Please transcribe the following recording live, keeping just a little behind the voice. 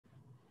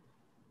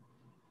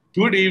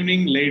Good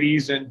evening,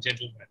 ladies and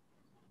gentlemen.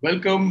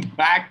 Welcome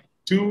back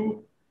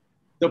to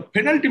the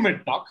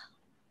penultimate talk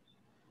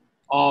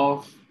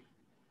of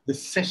the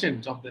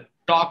sessions of the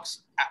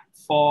talks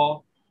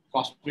for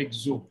Cosmic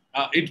Zoom.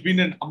 It's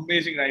been an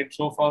amazing ride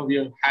so far. We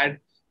have had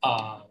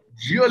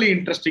really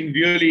interesting,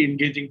 really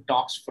engaging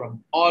talks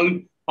from all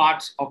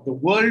parts of the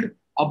world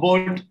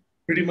about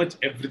pretty much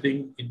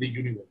everything in the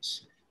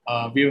universe.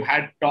 We've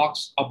had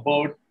talks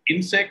about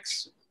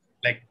insects,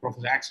 like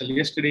Professor Axel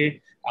yesterday,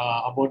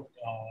 about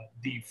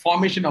the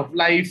formation of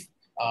life,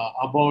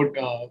 about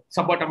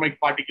subatomic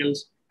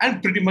particles,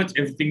 and pretty much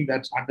everything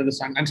that's under the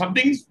sun, and some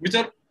things which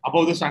are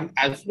above the sun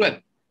as well.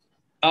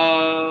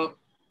 Uh,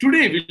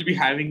 Today, we'll be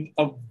having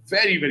a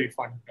very, very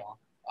fun talk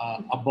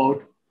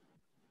about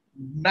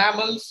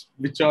mammals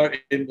which are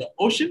in the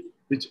ocean,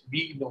 which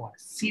we know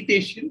as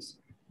cetaceans.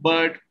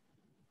 But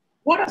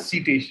what are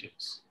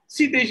cetaceans?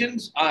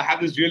 Cetaceans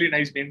have this really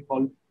nice name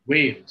called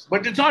whales,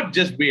 but it's not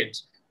just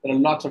whales. There are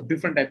lots of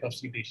different types of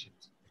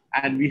cetaceans,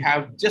 and we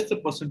have just a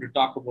person to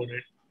talk about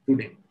it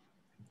today.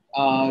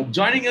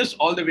 Joining us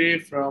all the way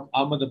from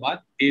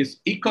Ahmedabad is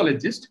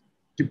ecologist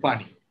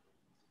Dipani.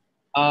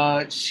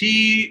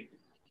 She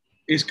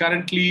is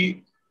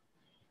currently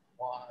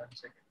one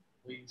second,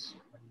 please.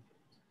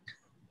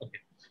 Okay.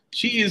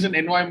 She is an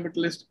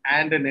environmentalist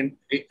and an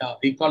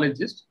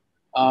ecologist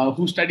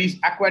who studies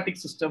aquatic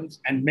systems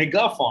and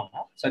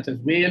megafauna such as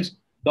whales,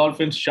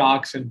 dolphins,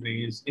 sharks, and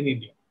rays in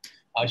India.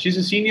 She's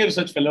a senior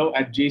research fellow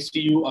at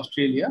JCU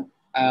Australia,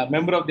 a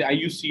member of the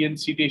IUCN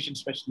Cetacean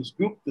Specialist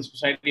Group, the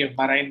Society of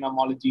Marine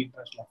Mammalogy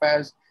International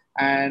Affairs,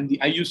 and the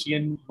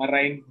IUCN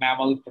Marine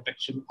Mammal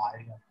Protection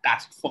Area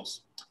Task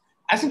Force.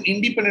 As an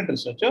independent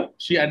researcher,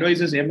 she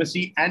advises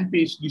MSc and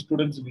PhD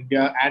students in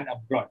India and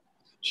abroad.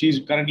 She is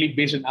currently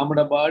based in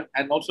Ahmedabad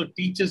and also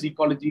teaches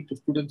ecology to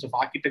students of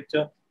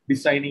architecture,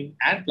 designing,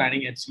 and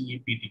planning at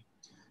CEPT.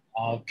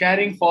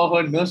 Caring for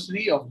her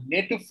nursery of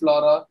native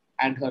flora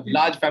and her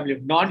large family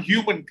of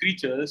non-human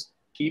creatures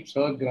keeps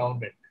her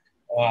grounded.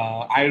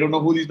 I don't know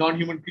who these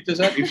non-human creatures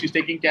are. If she's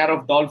taking care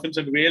of dolphins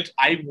and whales,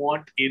 I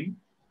want in,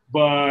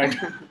 but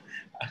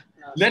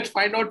let's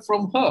find out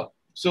from her.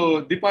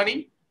 So,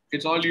 Dipani,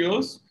 it's all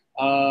yours.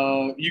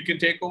 You can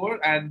take over,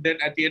 and then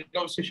at the end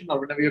of the session or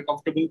whenever you're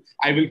comfortable,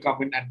 I will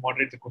come in and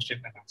moderate the question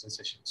and answer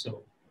session.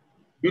 So,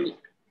 good luck.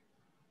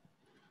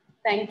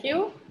 Thank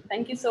you.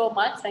 Thank you so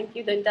much. Thank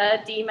you, the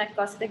entire team at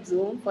Cosmic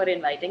Zoom, for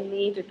inviting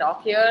me to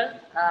talk here.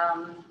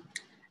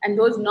 And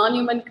those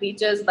non-human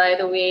creatures, by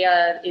the way,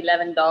 are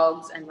 11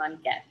 dogs and 1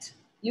 cat.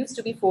 Used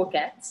to be 4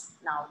 cats.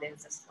 Now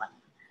there's just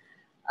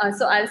 1.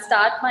 So I'll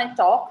start my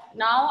talk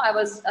now. I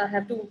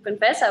have to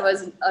confess, I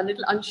was a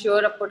little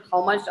unsure about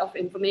how much of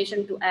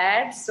information to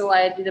add. So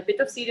I did a bit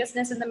of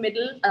seriousness in the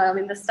middle,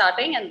 in the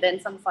starting, and then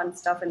some fun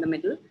stuff in the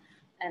middle.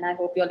 And I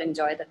hope you'll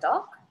enjoy the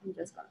talk. I'm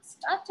just going to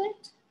start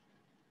it.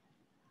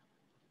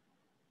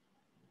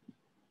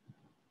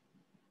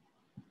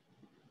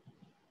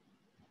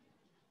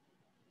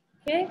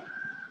 Okay.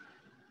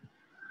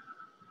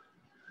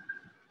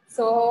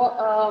 So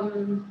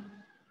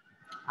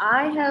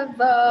I have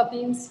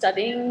been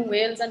studying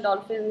whales and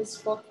dolphins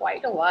for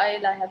quite a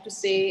while, I have to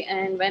say.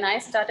 And when I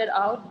started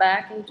out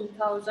back in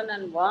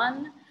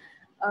 2001,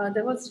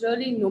 there was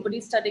really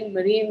nobody studying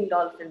marine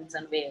dolphins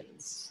and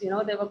whales. You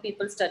know, there were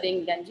people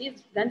studying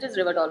Ganges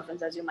River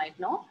dolphins, as you might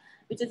know,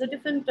 which is a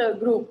different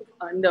group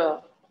under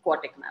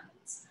aquatic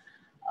mammals.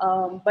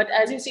 But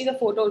as you see the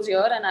photos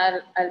here, and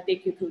I'll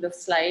take you through the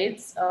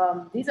slides,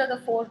 these are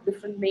the 4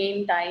 different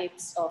main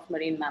types of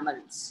marine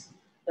mammals.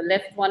 The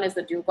left one is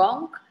the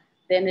dugong,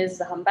 then is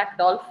the humpback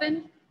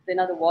dolphin, then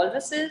are the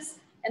walruses,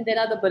 and then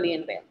are the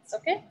Baleen whales,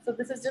 okay? So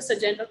this is just a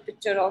general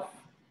picture of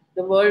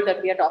the world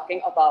that we are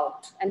talking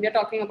about. And we are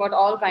talking about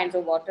all kinds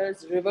of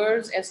waters: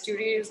 rivers,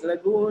 estuaries,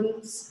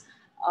 lagoons,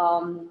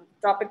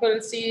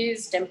 tropical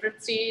seas,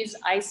 temperate seas,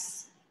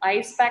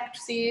 ice-packed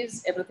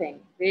seas, everything.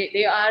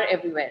 They are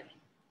everywhere.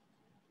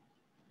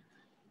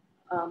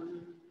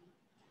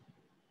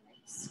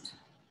 Next.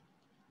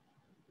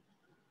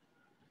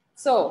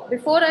 So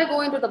before I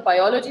go into the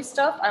biology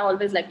stuff, I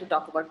always like to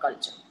talk about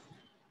culture.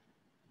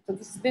 So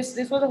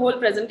this was a whole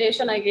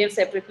presentation I gave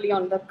separately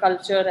on the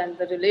culture and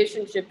the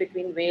relationship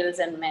between whales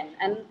and men.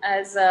 And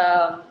as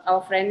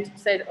our friend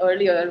said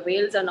earlier,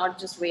 whales are not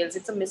just whales,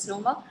 it's a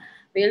misnomer.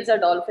 Whales are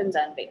dolphins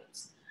and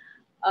whales.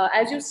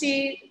 As you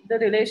see, the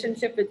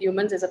relationship with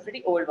humans is a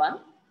pretty old one.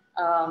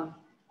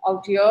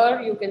 Out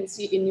here, you can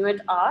see Inuit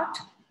art.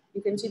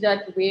 You can see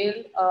that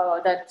whale,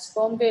 that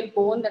sperm whale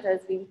bone that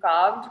has been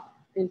carved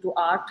into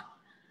art.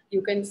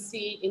 You can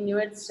see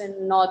Inuits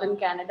in northern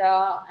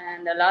Canada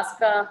and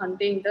Alaska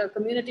hunting. The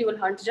community will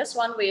hunt just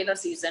 1 whale a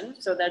season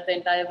so that the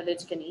entire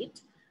village can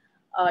eat.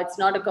 It's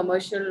not a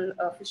commercial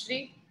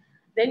fishery.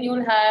 Then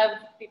you'll have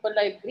people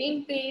like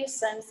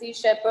Greenpeace and Sea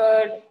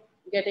Shepherd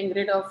getting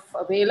rid of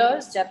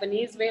whalers,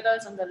 Japanese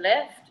whalers on the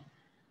left.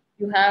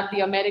 You have the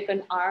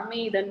American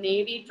Army, the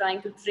Navy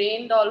trying to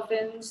train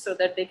dolphins so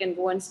that they can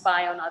go and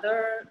spy on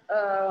other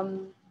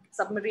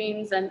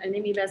submarines and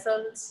enemy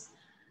vessels.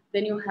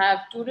 Then you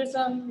have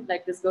tourism,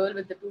 like this girl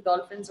with the 2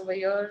 dolphins over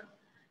here.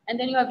 And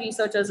then you have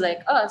researchers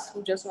like us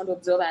who just want to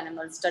observe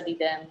animals, study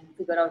them,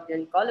 figure out their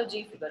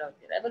ecology, figure out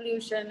their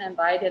evolution, and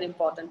why they're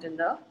important in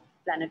the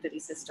planetary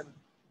system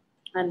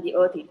and the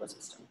Earth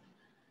ecosystem.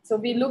 So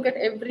we look at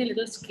every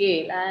little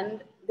scale,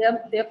 and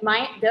they're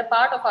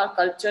part of our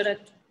culture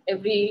at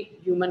every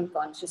human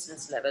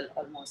consciousness level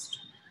almost.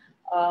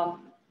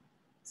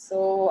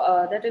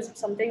 That is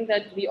something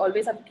that we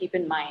always have to keep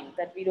in mind,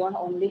 that we don't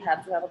only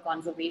have to have a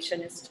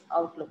conservationist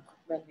outlook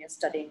when we are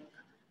studying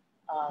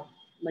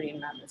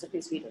marine mammals, at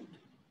least we don't.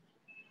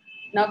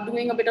 Now,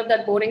 doing a bit of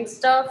that boring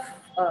stuff,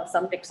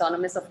 some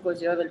taxonomists, of course,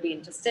 here will be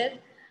interested,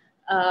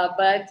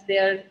 but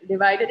they're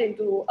divided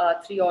into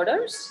 3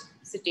 orders: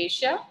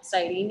 Cetacea,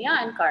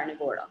 Sirenia, and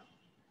Carnivora.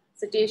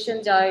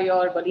 Cetaceans are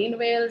your baleen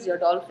whales, your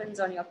dolphins,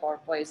 and your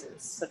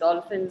porpoises. So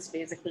dolphins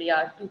basically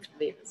are toothed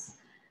whales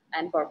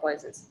and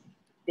porpoises.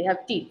 They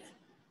have teeth.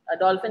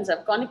 Dolphins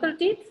have conical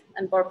teeth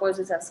and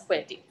porpoises have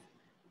square teeth.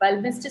 While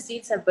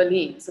Mysticetes have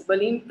baleen. So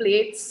baleen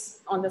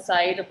plates on the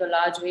side of the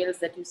large whales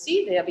that you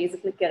see, they are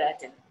basically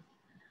keratin.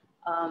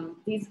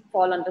 These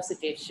fall under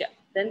Cetacea.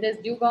 Then there's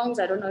dugongs.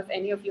 I don't know if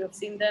any of you have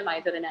seen them,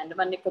 either in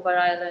Andaman Nicobar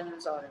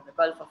Islands or in the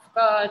Gulf of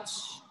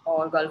Kutch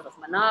or Gulf of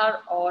Mannar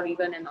or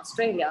even in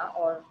Australia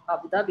or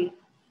Abu Dhabi.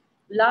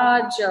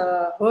 Large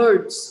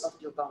herds of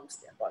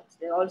dugongs, they're called.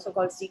 They're also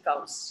called sea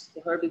cows,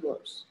 the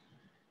herbivores.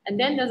 And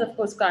then there's, of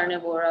course,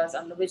 carnivoras,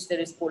 under which there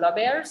is polar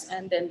bears,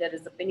 and then there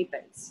is the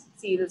pinnipeds,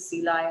 seals,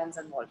 sea lions,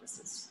 and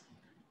walruses.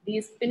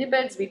 These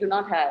pinnipeds we do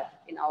not have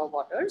in our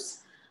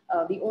waters.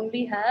 We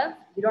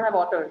don't have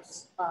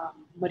otters,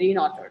 marine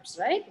otters,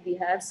 right? We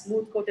have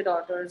smooth-coated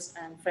otters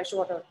and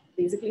freshwater,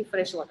 basically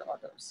freshwater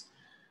otters.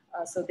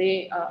 So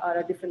they are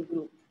a different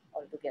group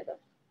altogether.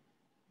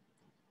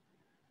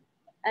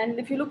 And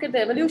if you look at the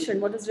evolution,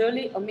 what is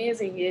really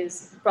amazing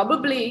is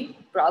probably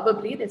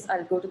this,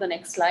 I'll go to the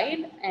next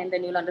slide and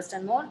then you'll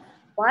understand more.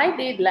 Why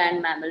did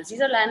land mammals?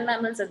 These are land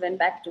mammals that went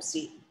back to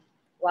sea.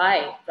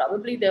 Why?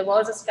 Probably there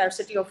was a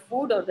scarcity of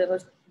food or there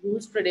was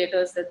huge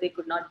predators that they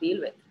could not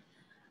deal with.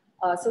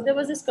 So there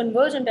was this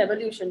convergent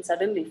evolution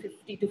suddenly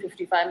 50 to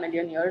 55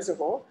 million years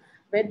ago,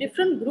 where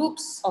different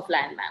groups of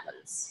land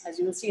mammals, as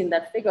you will see in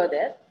that figure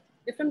there,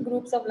 different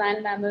groups of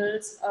land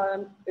mammals,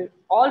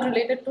 all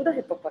related to the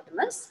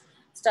hippopotamus,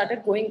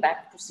 started going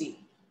back to sea.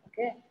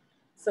 Okay,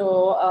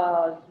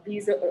 so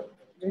these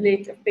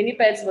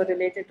pinnipeds were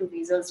related to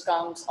weasels,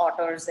 skunks,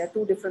 otters. There are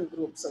 2 different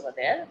groups over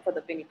there for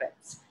the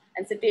pinnipeds.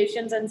 And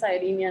cetaceans and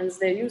Sirenians,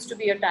 there used to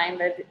be a time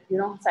where,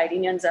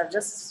 Sirenians are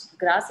just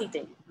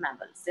grass-eating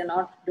mammals. They're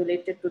not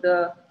related to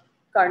the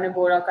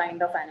carnivora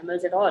kind of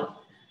animals at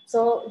all.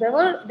 So there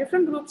were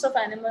different groups of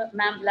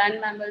land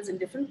mammals in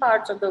different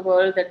parts of the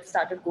world that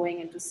started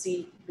going into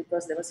sea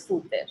because there was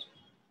food there.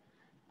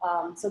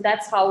 So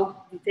that's how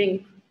we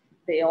think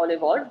they all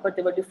evolved, but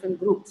there were different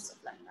groups of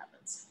land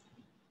mammals.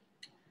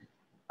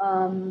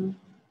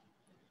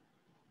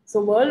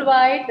 So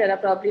worldwide, there are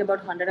probably about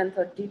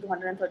 130 to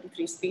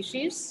 133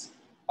 species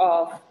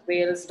of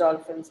whales,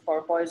 dolphins,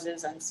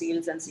 porpoises, and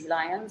seals and sea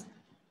lions,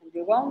 and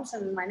dugongs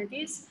and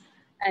manatees.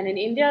 And in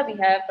India, we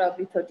have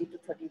probably 30 to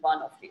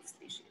 31 of these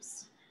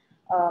species.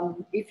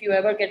 If you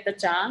ever get the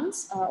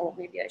chance, or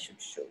maybe I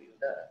should show you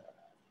the...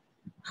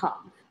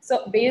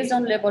 So based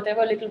on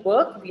whatever little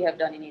work we have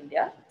done in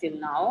India till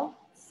now,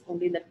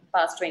 only in the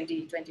past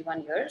 20,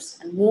 21 years,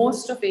 and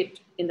most of it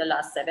in the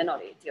last 7 or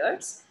 8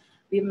 years,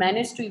 we've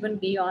managed to even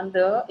be on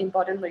the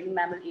important marine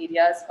mammal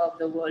areas of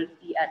the World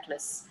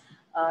e-Atlas.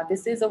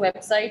 This is a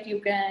website you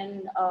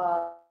can,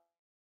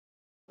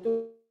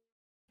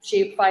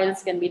 shape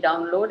files can be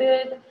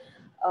downloaded.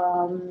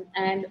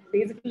 And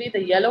basically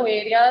the yellow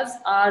areas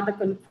are the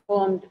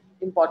confirmed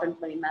important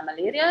marine mammal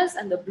areas,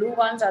 and the blue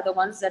ones are the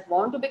ones that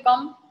want to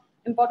become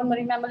important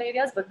marine mammal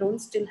areas, but don't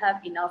still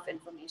have enough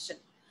information.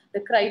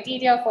 The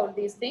criteria for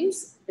these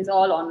things is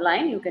all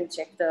online. You can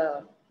check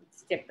the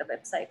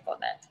website for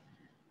that.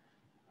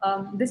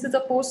 This is a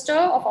poster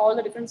of all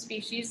the different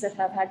species that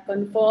have had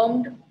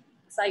confirmed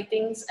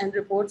sightings and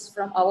reports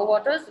from our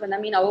waters. When I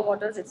mean our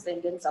waters, it's the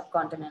Indian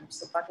subcontinent.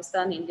 So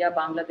Pakistan, India,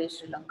 Bangladesh,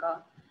 Sri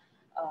Lanka,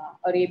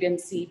 Arabian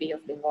Sea, Bay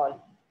of Bengal.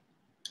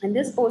 And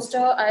this poster,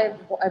 I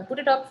put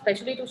it up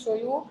especially to show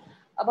you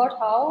about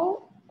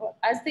how,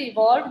 as they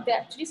evolved, they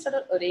actually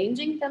started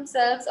arranging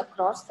themselves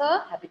across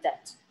the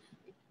habitat.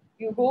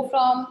 You go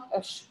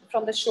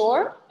from the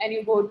shore and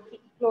you go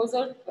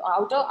closer to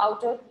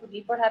outer to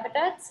deeper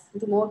habitats,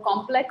 into more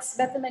complex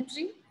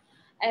bathymetry,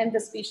 and the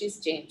species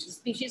change. The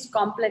species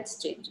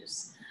complex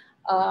changes.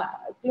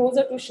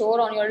 Closer to shore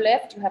on your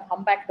left, you have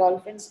humpback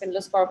dolphins,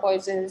 finless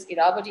porpoises,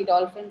 Irrawaddy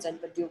dolphins, and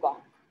the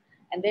dugong.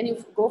 And then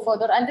you go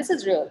further, and this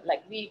is real.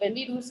 Like when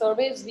we do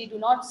surveys, we do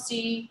not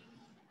see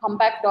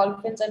humpback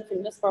dolphins and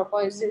finless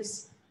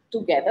porpoises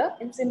together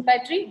in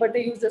sympatry, but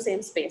they use the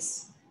same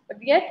space.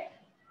 But yet,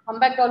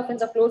 humpback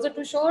dolphins are closer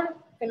to shore,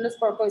 finless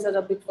porpoises are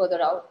a bit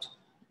further out.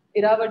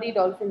 Irrawaddy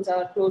dolphins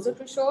are closer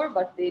to shore,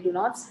 but they do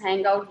not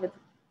hang out with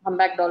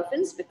humpback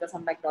dolphins because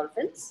humpback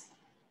dolphins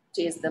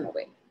chase them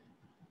away.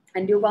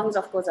 And dugongs,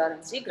 of course, are in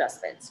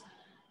seagrass beds.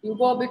 You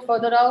go a bit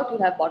further out,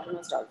 you'll have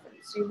bottlenose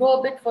dolphins. You go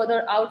a bit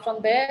further out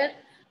from there,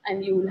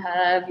 and you'll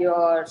have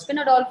your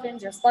spinner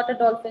dolphins, your spotted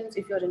dolphins,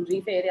 if you're in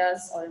reef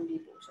areas or in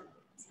deep ocean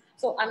areas.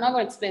 So I'm not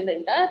going to explain the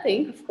entire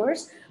thing, of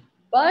course,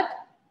 but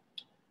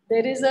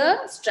there is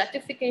a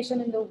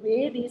stratification in the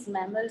way these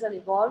mammals have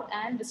evolved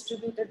and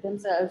distributed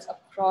themselves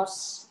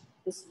across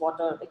this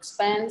water,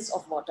 expanse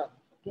of water.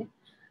 Okay,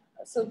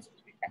 so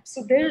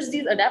so there's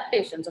these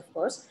adaptations, of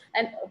course,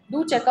 and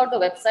do check out the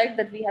website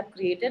that we have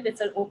created.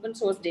 It's an open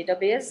source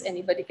database.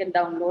 Anybody can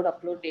download,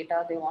 upload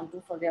data they want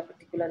to for their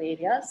particular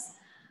areas.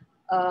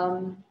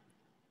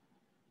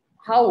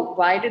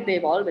 Why did they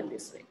evolve in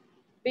this way?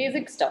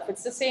 Basic stuff.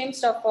 It's the same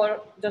stuff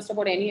for just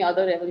about any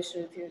other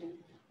evolutionary theory.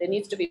 There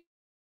needs to be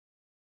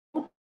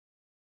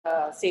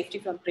safety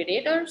from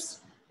predators,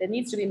 there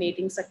needs to be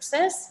mating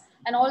success,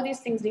 and all these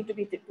things need to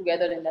be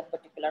together in that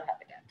particular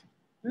habitat.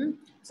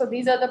 So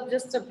these are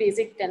just the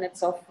basic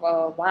tenets of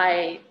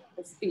why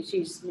the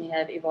species may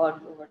have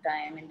evolved over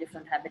time in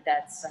different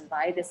habitats and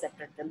why they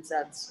separate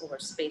themselves over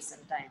space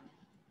and time.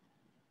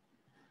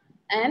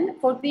 And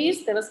for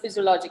these, there was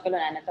physiological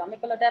and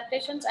anatomical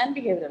adaptations and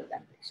behavioral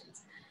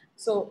adaptations.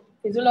 So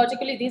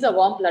physiologically, these are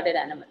warm-blooded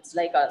animals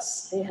like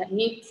us. They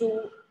need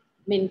to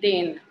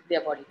maintain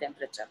their body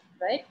temperature,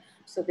 right?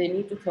 So they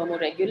need to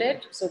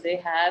thermoregulate. So they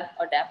have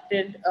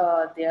adapted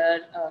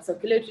their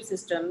circulatory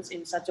systems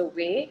in such a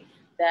way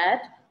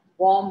that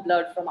warm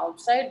blood from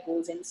outside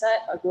goes inside,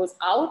 goes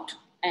out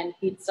and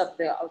heats up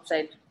the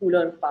outside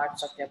cooler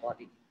parts of their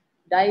body.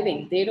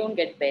 Diving, they don't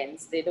get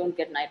bends, they don't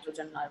get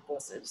nitrogen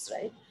narcosis,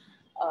 right?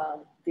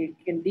 They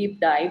can deep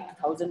dive to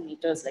 1,000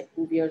 meters like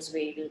Cuvier's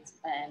whales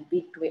and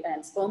beaked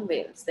and sperm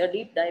whales. They're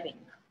deep diving.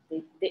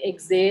 They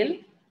exhale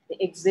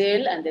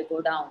and they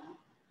go down.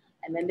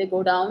 And when they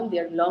go down,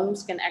 their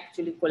lungs can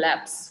actually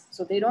collapse.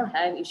 So they don't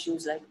have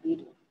issues like we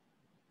do.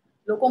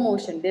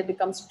 Locomotion, they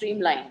become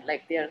streamlined,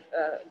 like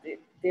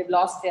they've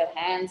lost their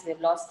hands, they've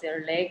lost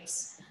their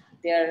legs.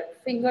 Their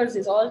fingers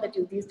is all that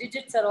these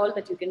digits are all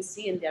that you can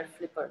see in their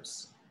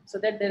flippers, so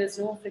that there is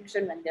no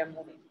friction when they're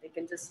moving. They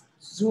can just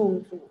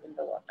zoom through in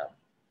the water.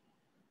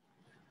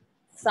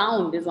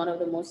 Sound is one of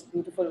the most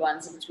beautiful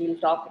ones, which we'll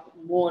talk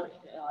more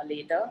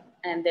later.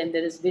 And then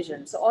there is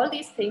vision. So all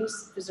these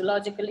things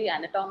physiologically,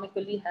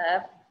 anatomically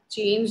have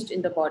changed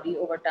in the body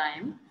over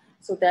time,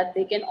 so that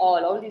they can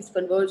all these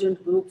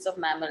convergent groups of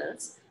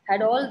mammals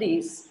had all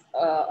these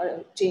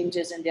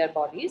changes in their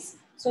bodies,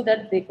 so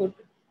that they could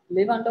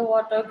live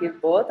underwater, give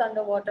birth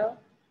underwater,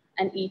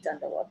 and eat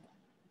underwater.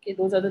 Okay,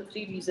 those are the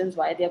three reasons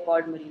why they are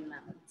called marine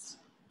mammals.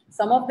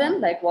 Some of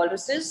them, like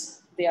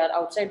walruses, they are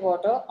outside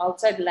water,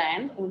 outside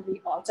land,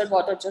 only outside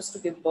water just to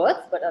give birth,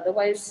 but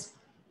otherwise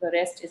the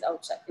rest is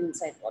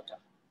inside water.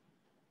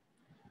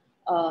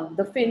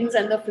 The fins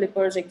and the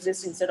flippers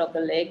exist instead of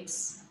the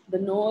legs. The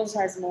nose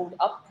has moved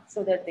up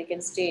so that they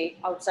can stay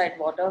outside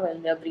water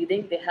when they're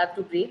breathing. They have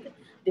to breathe.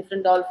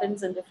 Different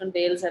dolphins and different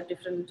whales have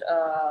different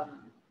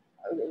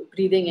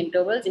breathing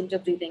intervals,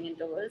 interbreathing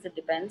intervals. It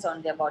depends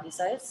on their body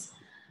size.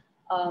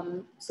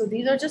 So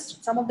these are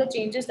just some of the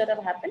changes that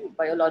have happened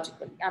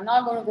biologically. I'm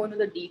not going to go into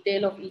the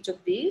detail of each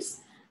of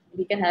these.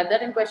 We can have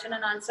that in question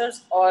and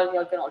answers, or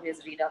you can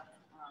always read up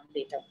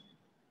later.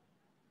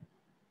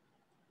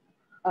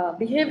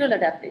 Behavioral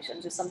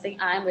adaptations is something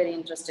I'm very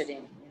interested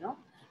in,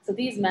 So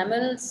these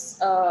mammals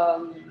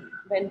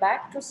went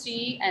back to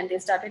sea and they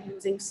started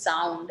using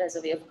sound as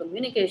a way of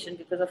communication,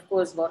 because of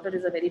course water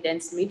is a very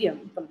dense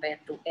medium compared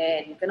to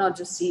air. You cannot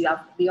just see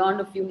up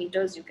beyond a few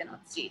meters, you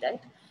cannot see,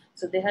 right?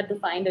 So they had to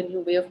find a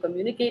new way of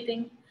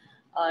communicating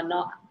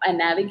and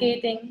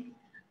navigating.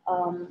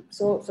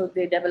 So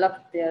they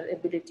developed their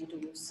ability to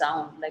use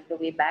sound, like the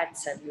way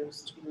bats have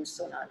used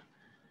sonar.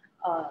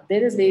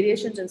 There is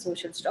variations in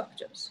social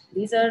structures.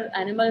 These are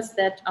animals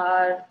that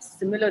are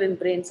similar in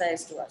brain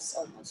size to us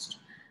almost.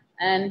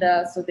 And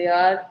so they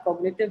are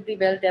cognitively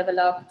well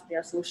developed, they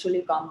are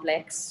socially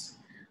complex,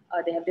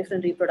 they have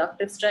different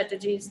reproductive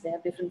strategies, they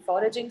have different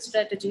foraging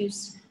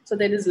strategies. So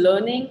there is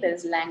learning, there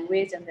is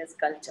language, and there's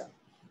culture.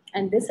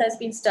 And this has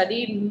been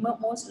studied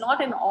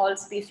not in all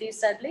species,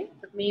 sadly,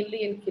 but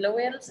mainly in killer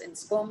whales, in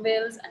sperm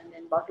whales, and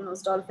in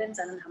bottlenose dolphins,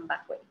 and in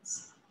humpback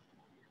whales.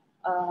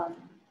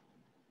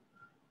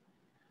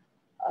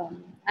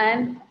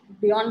 And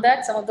beyond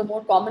that, some of the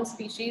more common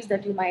species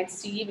that you might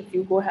see if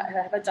you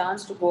have a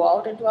chance to go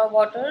out into our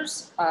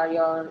waters are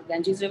your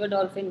Ganges River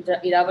dolphin,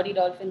 Irrawaddy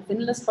dolphin,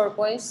 finless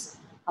porpoise,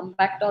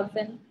 humpback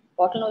dolphin,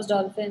 bottlenose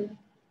dolphin,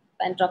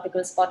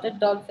 pantropical spotted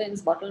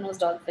dolphins, bottlenose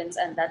dolphins,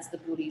 and that's the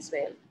blue reef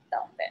whale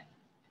down there.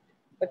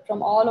 But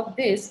from all of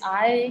this,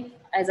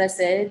 as I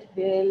said,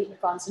 will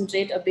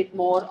concentrate a bit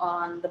more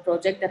on the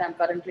project that I'm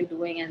currently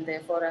doing, and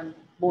therefore I'm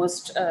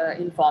most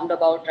informed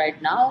about right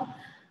now.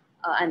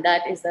 And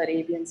that is the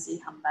Arabian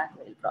Sea Humpback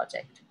whale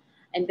project.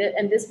 And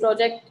this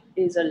project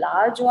is a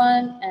large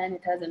one, and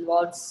it has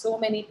involved so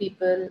many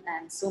people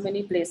and so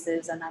many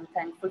places, and I'm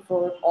thankful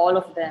for all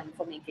of them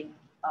for making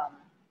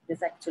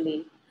this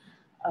actually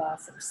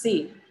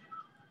succeed.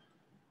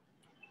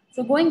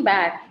 So going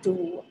back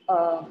to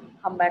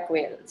humpback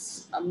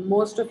whales,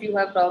 most of you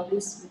have probably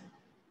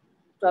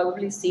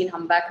probably seen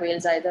humpback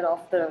whales either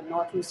off the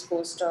northeast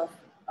coast of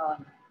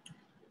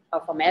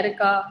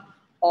America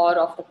or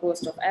off the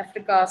coast of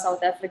Africa,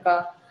 South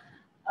Africa.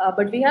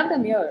 But we have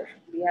them here.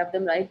 We have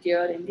them right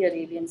here in the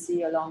Arabian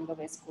Sea along the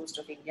west coast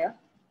of India.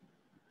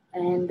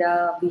 And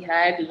we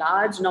had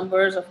large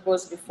numbers, of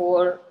course,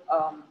 before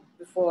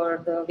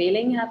the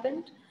whaling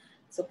happened.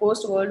 So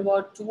post World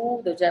War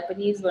II, the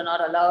Japanese were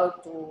not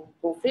allowed to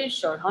go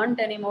fish or hunt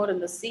anymore in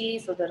the sea.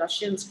 So the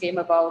Russians came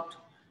about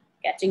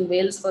catching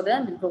whales for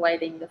them and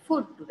providing the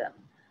food to them.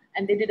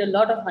 And they did a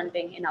lot of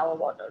hunting in our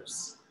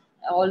waters.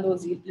 All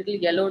those little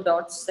yellow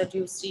dots that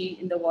you see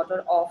in the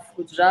water of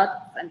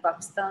Gujarat and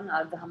Pakistan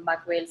are the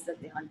humpback whales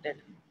that they hunted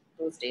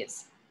those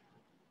days.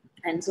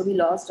 And so we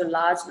lost a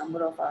large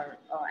number of our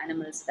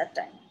animals that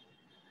time.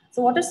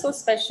 So what is so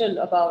special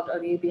about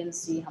Arabian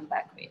Sea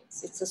humpback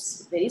whales? It's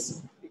a very,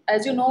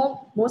 as you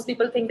know, most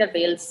people think that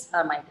whales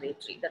are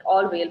migratory, that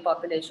all whale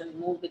population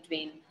move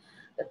between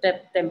the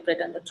temperate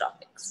and the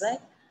tropics,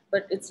 right?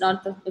 But it's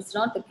not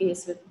the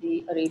case with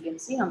the Arabian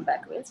Sea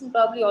humpback whales, and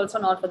probably also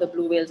not for the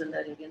blue whales in the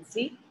Arabian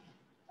Sea.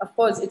 Of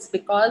course, it's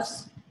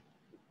because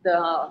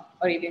the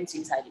Arabian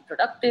Sea is highly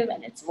productive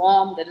and it's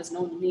warm. There is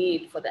no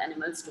need for the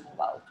animals to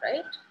move out,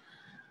 right?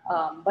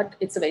 But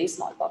it's a very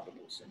small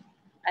population.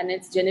 And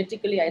it's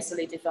genetically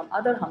isolated from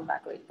other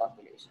humpback whale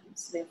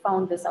populations. They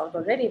found this out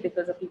already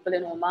because the people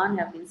in Oman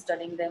have been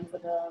studying them for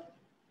the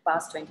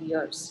past 20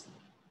 years.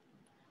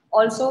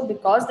 Also,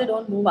 because they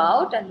don't move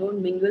out and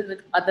don't mingle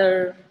with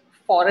other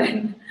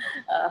foreign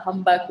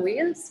humpback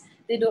whales,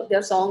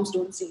 their songs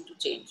don't seem to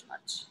change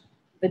much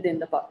within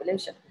the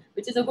population,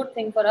 which is a good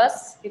thing for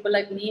us. People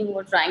like me who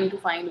are trying to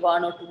find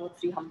 1 or 2 or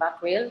 3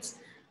 humpback whales,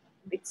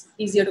 it's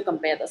easier to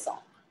compare the song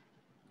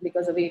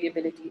because the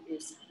variability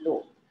is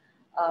low.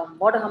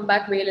 What a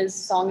humpback whale's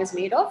song is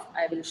made of,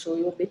 I will show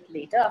you a bit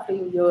later after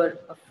you hear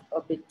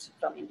a bit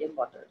from Indian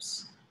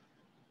waters.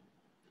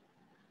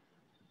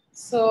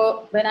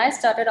 So when I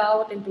started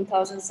out in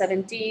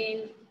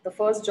 2017, the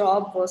first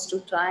job was to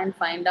try and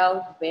find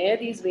out where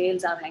these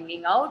whales are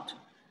hanging out,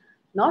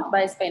 not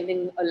by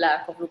spending a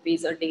lakh of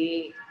rupees a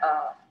day,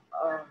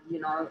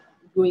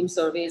 doing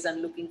surveys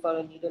and looking for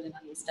a needle in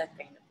a haystack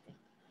kind of thing.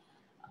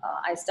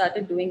 I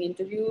started doing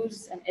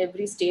interviews, and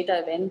every state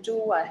I went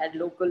to, I had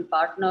local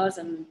partners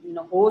and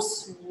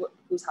hosts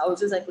whose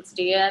houses I could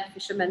stay at,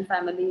 fishermen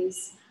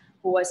families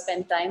who I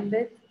spent time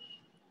with.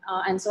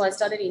 And so I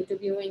started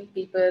interviewing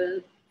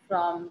people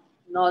from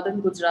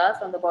northern Gujarat,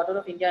 from the border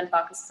of India and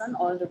Pakistan,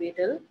 all the way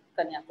till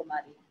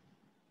Kanyakumari,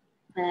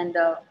 and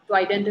to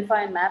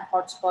identify and map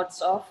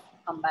hotspots of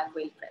humpback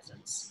whale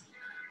presence.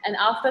 And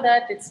after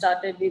that, it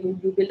started,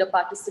 you build a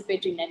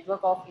participatory network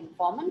of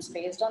informants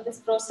based on this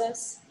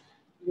process.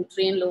 You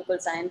train local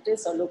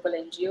scientists or local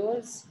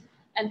NGOs.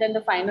 And then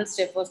the final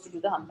step was to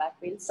do the humpback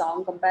whale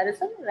song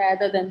comparison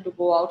rather than to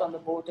go out on the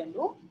boat and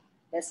do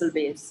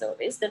vessel-based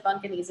surveys that one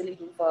can easily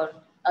do for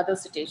other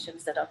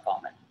cetaceans that are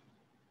common.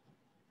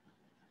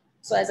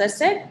 So as I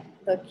said,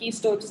 the key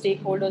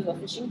stakeholders were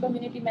fishing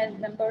community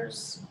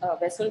members,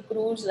 vessel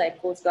crews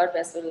like Coast Guard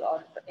vessel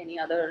or any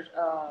other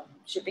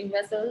shipping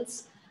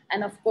vessels.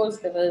 And of course,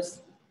 there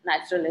was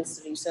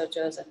naturalists,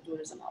 researchers, and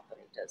tourism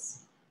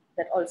operators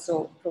that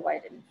also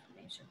provided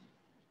information.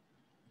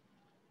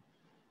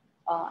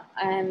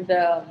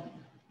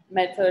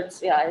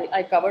 Methods, yeah,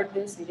 I covered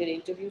this. We did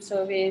interview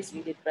surveys,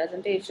 we did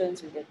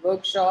presentations, we did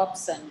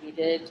workshops, and we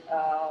did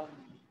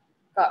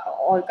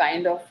all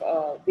kind of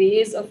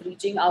ways of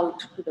reaching out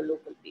to the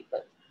local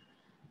people.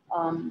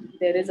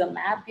 There is a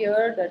map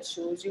here that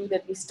shows you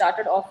that we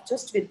started off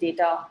just with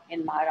data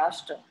in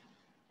Maharashtra.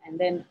 And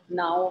then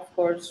now, of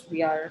course,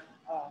 we are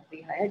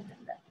ahead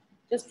than that.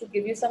 Just to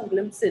give you some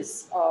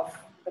glimpses of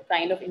the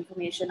kind of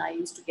information I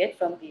used to get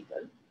from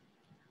people.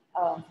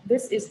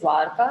 This is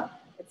Dwarka.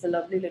 It's a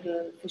lovely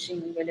little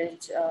fishing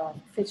village,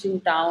 fishing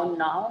town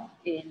now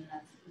in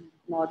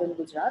northern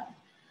Gujarat.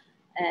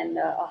 And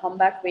a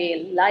humpback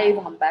whale, live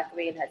humpback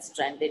whale had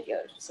stranded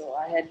here. So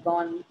I had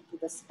gone to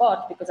the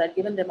spot because I'd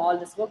given them all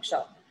this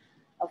workshop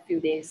a few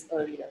days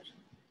earlier.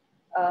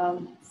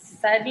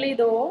 Sadly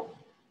though,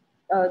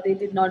 they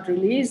did not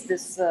release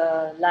this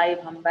live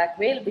humpback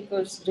whale,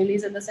 because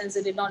release in the sense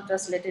they did not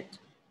just let it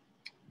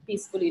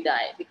peacefully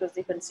die, because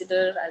they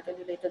consider, I'll tell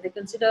you later, they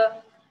consider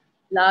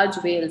large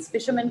whales,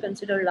 fishermen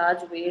consider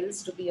large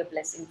whales to be a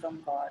blessing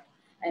from God.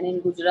 And in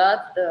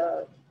Gujarat,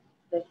 the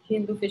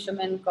Hindu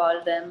fishermen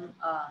call them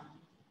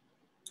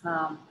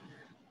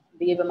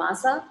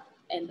Devamasa,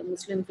 and the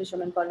Muslim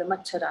fishermen call them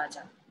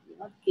Macharaja,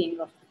 king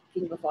of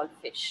all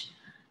fish.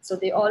 So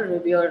they all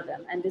revere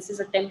them. And this is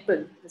a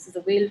temple, this is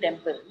a whale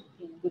temple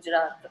in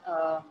Gujarat,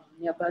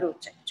 near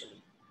Bharuch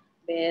actually,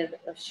 where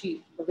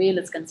the whale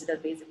is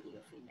considered basically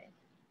a female.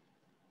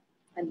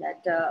 And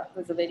that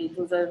those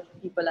are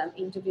people I'm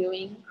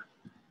interviewing.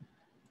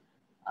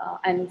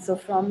 And so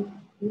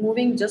from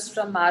moving just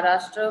from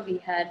Maharashtra,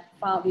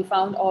 we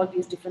found all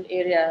these different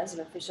areas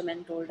where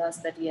fishermen told us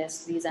that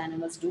yes, these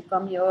animals do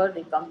come here.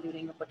 They come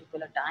during a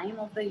particular time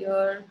of the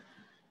year,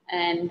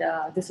 and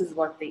this is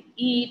what they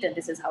eat, and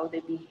this is how they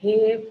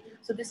behave.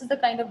 So this is the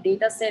kind of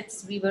data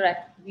sets we've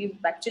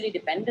actually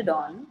depended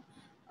on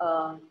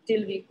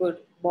till we could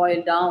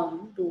boil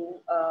down to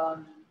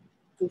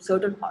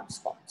certain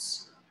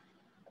hotspots.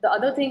 The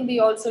other thing we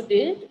also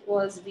did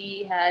was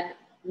we had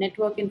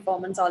network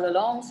informants all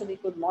along, so we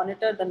could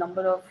monitor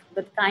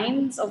the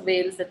kinds of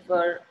whales that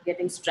were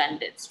getting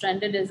stranded.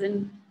 Stranded is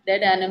in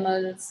dead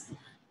animals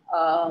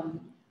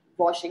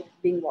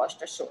being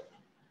washed ashore.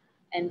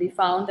 And we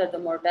found that the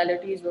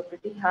mortalities were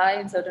pretty high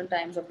in certain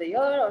times of the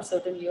year or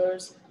certain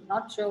years. I'm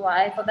not sure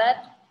why for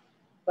that,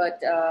 but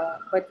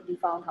we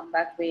found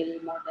humpback whale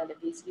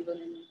mortalities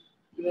even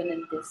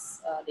in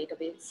this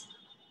database.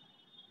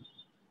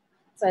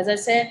 So as I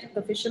said,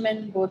 the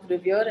fishermen both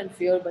revere and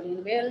fear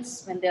baleen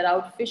whales. When they're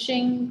out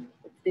fishing,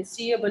 if they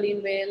see a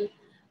baleen whale,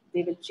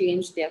 they will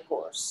change their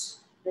course.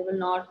 They will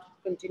not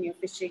continue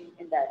fishing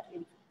in that.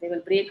 They will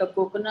break a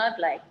coconut,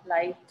 like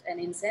light an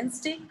incense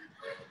stick,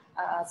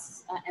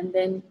 and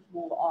then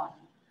move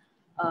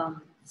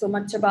on. So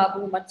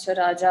Machababu,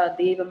 Macharaja,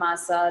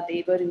 Devamasa,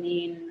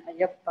 Devarineen,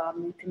 Ayappa,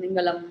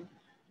 Timingalam,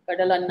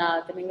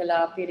 Kadalanna,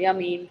 Timingala,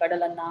 Piriamin,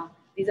 Kadalanna.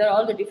 These are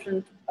all the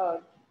different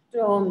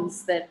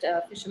terms that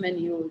fishermen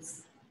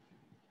use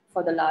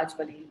for the large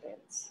baleen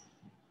whales.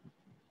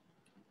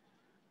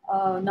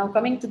 Now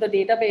coming to the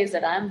database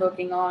that I'm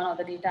working on, or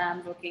the data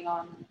I'm working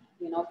on,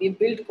 we've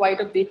built quite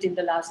a bit in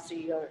the last 3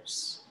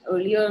 years.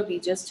 Earlier, we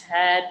just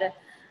had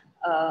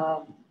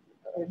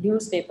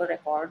newspaper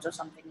records or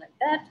something like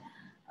that.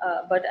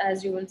 But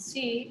as you will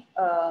see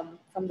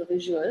from the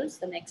visuals,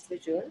 the next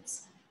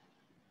visuals,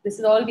 this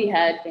is all we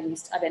had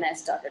when I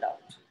started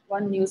out.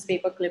 One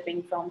newspaper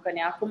clipping from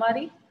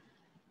Kanyakumari,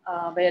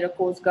 where a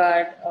Coast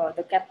Guard,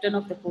 the captain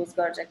of the Coast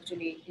Guards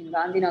actually in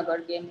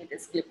Gandhinagar gave me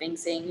this clipping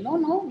saying,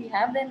 no, we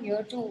have them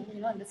here too.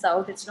 In the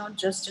south, it's not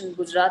just in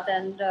Gujarat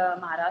and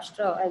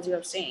Maharashtra, as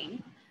you're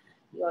saying.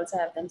 We also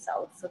have them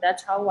south. So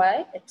that's how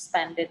I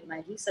expanded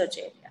my research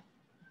area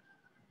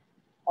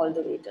all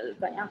the way till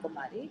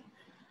Kanyakumari.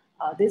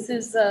 This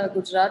is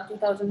Gujarat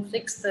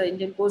 2006, the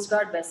Indian Coast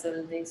Guard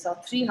vessel. They saw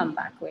 3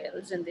 humpback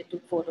whales and they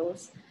took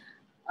photos.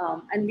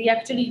 And we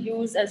actually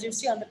use, as you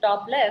see on the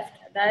top left,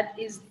 that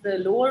is the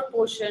lower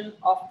portion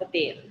of the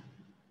tail.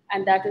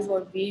 And that is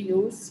what we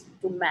use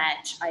to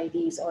match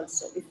IDs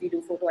also, if we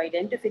do photo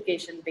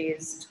identification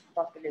based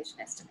population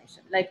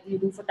estimation. Like we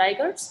do for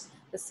tigers,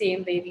 the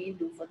same way we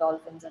do for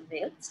dolphins and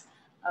whales.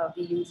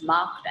 We use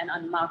marked and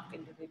unmarked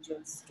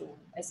individuals to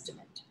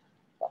estimate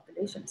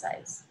population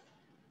size.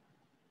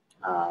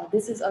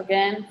 This is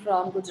again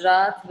from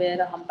Gujarat, where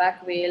a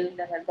humpback whale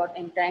that had got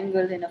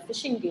entangled in a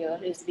fishing gear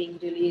is being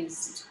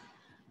released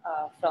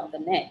from the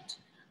net.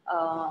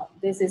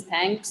 This is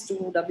thanks to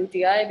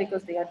WTI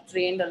because they had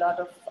trained a lot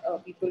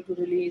of people to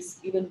release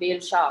even whale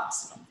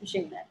sharks from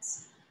fishing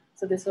nets.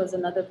 So this was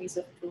another piece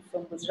of proof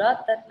from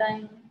Gujarat that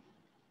time.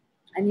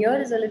 And here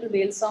is a little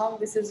whale song.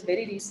 This is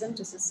very recent.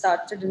 This is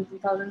started in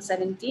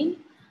 2017.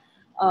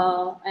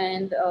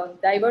 And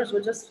divers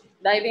were just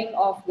diving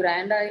off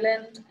Grand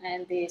Island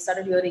and they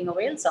started hearing a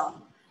whale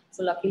song.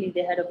 So luckily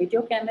they had a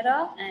video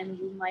camera and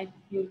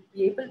you'll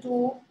be able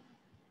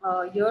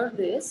to hear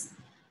this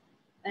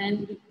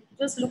and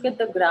just look at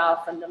the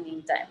graph in the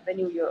meantime when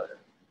you hear,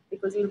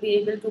 because you'll be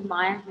able to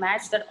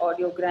match that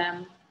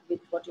audiogram with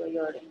what you're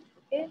hearing,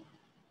 okay?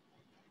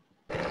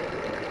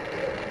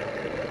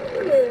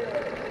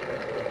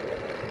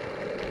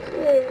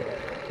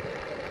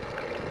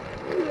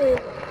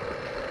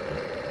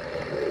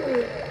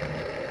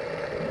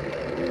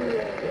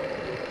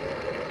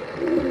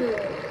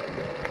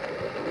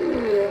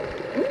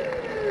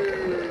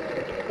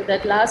 So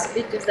that last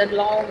bit is that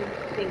long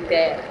thing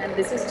there, and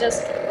this is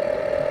just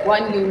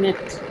one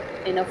unit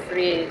in a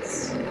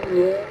phrase,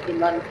 in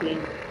one thing.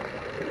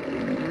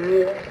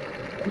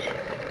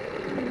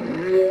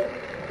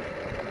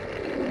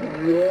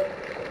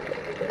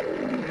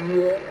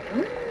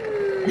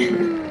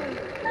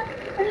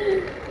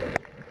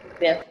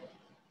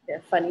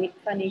 They're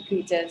funny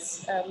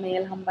creatures,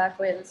 male humpback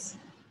whales.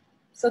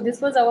 So this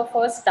was our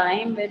first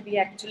time where we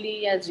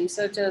actually, as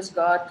researchers,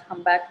 got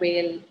humpback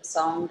whale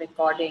song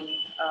recording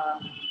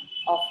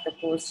off the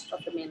coast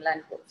of the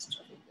mainland coast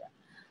of India.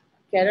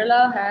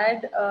 Kerala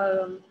had,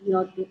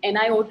 the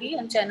NIOT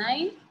and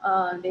Chennai,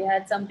 they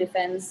had some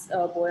defense,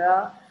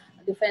 Boya,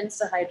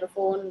 defense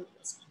hydrophone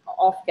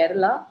of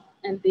Kerala,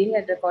 and they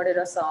had recorded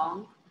a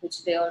song,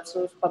 which they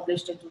also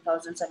published in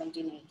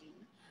 2017-18.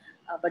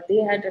 But they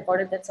had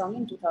recorded that song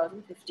in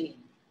 2015.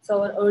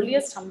 So our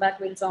earliest humpback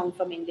whale song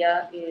from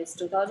India is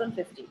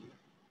 2015.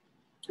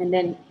 And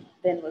then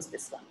was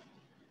this one.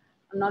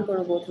 I'm not going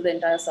to go through the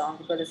entire song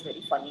because it's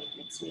very funny, it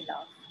makes me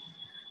laugh.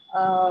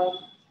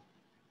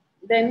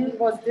 Then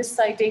was this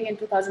sighting in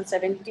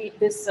 2017,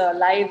 this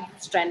live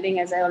stranding,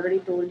 as I already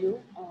told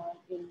you,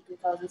 in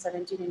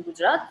 2017 in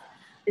Gujarat.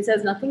 This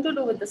has nothing to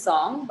do with the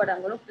song, but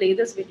I'm going to play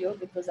this video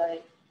because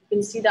you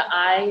can see the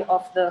eye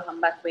of the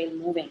humpback whale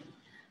moving.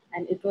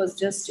 And it was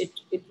just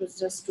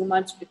too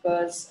much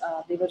because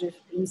they were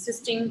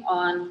insisting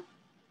on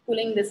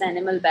pulling this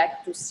animal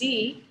back to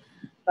sea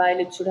while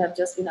it should have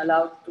just been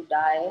allowed to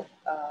die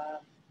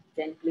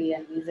gently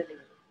and easily.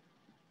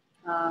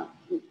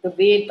 The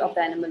weight of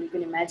the animal, you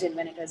can imagine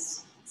when it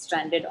is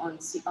stranded on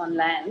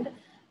land,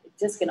 it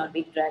just cannot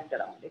be dragged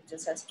around. It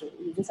just has to,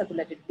 you just have to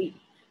let it be.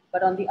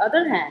 But on the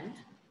other hand,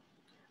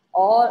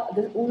 or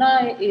the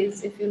Una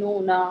is, if you know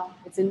Una,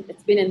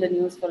 it's been in the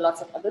news for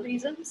lots of other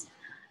reasons.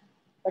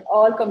 But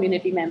all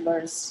community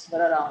members were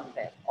around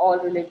there. All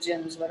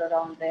religions were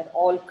around there.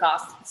 All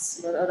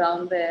castes were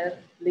around there.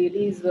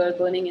 Ladies were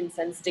burning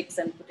incense sticks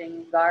and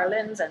putting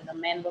garlands, and the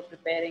men were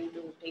preparing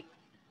to take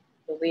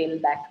the whale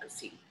back to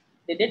sea.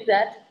 They did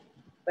that,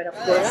 but of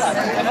course.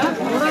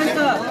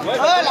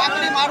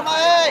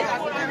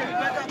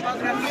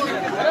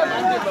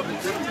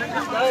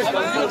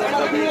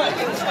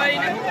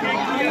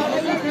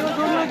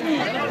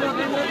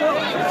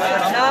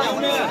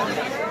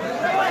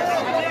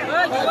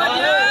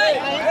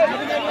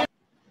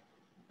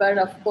 But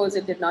of course,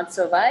 it did not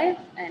survive,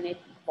 and it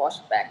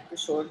washed back to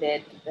shore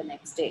dead the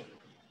next day.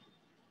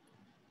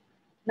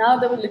 Now,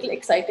 there was a little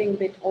exciting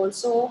bit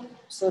also.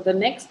 So the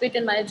next bit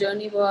in my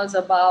journey was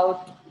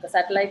about the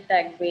satellite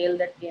tag whale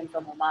that came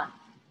from Oman.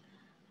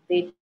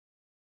 They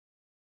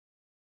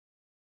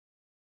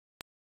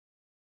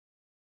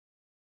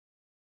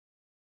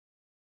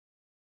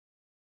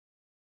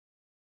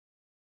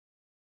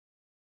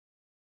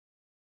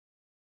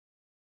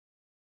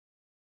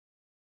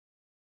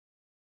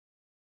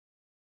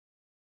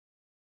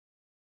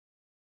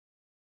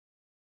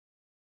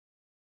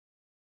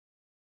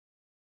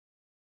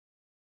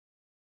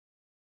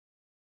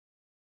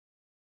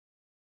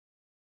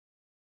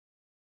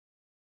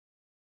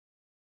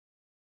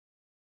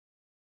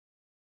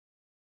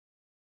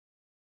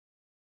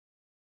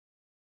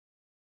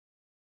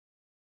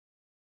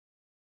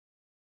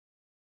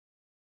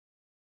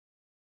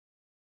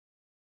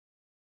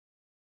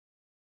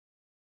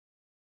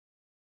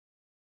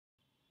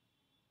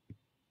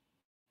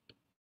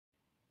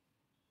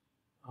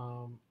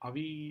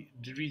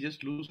Did we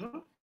just lose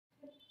her?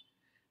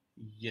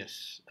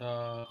 Yes.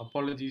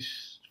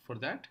 Apologies for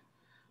that.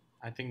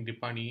 I think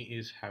Dipani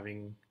is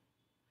having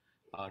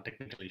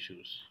technical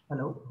issues.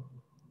 Hello.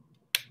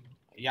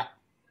 Yeah.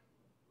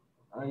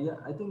 Yeah,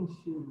 I think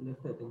she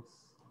left. I think.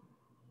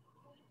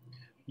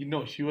 You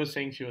know, she was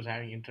saying she was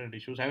having internet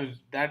issues.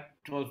 That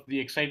was the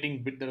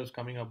exciting bit that was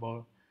coming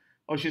about.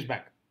 Oh, she's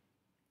back.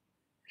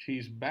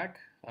 She's back.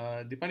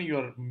 Dipani, you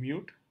are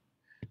mute.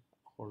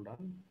 Hold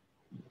on.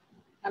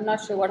 I'm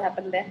not sure what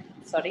happened there.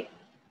 Sorry.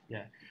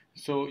 Yeah.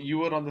 So you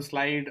were on the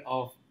slide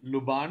of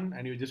Luban,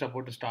 and you were just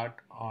about to start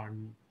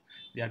on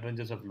the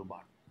adventures of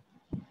Luban.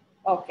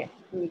 Okay,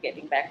 we're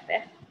getting back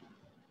there.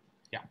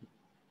 Yeah.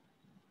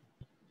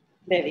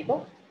 There we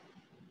go.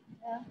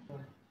 Yeah.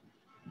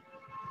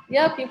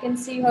 Yep, you can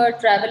see her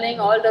traveling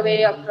all the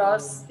way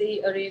across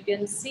the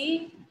Arabian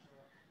Sea.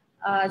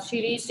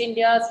 She reached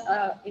India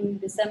in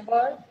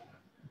December,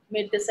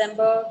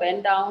 mid-December,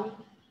 went down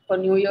for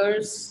New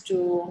Year's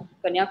to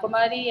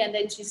Kanyakumari, and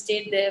then she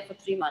stayed there for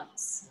 3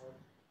 months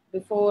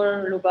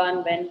before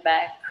Luban went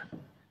back,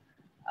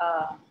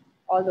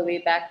 all the way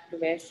back to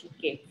where she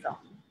came from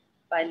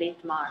by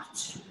late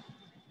March.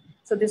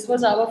 So this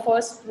was our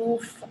first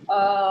proof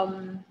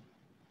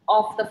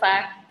of the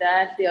fact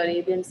that the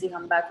Arabian Sea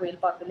Humpback whale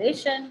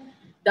population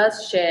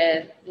does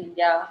share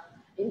India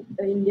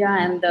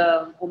and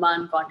the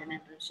Oman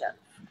continental shelf.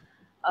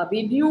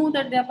 We knew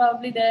that they're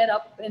probably there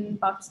up in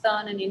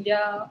Pakistan and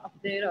India up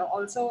there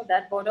also,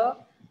 that border.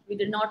 We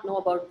did not know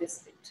about this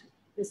bit.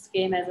 This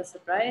came as a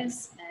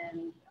surprise,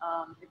 and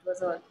it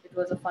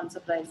was a fun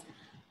surprise.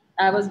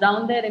 I was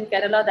down there in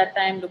Kerala that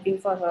time looking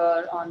for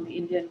her on the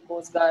Indian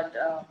Coast Guard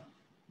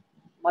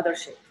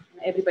mothership.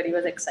 Everybody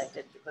was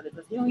excited because it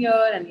was New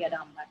Year and we had a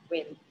humpback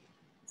whale.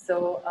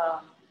 So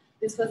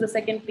this was the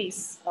second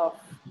piece of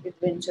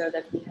adventure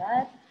that we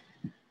had.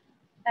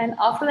 And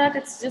after that,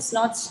 it's just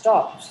not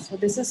stopped. So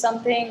this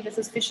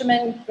is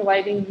fishermen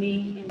providing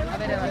me.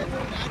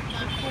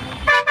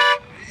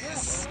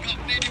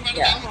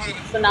 Yeah.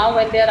 So now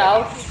when they're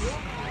out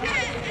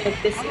with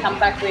this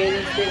humpback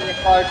whales, they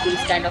record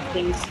these kind of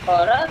things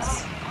for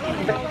us.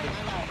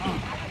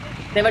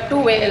 There were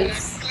two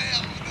whales.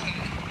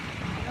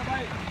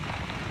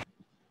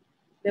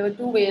 There were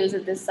two whales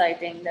at this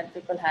sighting that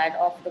people had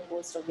off the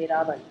coast of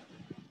Veeravan,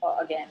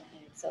 again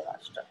in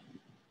Saurashtra.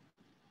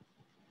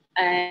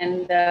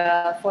 And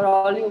for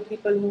all you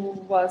people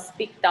who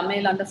speak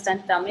Tamil,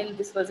 understand Tamil,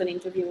 this was an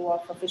interview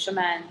of a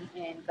fisherman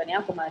in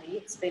Kanyakumari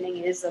explaining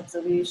his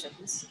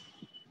observations.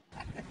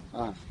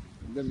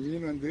 இந்த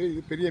மீன் வந்து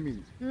இது பெரிய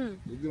மீன்.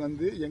 இது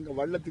வந்து எங்க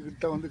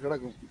வள்ளத்துக்கிட்ட வந்து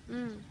கிடக்கும்.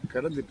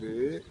 கிடந்துட்டு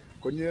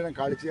கொஞ்ச நேரம்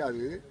கழிச்சு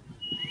அது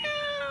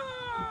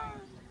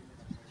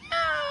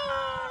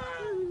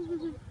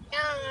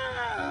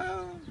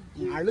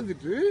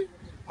அழுதுட்டு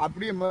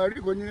அப்படியே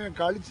மறுபடியும் கொஞ்ச நேரம்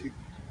கழிச்சு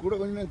கூட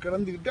கொஞ்ச நேரம்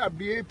கிடந்துக்கிட்டு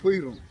அப்படியே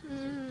போயிடும்.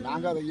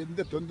 நாங்கள் அதை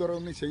எந்த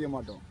தொந்தரவுமே செய்ய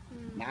மாட்டோம்.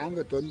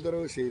 நாங்கள்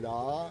தொந்தரவு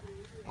செய்தால்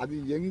அது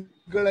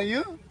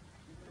எங்களையும்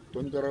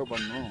தொந்தரவு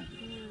பண்ணும்.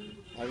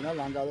 அதனால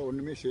நாங்கள் அதை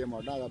ஒன்றுமே செய்ய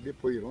மாட்டோம். அது அப்படியே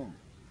போயிடும்.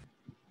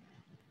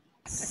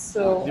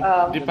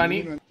 Dipani,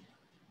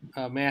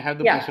 may I have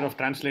the Yeah. pleasure of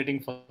translating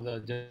for the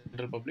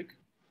general public?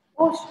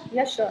 Oh,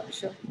 yeah, sure,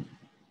 sure.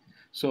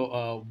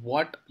 So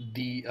what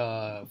the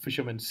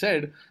fisherman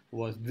said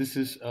was, "This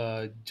is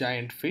a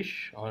giant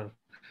fish, or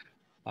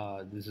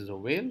this is a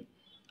whale,"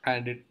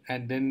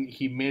 and then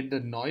he made the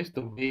noise,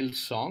 the whale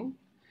song,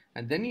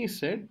 and then he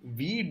said,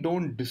 "We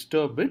don't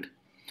disturb it,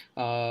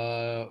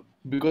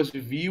 because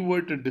if we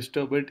were to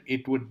disturb it,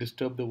 it would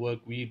disturb the work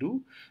we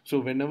do. So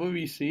whenever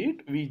we see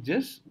it, we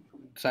just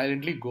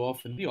silently go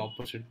off in the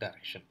opposite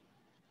direction."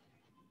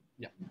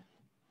 Yeah.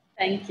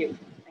 Thank you.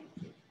 Thank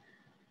you.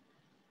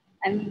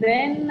 And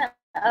then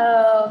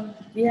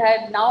we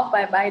had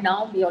by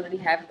now we already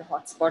have the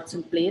hotspots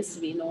in place.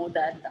 We know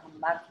that the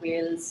humpback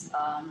whales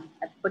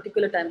at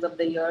particular times of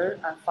the year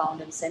are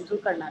found in central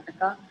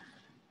Karnataka,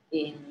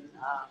 in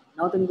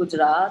northern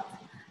Gujarat,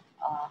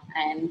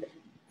 and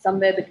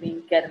somewhere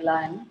between Kerala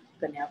and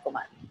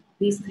Kanyakumari.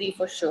 These three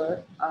for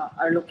sure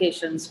are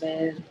locations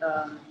where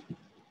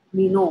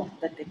we know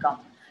that they come.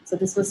 So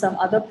this was some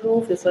other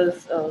proof. This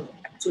was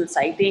actual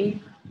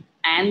sighting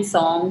and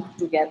song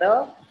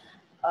together.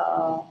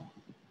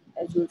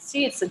 As you'll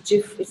see, it's a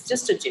GIF. It's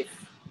just a GIF,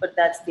 but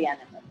that's the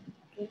animal.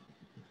 Okay.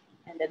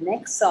 And the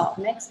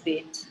next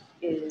bit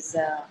is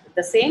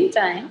the same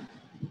time.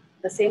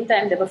 The same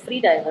time, there were free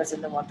divers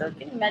in the water.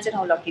 Can you imagine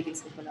how lucky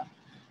these people are?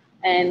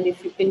 And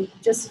if you can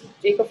just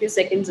take a few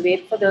seconds,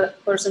 wait for the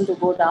person to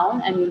go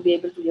down, and you'll be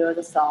able to hear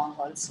the song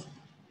also.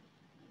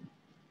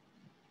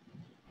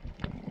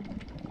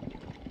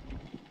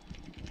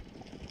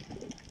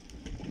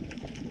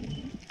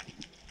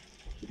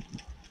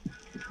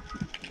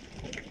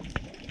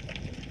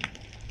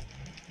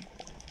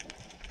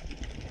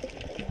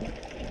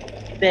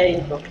 There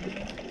you go.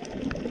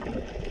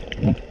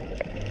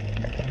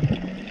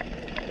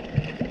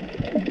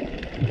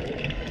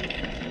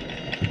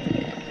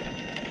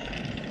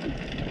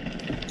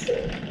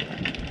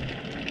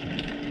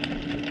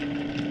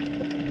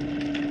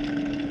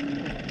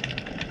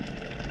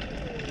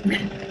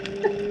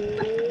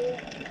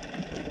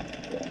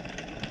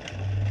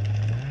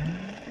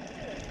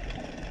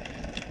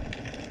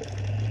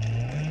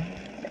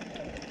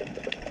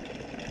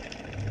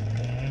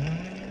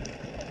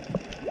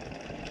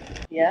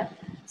 Yeah.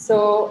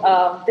 So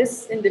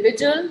this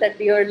individual that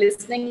we are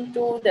listening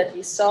to, that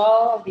we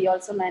saw, we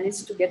also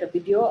managed to get a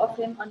video of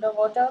him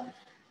underwater,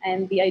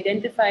 and we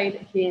identified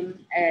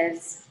him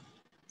as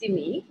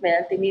Timmy.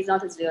 Well, Timmy is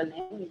not his real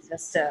name. He's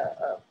just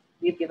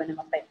we've given him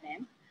a pet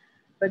name.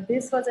 But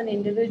this was an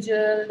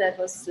individual that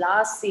was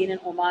last seen in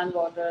Oman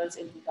waters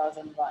in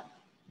 2001.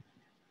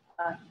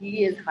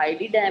 He is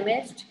highly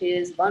damaged.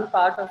 One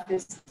part of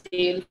his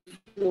tail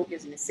fluke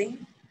is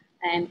missing,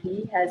 and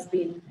he has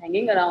been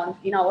hanging around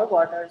in our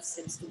waters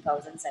since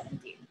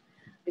 2017,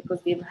 because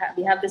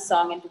we have this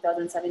song in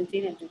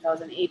 2017 and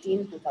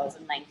 2018,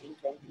 2019,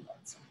 20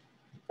 also.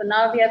 So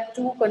now we have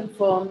two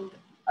confirmed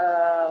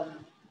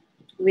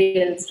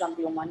whales from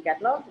the Oman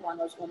catalog. One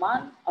was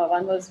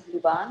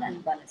Luban,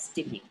 and one is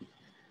Tipi.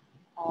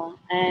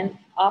 And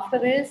after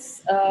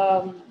this,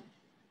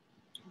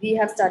 we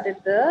have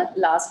started the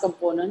last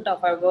component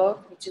of our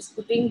work, which is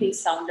putting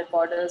these sound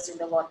recorders in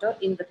the water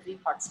in the 3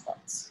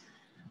 hotspots.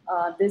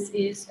 This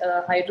is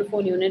a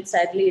hydrophone unit.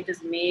 Sadly, it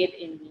is made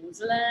in New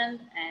Zealand,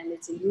 and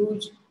it's a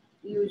huge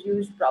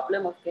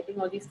problem of getting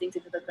all these things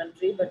into the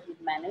country, but we've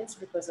managed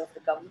because of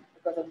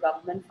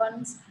government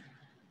funds.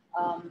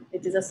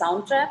 It is a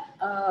sound trap.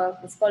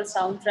 It's called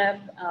Sound Trap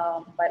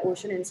by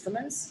Ocean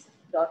Instruments,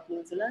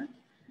 New Zealand.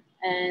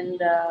 And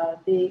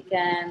they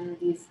can,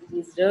 these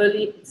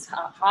really, it's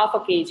half a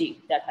kg,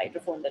 that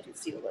hydrophone that you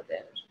see over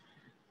there.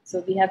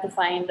 So we have to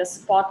find a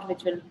spot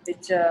which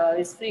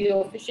is free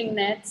of fishing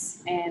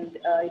nets, and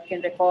it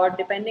can record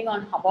depending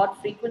on what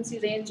frequency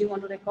range you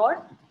want to record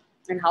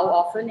and how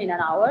often in an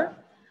hour.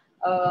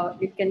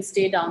 It can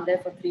stay down there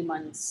for 3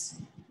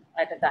 months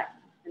at a time.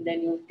 And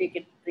then you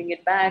bring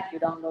it back, you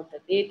download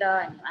the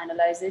data and you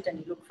analyze it, and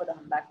you look for the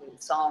humpback whale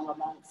song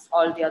amongst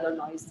all the other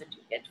noise that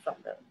you get from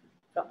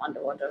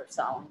underwater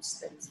sounds.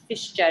 There's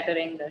fish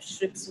chattering, there are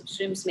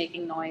shrimps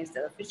making noise,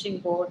 there are fishing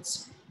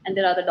boats, and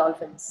there are the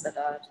dolphins that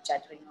are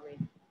chattering away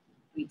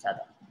to each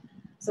other.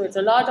 So it's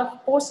a lot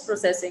of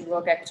post-processing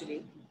work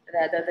actually,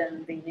 rather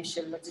than the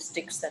initial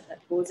logistics that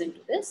goes into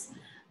this.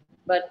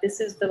 But this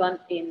is the one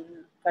in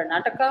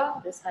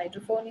Karnataka, this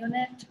hydrophone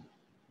unit.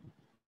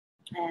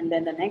 And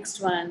then the next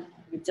one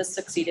we just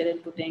succeeded in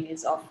putting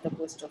is off the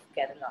coast of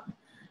Kerala.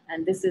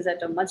 And this is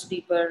at a much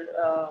deeper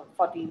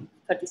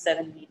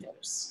 37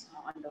 meters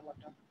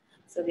underwater.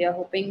 So we are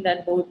hoping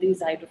that both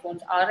these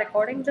hydrophones are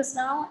recording just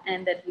now,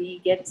 and that we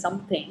get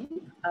something,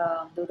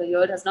 though the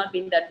year has not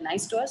been that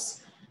nice to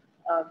us.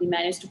 We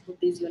managed to put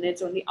these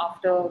units only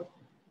after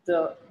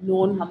the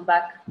known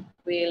humpback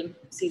whale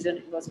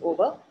season was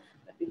over,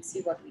 but we'll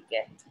see what we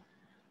get.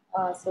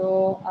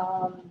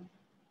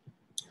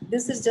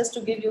 This is just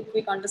to give you a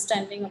quick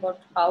understanding about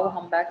how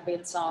humpback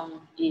whale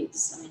song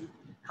is. I mean,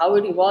 how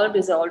it evolved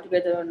is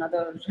altogether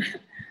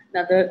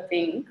another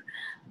thing,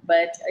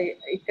 but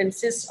it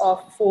consists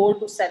of 4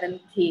 to 6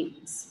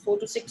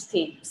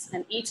 themes,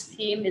 and each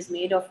theme is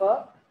made of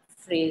a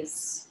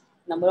phrase,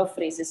 number of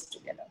phrases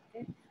together.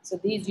 Okay? So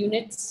these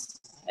units,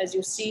 as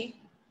you see,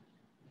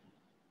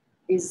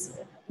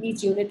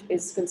 each unit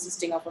is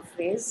consisting of a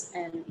phrase,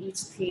 and each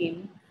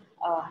theme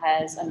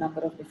has a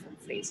number of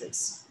different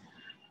phrases.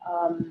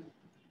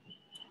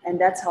 And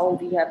that's how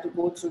we have to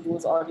go through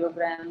those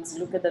audiograms,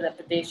 look at the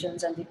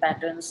repetitions and the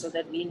patterns so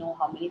that we know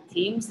how many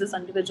themes this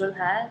individual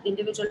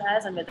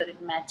has and whether it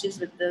matches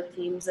with the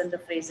themes and the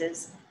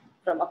phrases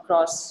from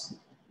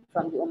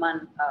the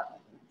Oman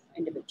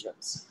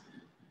individuals.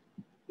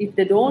 If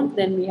they don't,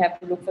 then we have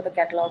to look for the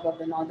catalogue of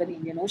the Northern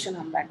Indian Ocean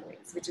humpback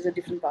whales, which is a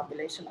different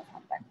population of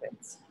humpback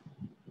whales.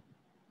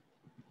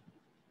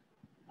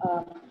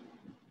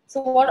 So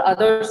what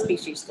other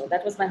species though?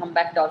 That was my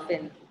humpback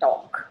dolphin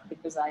talk,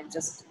 because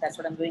that's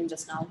what I'm doing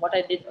just now. What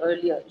I did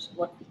earlier,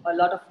 what a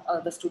lot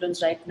of the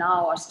students right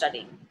now are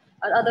studying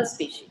are other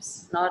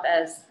species, not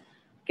as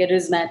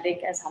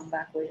charismatic as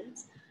humpback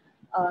whales.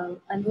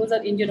 And those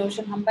are Indian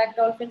Ocean humpback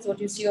dolphins, what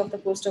you see off the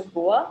coast of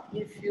Goa,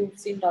 if you've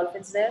seen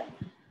dolphins there.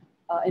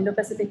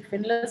 Indo-Pacific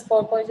finless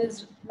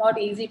porpoises, not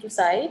easy to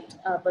sight,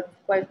 but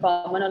quite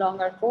common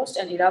along our coast,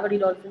 and Irrawaddy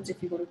dolphins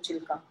if you go to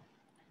Chilka.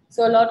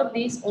 So a lot of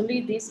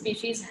only these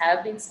species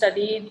have been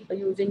studied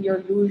using your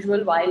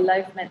usual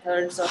wildlife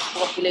methods of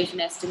population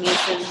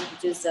estimation,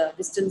 which is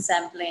distance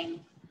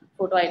sampling,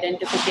 photo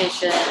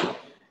identification,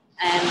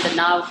 and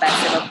now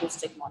passive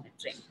acoustic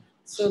monitoring.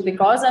 So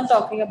because I'm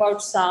talking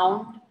about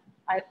sound,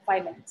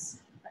 5 minutes.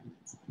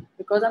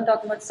 Because I'm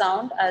talking about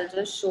sound, I'll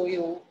just show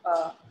you,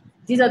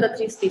 these are the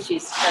 3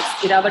 species.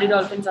 That's Irrawaddy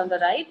dolphins on the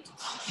right,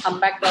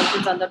 humpback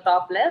dolphins on the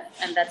top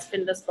left, and that's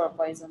finless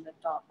porpoise on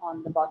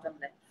the bottom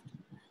left.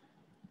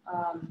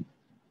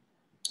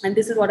 And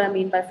this is what I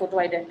mean by photo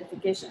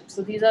identification.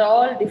 So these are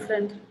all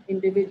different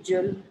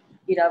individual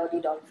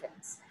Irrawaddy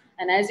dolphins.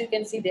 And as you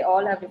can see, they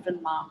all have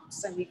different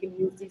marks, and we can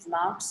use these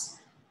marks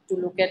to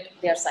look at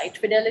their site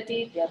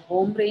fidelity, their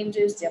home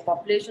ranges, their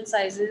population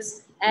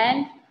sizes,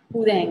 and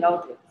who they hang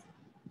out with,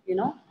 you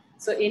know.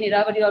 So in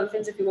Irrawaddy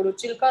dolphins, if you go to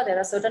Chilka, there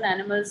are certain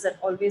animals that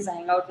always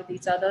hang out with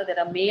each other. There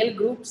are male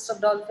groups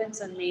of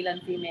dolphins and male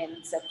and female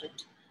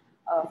separate,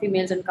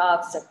 females and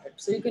calves separate.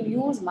 So you can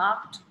use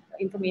marked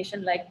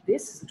information like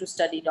this to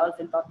study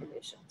dolphin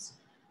populations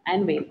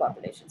and whale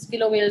populations.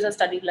 Killer whales are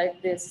studied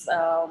like this,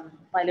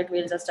 pilot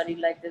whales are studied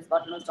like this,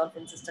 bottlenose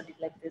dolphins are studied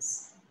like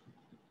this.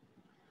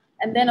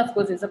 And then of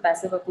course there's a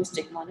passive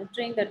acoustic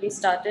monitoring that we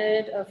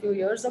started a few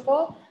years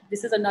ago.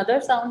 This is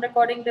another sound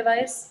recording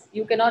device.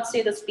 You cannot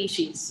say the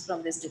species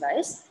from this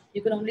device.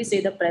 You can only say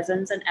the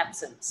presence and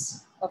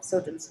absence of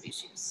certain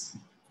species.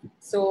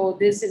 So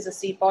this is a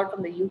seapod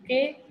from the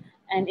UK,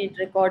 and it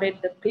recorded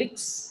the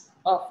clicks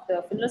of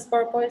the finless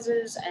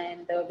porpoises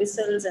and the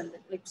whistles and the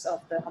clicks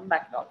of the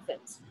humpback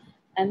dolphins.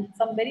 And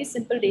some very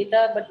simple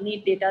data, but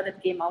neat data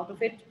that came out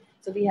of it.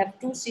 So we have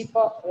 2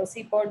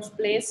 seapods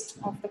placed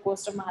off the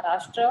coast of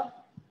Maharashtra,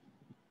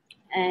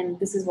 and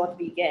this is what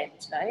we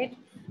get, right?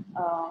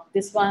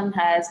 This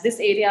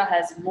area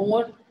has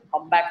more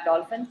humpback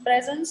dolphin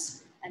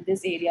presence, and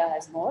this area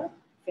has more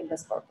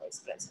finless porpoise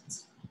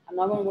presence. I'm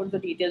not going to go into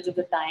the details of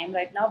the time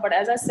right now, but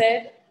as I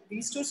said,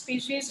 these 2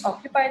 species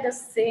occupy the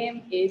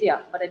same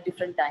area, but at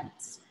different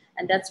times.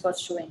 And that's what's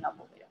showing up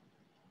over here.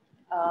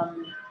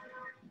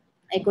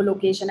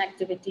 Echolocation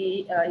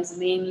activity is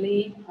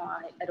mainly,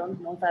 I don't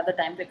know if I have the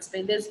time to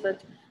explain this,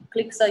 but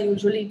clicks are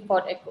usually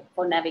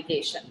for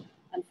navigation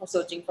and for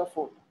searching for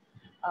food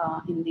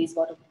in these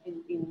water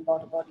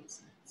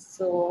bodies.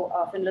 So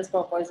finless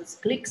porpoises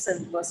clicks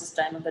and versus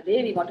time of the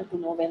day, we wanted to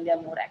know when they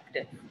are more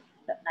active,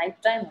 the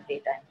night time or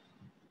daytime.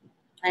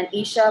 And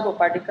Isha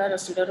Bopadikar, a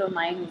student of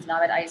mine who's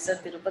now at ISER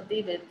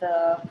Tirupati with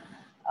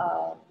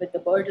the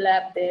bird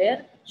lab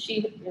there,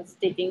 she is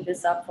taking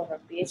this up for her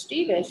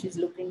PhD, where she's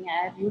looking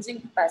at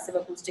using passive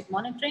acoustic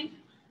monitoring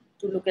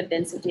to look at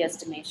density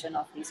estimation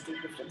of these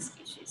 2 different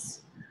species.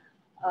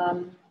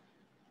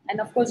 And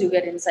of course, you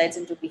get insights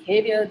into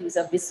behavior. These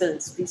are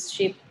whistles,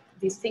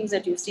 these things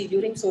that you see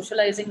during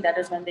socializing. That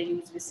is when they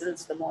use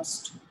whistles the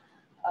most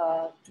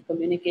to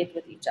communicate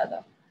with each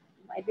other.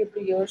 You might be able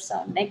to hear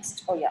some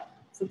next. Oh yeah.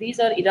 So these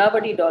are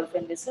Irrawaddy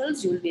dolphin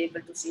whistles. You will be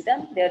able to see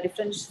them. There are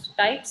different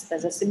types.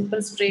 There's a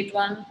simple straight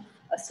one,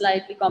 a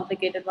slightly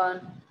complicated one,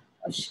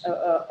 a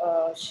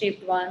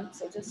shaped one.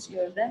 So just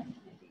hear them.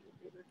 Maybe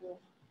you'll be able to.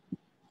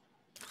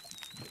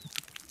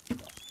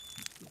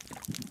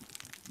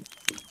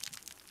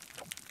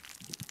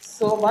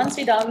 So once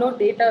we download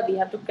data, we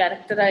have to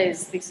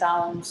characterize the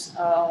sounds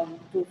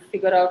to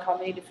figure out how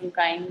many different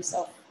kinds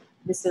of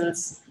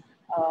whistles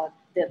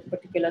that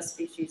particular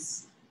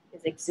species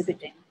is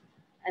exhibiting.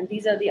 And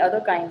these are the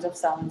other kinds of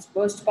sounds,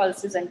 burst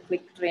pulses and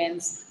quick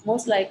trains,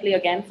 most likely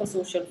again for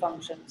social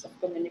functions of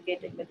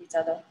communicating with each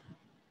other.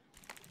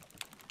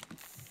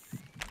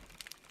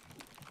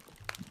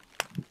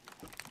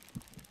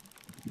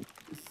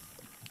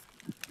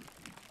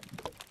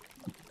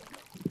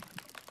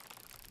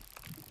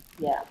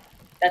 Yeah,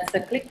 that's the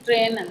click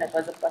train, and that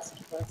was a burst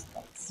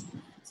pulse.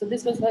 So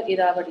this was for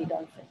Irrawaddy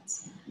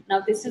dolphins.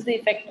 Now this is the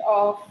effect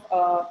of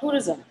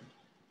tourism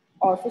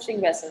or fishing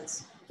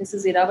vessels. This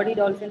is Irrawaddy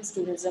dolphins,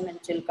 tourism in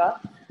Chilka.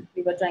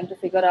 We were trying to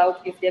figure out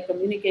if their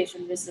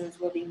communication whistles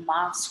were being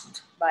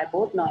masked by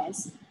boat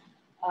noise,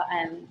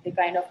 and they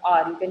kind of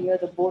are. You can hear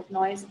the boat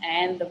noise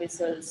and the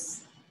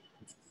whistles.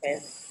 Okay.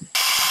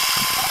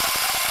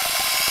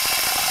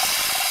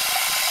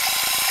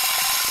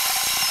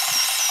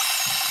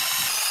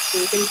 So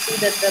you can see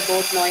that the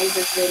boat noise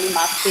is really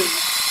masking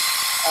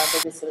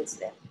the whistles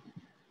there.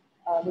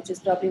 Which is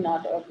probably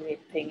not a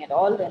great thing at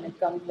all when it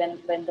comes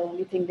when the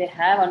only thing they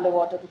have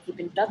underwater to keep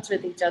in touch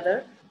with each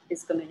other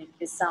is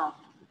sound.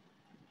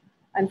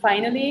 And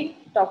finally,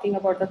 talking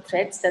about the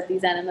threats that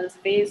these animals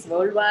face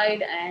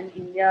worldwide, and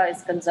India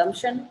is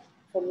consumption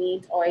for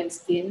meat, oil,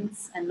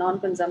 skins, and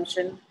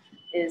non-consumption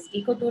is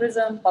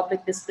ecotourism,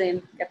 public display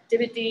in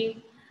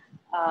captivity,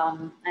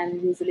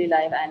 and usually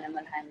live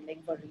animal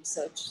handling for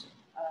research.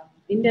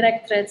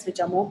 Indirect threats,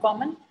 which are more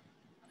common: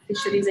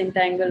 fisheries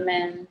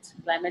entanglement,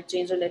 climate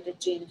change related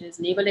changes,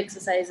 naval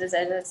exercises.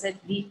 As I said,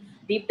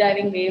 deep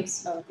diving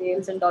whales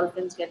and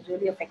dolphins get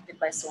really affected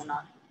by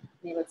sonar,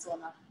 naval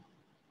sonar,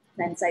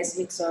 then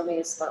seismic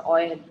surveys for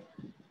oil.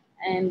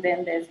 And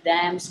then there's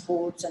dams,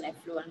 ports, and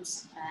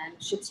effluents,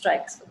 and ship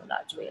strikes for the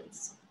large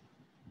whales.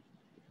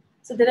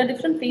 So there are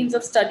different fields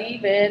of study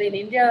where in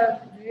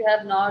India we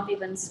have not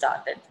even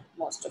started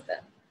most of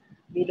them.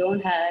 We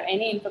don't have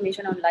any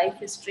information on life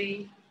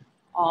history,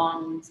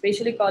 on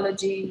spatial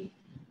ecology,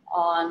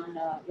 on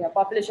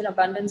population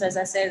abundance. As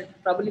I said,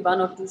 probably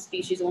one or two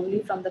species only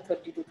from the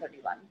 30 to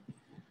 31.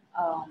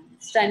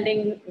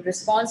 Standing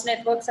response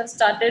networks have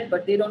started,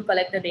 but they don't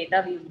collect the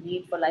data we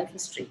need for life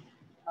history,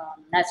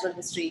 natural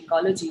history,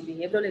 ecology,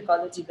 behavioral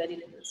ecology, very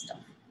little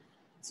stuff.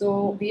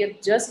 So we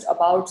have just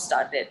about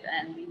started,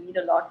 and we need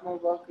a lot more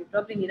work. We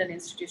probably need an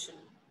institution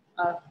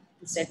to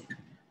set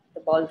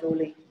the ball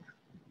rolling.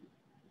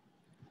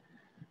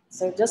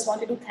 So just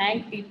wanted to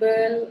thank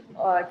people.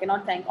 I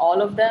cannot thank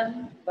all of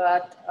them,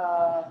 but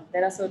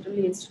there are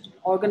certainly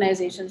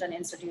organizations and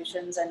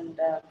institutions and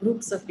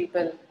groups of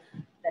people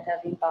that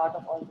have been part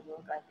of all the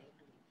work I've been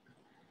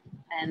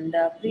doing.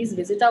 And please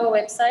visit our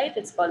website.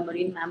 It's called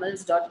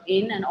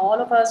marinemammals.in, and all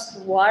of us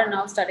who are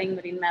now studying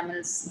marine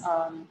mammals,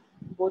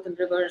 both in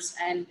rivers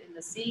and in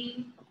the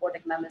sea,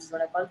 aquatic mammals is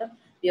what I call them,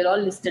 we are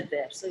all listed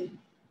there. So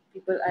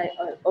I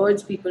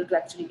urge people to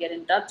actually get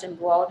in touch and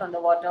go out on the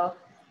water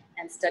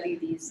and study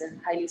these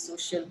highly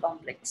social,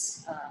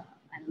 complex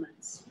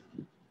animals.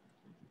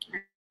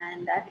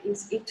 And that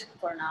is it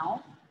for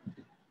now.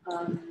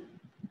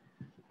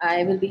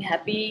 I will be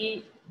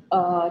happy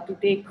to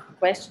take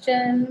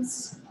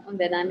questions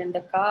when I'm in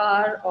the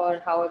car,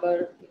 or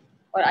however,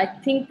 or I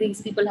think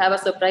these people have a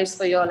surprise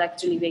for you all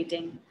actually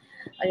waiting.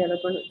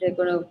 They're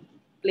going to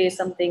play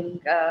something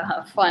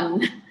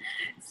fun.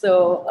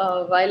 So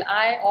while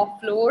I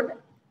offload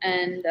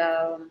and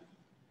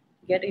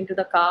get into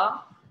the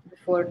car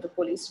before the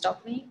police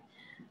stop me,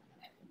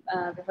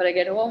 before I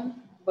get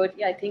home. But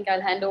yeah, I think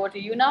I'll hand over to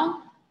you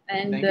now.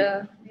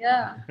 And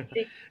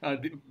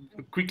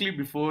quickly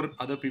before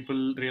other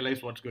people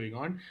realize what's going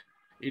on,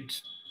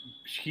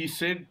 he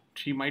said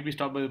she might be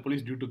stopped by the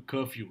police due to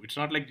curfew. It's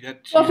not like that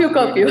she's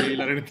going to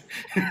jail or anything.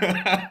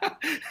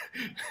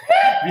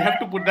 We have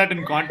to put that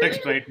in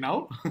context right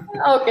now.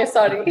 Okay,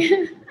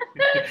 sorry.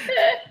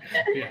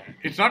 Yeah,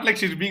 it's not like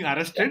she's being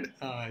arrested.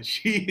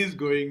 She is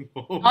going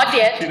home. Not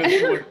yet.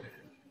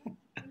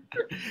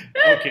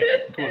 Okay,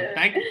 cool.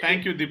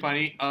 Thank you,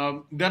 Dipani.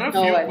 There are a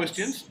few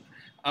questions.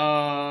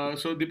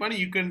 So Dipani,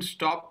 you can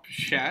stop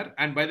share.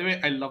 And by the way,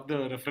 I love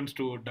the reference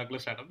to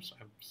Douglas Adams.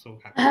 I'm so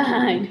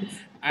happy.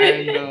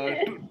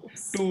 And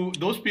to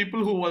those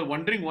people who were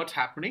wondering what's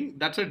happening,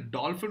 that's a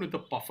dolphin with a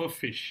puffer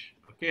fish.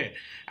 Okay,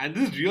 and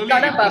this is really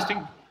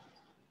interesting.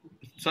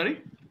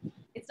 Sorry?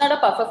 It's not a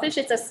puffer fish.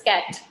 It's a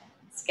scat.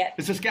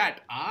 It's a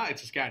scat.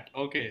 It's a scat.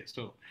 Okay,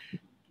 so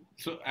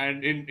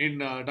and in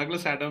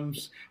Douglas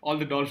Adams, all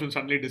the dolphins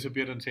suddenly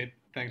disappear and say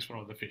thanks for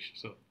all the fish.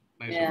 So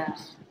nice. Yeah,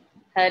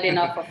 had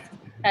enough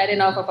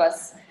of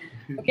us.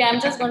 Okay,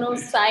 I'm just going to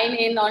sign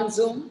in on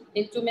Zoom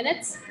in 2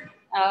 minutes.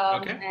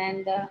 Okay.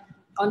 And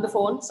on the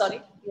phone,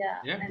 sorry.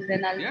 Yeah. And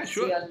then I'll see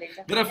you all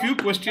later. There are a few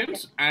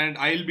questions, and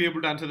I'll be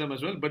able to answer them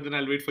as well. But then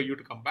I'll wait for you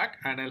to come back,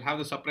 and I'll have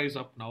the surprise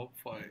up now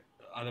for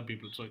other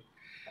people. So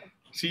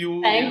see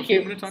you in a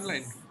few minutes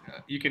online.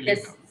 You can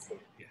leave now.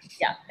 Yes.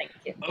 Yeah. Thank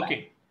you. Okay.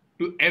 Bye.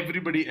 To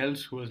everybody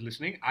else who is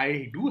listening,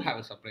 I do have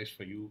a surprise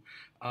for you.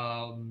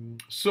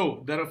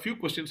 So there are a few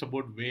questions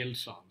about whale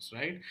songs,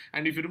 right?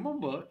 And if you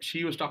remember,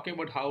 she was talking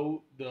about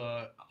how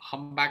the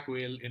humpback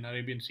whale in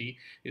Arabian Sea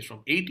is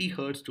from 80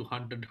 hertz to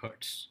 100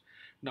 hertz.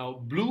 Now,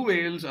 blue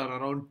whales are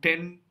around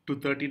 10 to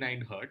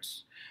 39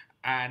 hertz,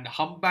 and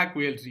humpback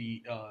whales,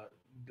 the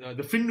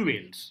fin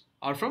whales,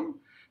 are from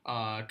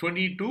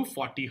 20 to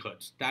 40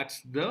 hertz.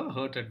 That's the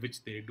hertz at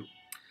which they do.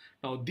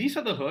 Now, these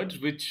are the hertz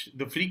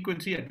the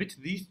frequency at which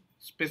these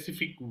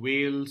specific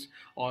whales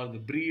or the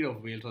breed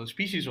of whales or the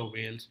species of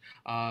whales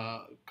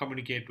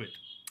communicate with.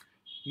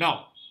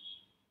 Now,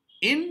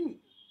 in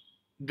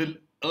the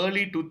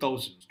early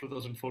 2000s,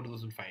 2004,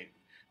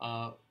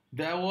 2005,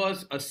 there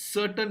was a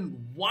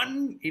certain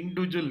one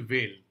individual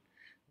whale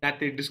that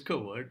they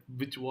discovered,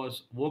 which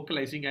was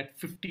vocalizing at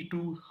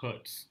 52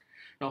 hertz.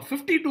 Now,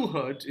 52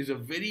 hertz is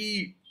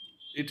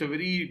it's a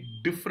very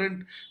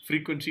different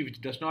frequency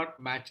which does not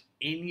match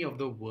any of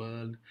the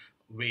world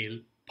whale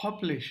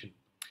population.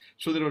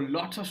 So there are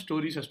lots of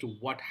stories as to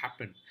what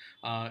happened.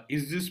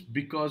 Is this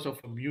because of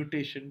a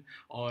mutation,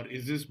 or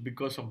is this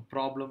because of some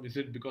problem? Is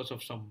it because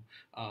of some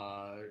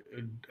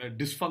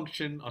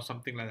dysfunction or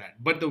something like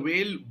that? But the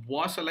whale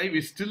was alive,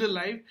 is still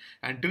alive,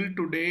 and till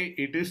today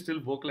it is still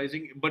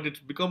vocalizing. But it's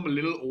become a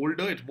little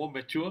older, it's more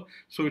mature,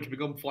 so it's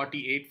become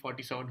 48,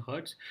 47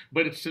 hertz.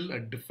 But it's still a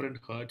different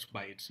hertz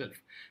by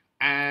itself.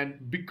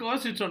 And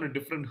because it's on a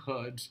different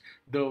hertz,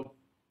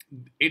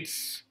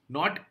 it's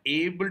not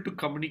able to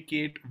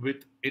communicate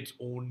with its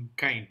own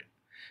kind.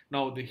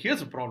 Now,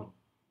 here's a problem.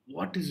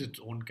 What is its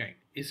own kind?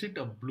 Is it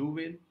a blue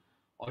whale,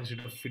 or is it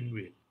a fin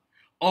whale?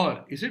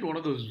 Or is it one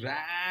of those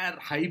rare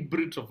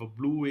hybrids of a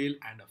blue whale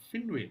and a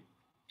fin whale?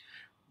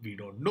 We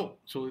don't know.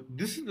 So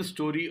this is the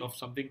story of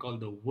something called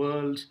the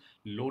world's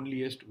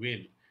loneliest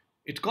whale.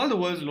 It's called the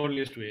world's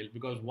loneliest whale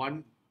because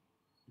one,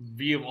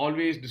 we have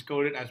always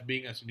discovered it as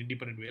being as an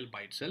independent whale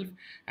by itself,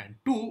 and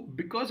two,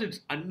 because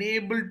it's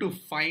unable to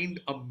find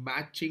a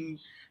matching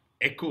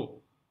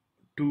echo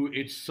to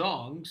its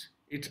songs,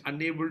 it's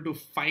unable to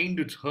find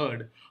its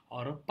herd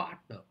or a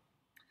partner.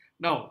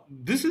 Now,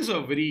 this is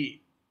a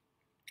very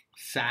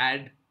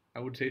sad, I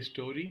would say,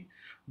 story,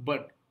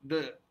 but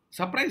the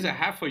surprise I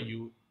have for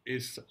you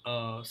is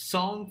a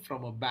song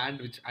from a band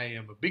which I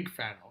am a big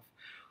fan of,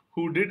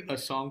 who did a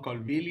song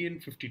called Baleen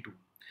 52,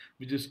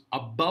 which is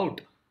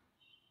about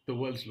the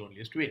world's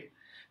loneliest whale.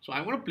 So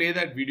I'm going to play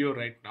that video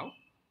right now.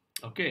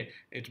 Okay,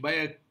 it's by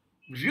a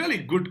really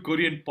good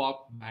Korean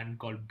pop band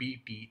called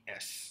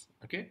BTS.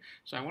 Okay,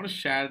 so I want to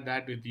share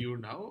that with you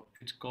now.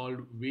 It's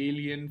called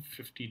Baleen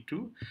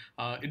 52.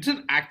 It's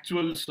an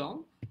actual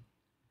song.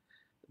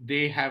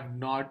 They have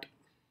not,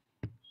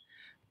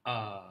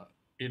 I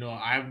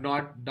have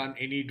not done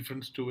any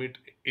difference to it.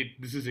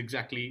 This is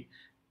exactly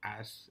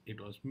as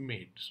it was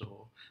made.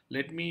 So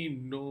let me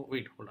know.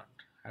 Wait, hold on.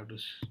 I have to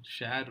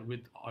share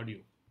with audio.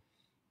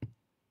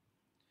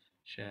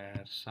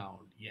 Share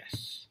sound.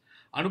 Yes.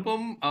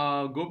 Anupam,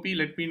 Gopi,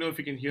 let me know if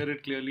you can hear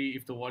it clearly.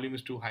 If the volume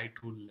is too high,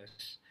 too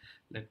less.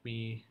 Let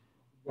me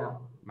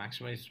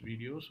maximize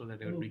video so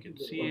that everybody can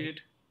see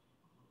it.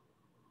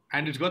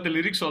 And it's got the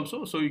lyrics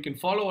also, so you can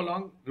follow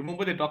along.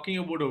 Remember, they're talking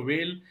about a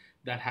whale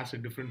that has a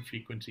different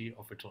frequency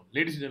of its own.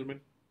 Ladies and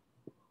gentlemen,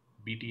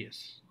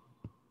 BTS.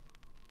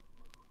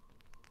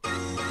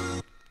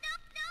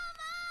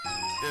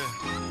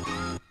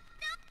 Yeah.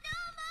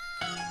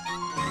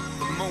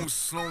 The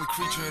most lonely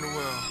creature in the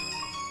world.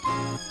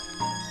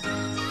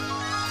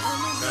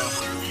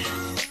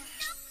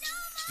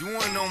 You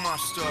want to know my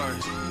story?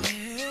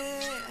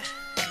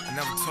 I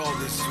never told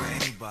this to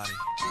anybody.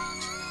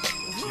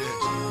 Yeah.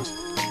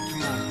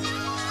 Come on.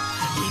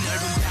 이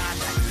넓은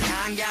바다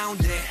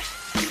한가운데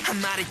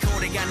한 마리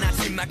고래가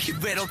나지막히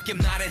외롭게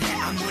말을 해.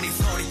 아무리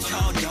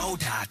소리쳐도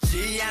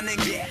닿지 않는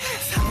게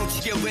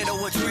사무치게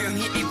외로워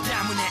조용히 입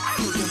다문에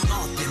아무렴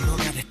어때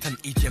뭐가 됐든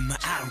이제 뭐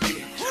I don't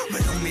care.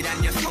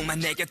 외로움이란 녀석만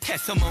내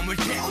곁에서 머물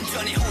때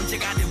온전히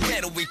혼자가 된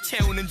외로움이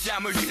채우는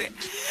자물쇠.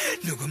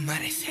 누구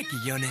말에 새끼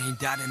연예인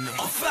다르네.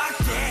 Oh fuck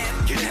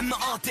that. 그래 뭐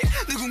어때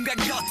누군가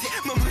곁에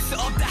머물 수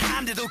없다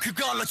한데도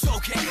그걸로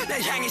좋게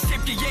날 향해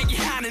쉽게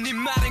얘기하는 이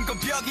말은 건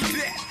벽이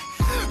돼.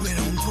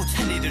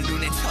 외로움조차 니들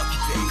눈에 척이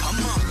돼.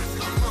 Come on.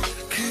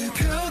 그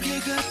벽에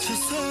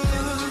갇혀서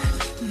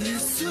내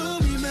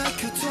숨이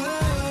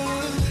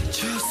막혀도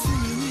저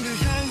수면이를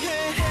향해.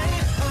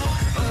 Oh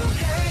oh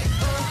hey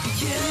oh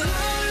yeah.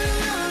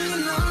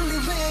 Lonely lonely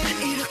way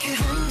이렇게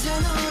혼자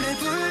노래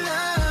불러.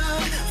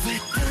 왜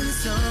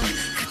단서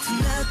같은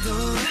나도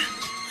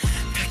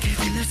밝게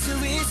빛날 수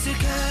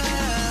있을까.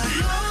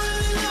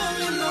 Lonely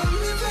lonely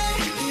lonely way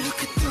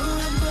이렇게 또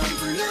한 번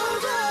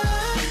불러봐.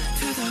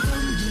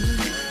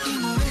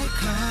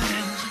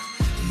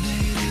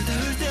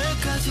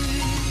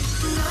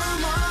 No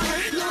more,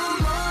 no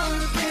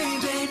more,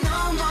 baby, no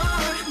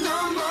more, no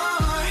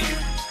more.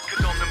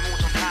 끝없는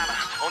무덤 하나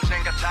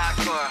언젠가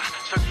닿을 거야.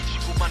 저기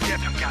지구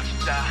반대편까지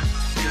다.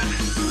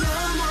 No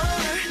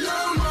more, no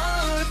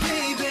more,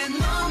 baby,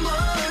 no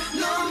more,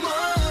 no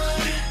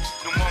more.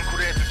 눈먼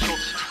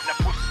고래들조차 나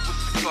볼 수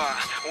있을 거야.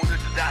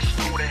 오늘도 다시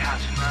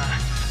노래하지마.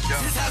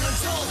 세상은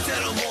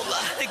절대로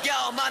몰라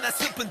내가 얼마나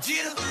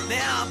슬픈지를 내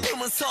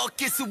아픔은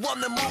섞일 수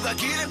없는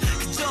무가기름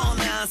그저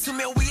난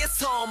수면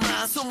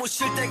위에서만 숨을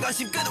쉴 때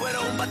관심 끝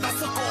외로움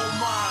받아서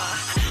고마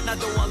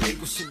나도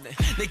알리고 싶네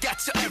내가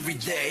저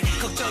everyday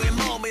걱정에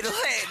머미를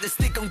해 Let's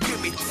stick on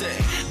grip 밑에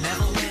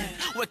Never land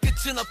왜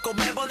끝은 없고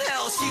매번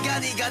헤어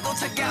시간이 가도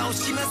차가운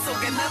심연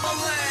속에 Never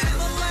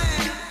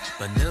land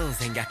뻔는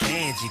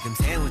생각해 지금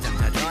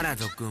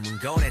새우잠자더라도 꿈은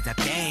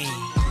고래답게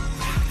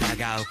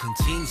다가올 큰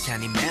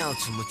칭찬이면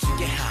춤을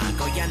추게 할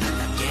거야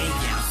나답게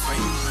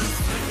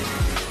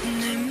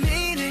내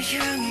미래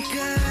향해 가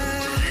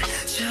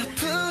저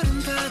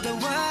푸른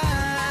바다와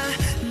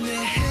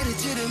내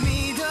헤르지를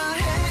믿어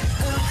hey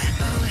oh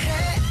oh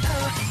hey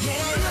oh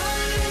yeah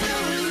Lonely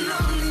lonely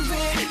lonely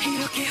way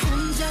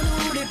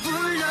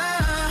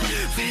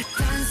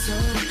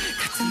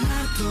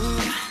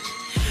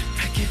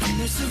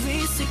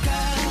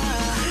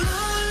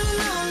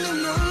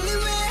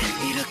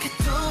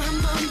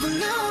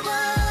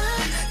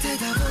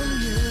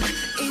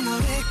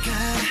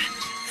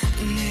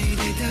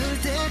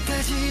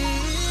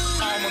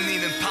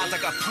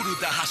바다가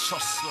부르다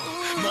하셨어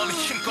멀리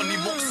힘껏 네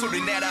목소리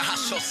내라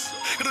하셨어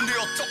그런데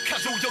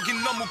어떡하죠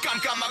여긴 너무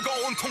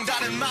깜깜하고 온통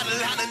다른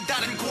말을 하는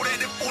다른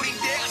고래들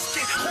뿐인데 I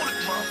still hold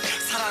it mom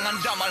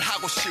사랑한다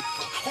말하고 싶어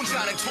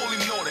혼자 낸 졸린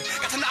노래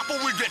같은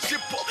악보를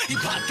되짚어 이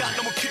바다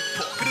너무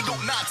깊어 그래도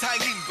나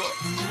다행인 걸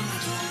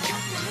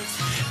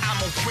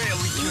I'm a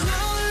whale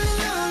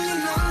lonely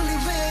lonely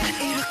way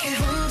이렇게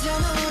혼자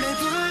노래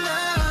불러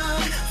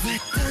왜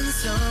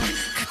딴성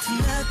같은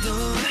나도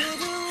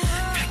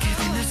밝게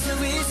빛날 수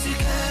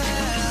있을까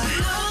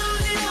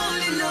lonely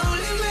lonely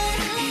lonely way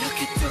이렇게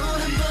또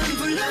한 번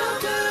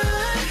불러봐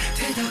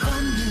대답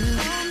없는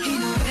이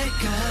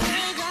노래가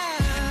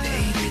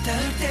내일이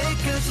닿을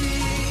때까지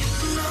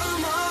No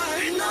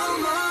more no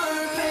more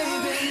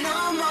baby no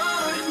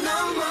more no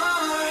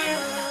more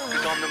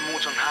끝없는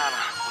무정 하나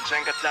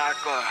언젠가 닿을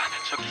거야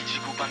저기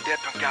지구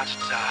반대편까지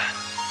다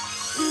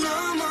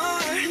No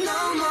more no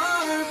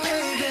more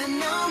baby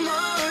no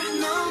more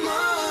no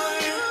more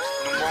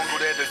눈먼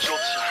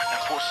고래들조차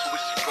날 볼 수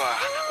있을 거야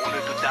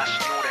오늘도 다시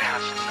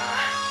노래하지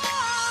나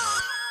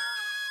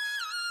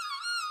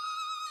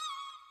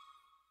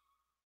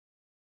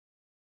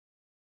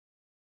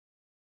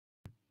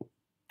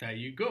There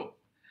you go.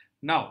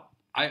 Now,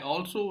 I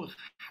also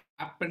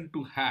happen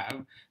to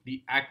have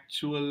the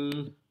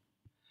actual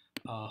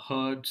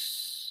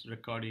hertz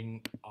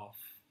recording of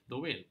the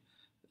whale.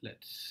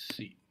 Let's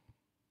see.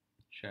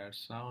 Share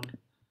sound.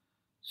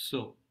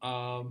 So,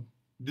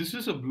 this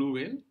is a blue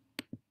whale.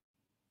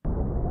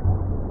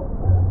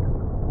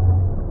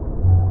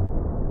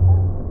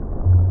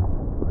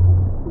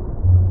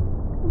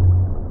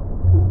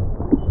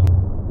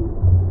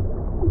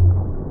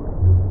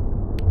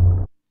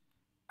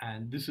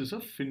 And this is a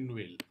fin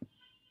whale.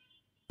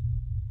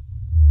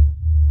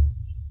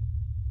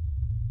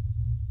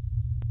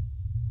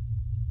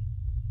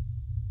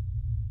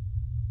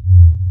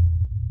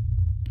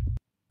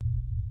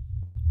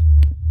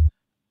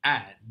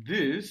 And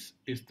this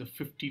is the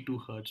 52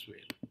 hertz whale.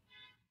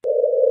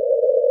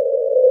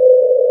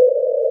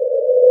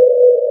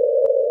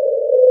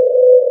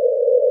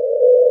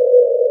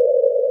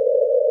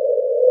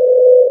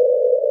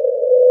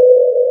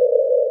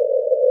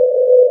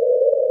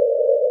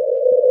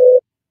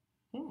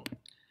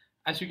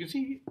 As you can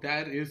see,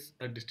 there is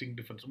a distinct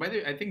difference. By the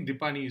way, I think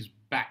Dipani is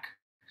back.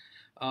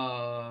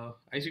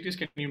 ICTS,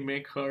 can you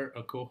make her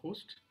a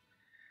co-host?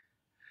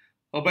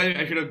 Oh, by the way,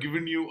 I should have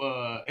given you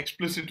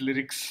explicit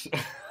lyrics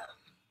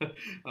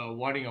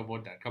warning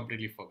about that.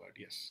 Completely forgot.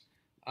 Yes.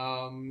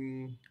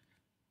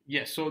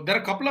 Yes. So there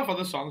are a couple of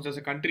other songs. There's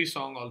a country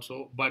song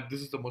also, but this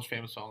is the most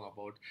famous song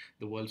about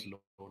the world's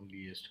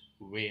loneliest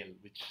whale,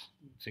 which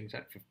sings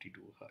at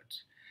 52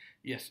 hertz.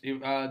 Yes.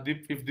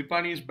 If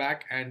Dipani is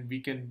back and we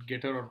can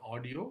get her on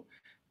audio,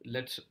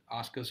 let's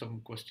ask her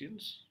some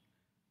questions.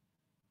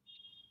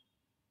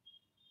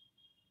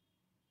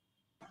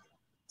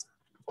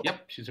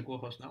 Yep, she's a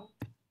co-host now.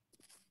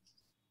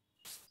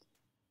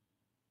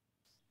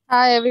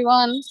 Hi,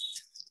 everyone.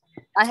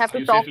 I have Are to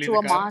you talk safely to in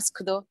a the car? mask,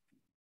 though.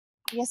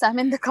 Yes, I'm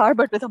in the car,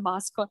 but with a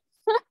mask on.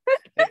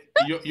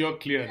 You're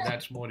clear.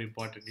 That's more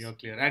important. You're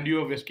clear. And you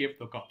have escaped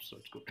the cops, so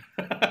it's good.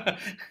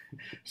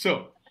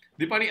 So,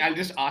 Dipani, I'll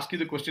just ask you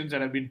the questions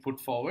that have been put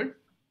forward.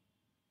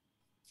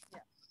 Yeah.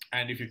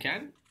 And if you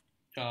can,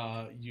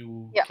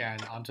 you Yeah.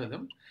 can answer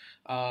them.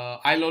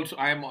 I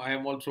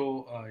am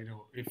also,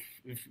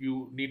 if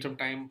you need some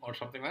time or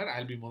something like that,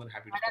 I'll be more than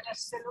happy to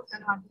step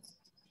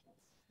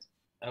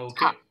in.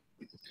 Okay.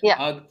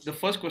 Yeah. The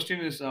first question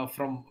is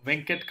from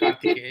Venkat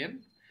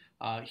Karthikeyan.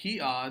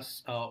 He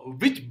asks,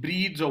 which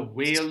breeds of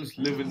whales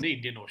live in the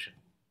Indian Ocean?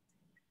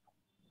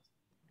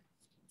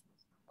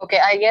 Okay,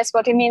 I guess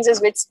what he means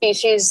is which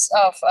species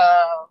of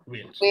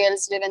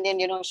Whales live in the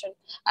Indian Ocean.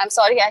 I'm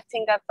sorry, I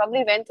think I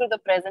probably went through the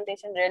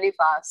presentation really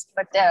fast.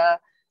 But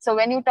so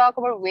when you talk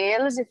about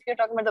whales, if you're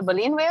talking about the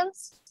baleen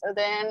whales,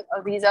 then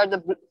these are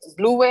the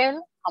blue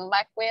whale,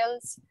 humpback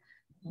whales,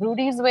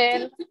 Broodies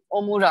whale,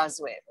 Omura's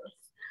whale.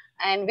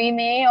 And we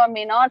may or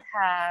may not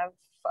have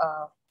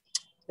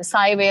the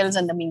Sai whales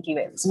and the minke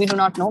whales. We do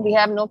not know. We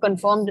have no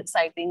confirmed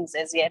sightings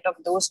as yet of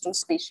those two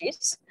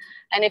species.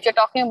 And if you're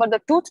talking about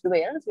the toothed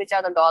whales, which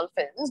are the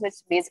dolphins, which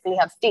basically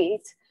have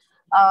teeth,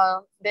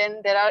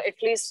 then there are at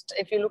least,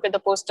 if you look at the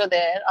poster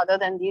there, other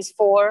than these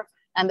four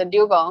and the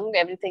dugong,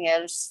 everything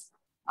else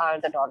are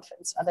the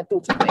dolphins, are the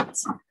toothed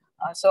whales.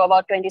 So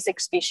about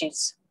 26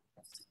 species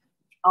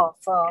of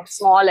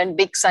small and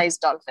big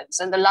sized dolphins.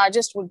 And the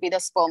largest would be the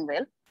sperm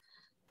whale,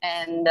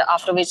 and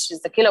after which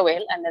is the killer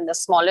whale. And then the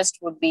smallest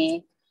would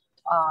be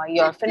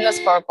your finless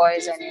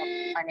porpoise and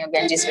your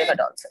Ganges river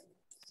dolphin.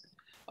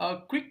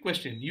 Quick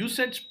question. You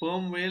said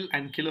sperm whale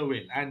and killer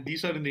whale, and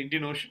these are in the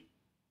Indian Ocean?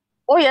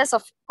 Oh, yes,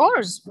 of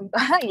course.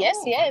 Yes,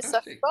 Oh, yes,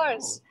 of fantastic.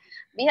 course. Oh,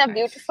 We have nice.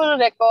 beautiful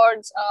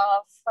records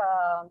of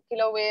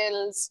killer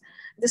whales.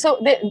 So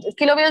the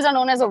killer whales are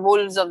known as the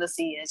wolves of the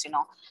sea, as you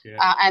know,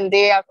 Yeah. and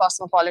they are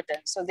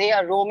cosmopolitan. So they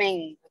are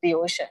roaming the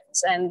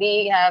oceans, and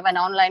we have an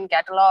online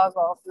catalog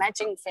of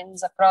matching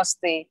fins across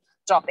the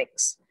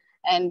tropics.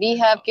 And we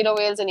have killer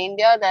whales in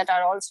India that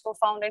are also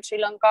found in Sri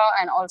Lanka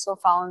and also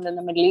found in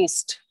the Middle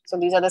East. So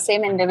these are the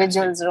same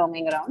individuals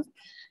roaming around.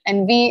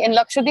 And we in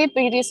Lakshadweep,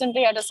 we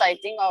recently had a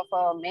sighting of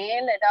a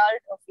male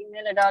adult, a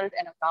female adult,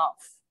 and a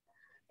calf.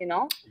 You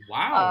know?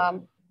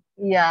 Wow.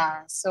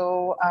 Yeah.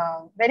 So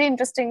very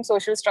interesting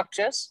social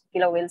structures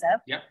killer whales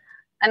have. Yeah.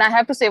 And I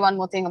have to say one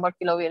more thing about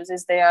killer whales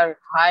is they are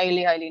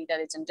highly, highly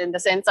intelligent in the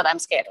sense that I'm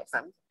scared of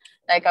them.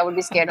 Like I would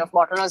be scared of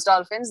bottlenose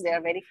dolphins. They are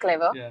very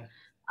clever. Yeah.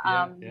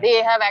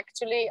 They have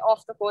actually,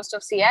 off the coast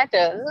of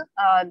Seattle,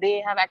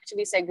 they have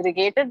actually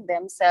segregated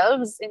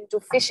themselves into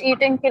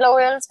fish-eating killer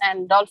whales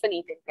and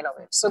dolphin-eating killer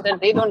whales so that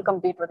they don't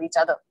compete with each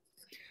other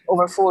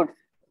over food.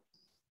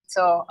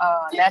 So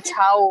that's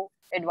how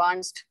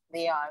advanced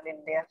they are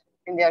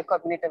in their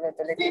cognitive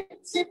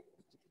abilities.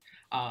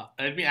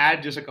 Let me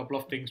add just a couple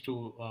of things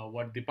to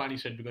what Dipani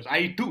said, because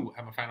I too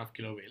am a fan of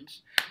killer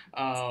whales.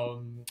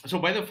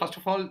 So first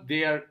of all,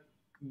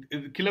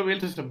 killer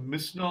whales is a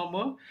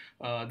misnomer.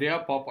 They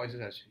are porpoises,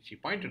 as she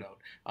pointed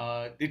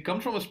out. It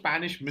comes from a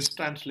Spanish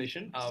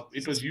mistranslation.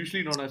 It was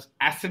usually known as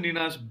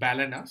Asininas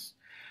balenas,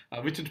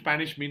 which in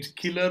Spanish means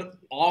killer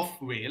of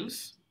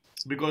whales,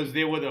 because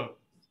they were the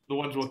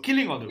ones who were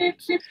killing all the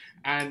whales.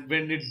 And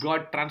when it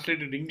got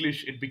translated in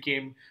English, it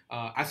became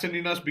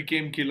Asininas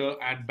became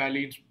killer and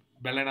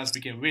balenas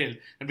became whale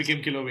and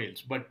became killer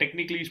whales. But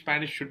technically,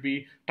 Spanish should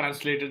be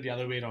translated the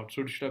other way around.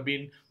 So it should have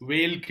been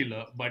whale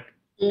killer, but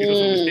it was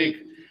a mistake.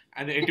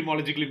 And the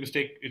etymologically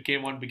mistake, it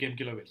came on, became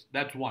killer whales.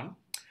 That's one.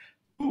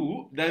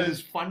 Two, there's this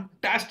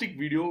fantastic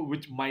video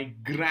which my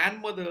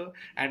grandmother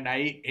and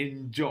I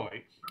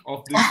enjoy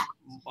of this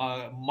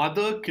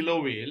mother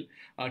killer whale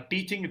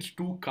teaching its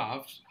two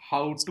calves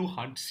how to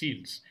hunt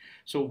seals.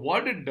 So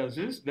what it does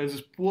is, there's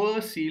this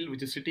poor seal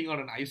which is sitting on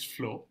an ice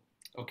floe,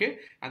 okay,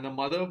 and the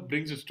mother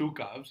brings its two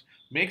calves,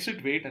 makes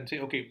it wait and say,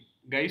 okay,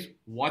 guys,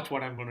 watch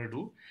what I'm going to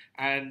do.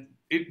 And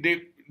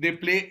they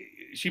play.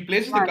 She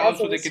places the calves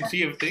so they can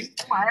see everything,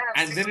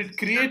 and then it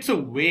creates a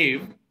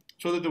wave,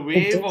 so that the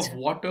wave of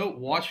water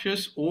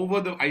washes over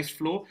the ice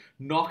floe,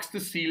 knocks the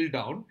seal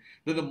down.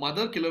 Then the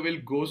mother killer whale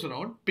goes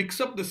around, picks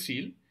up the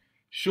seal,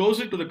 shows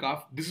it to the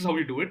calf. This is how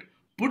you do it.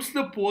 Puts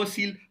the poor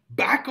seal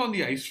back on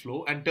the ice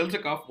floe and tells the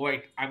calf,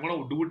 wait, I'm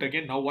going to do it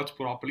again. Now watch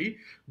properly.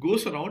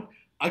 Goes around,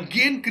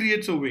 again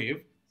creates a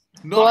wave,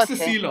 knocks the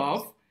seal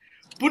off,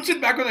 puts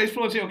it back on the ice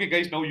floe and say, okay,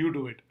 guys, now you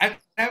do it. And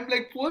I'm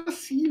like, poor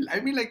seal. I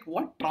mean, like,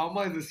 what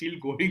trauma is the seal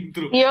going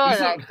through? Fear,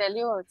 I tell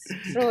you, it's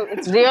true.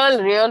 It's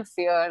real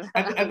fear.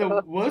 And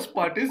the worst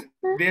part is,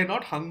 they're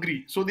not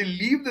hungry. So they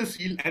leave the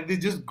seal and they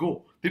just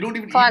go. They don't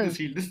even eat the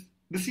seal.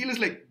 The seal is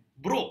like,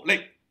 bro,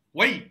 like,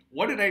 why?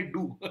 What did I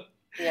do?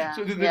 Yeah,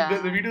 so the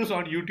video's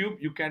on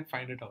YouTube. You can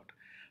find it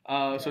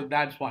out. So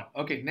that's one.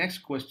 Okay, next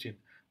question.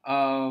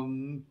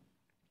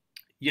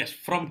 Yes,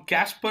 from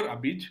Casper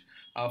Abij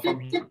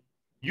from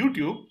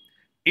YouTube.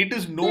 It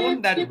is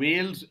known that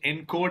whales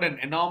encode an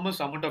enormous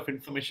amount of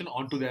information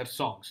onto their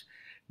songs.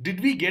 Did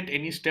we get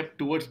any step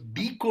towards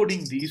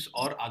decoding these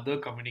or other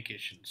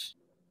communications?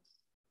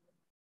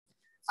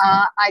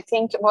 I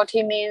think what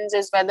he means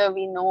is whether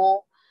we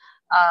know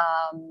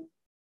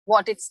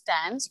what it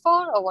stands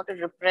for or what it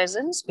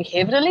represents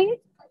behaviorally.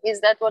 Is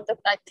that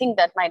I think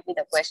that might be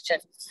the question.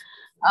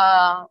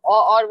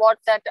 Or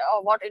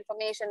what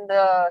information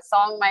the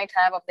song might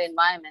have of the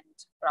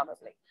environment,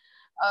 probably.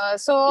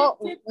 So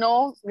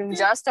no, we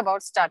just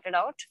about started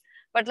out,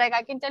 but like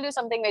I can tell you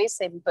something very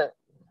simple.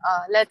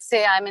 Let's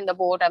say I'm in the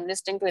boat, I'm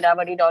listening to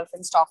Irrawaddy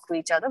dolphins talk to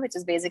each other, which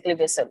is basically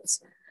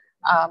whistles.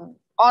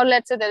 Or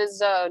let's say there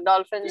is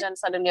dolphins and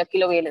suddenly a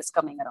killer whale is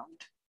coming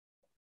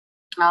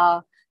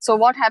around. So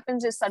what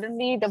happens is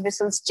suddenly the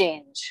whistles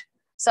change.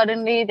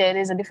 Suddenly there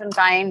is a different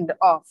kind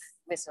of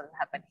whistle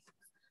happening.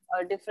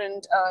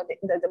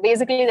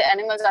 Basically the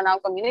animals are now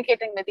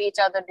communicating with each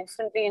other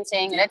differently and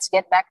saying, let's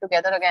get back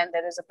together again.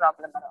 There is a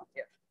problem around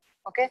here.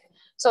 Okay.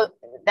 So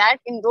that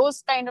in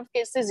those kind of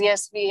cases,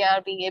 yes, we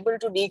are being able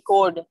to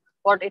decode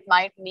what it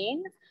might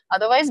mean.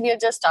 Otherwise, we are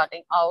just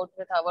starting out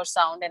with our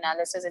sound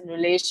analysis in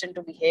relation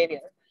to behavior.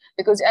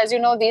 Because as you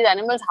know, these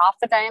animals half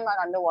the time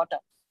are underwater.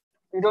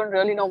 We don't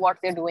really know what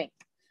they're doing.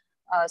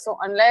 So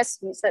unless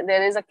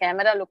there is a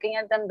camera looking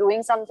at them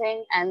doing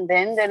something, and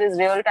then there is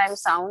real-time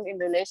sound in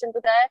relation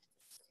to that,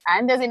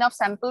 and there's enough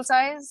sample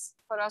size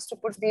for us to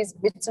put these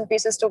bits and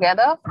pieces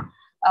together,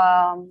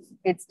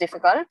 it's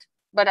difficult.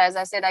 But as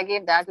I said, I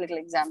gave that little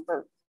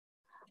example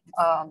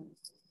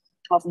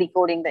of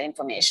decoding the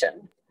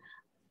information.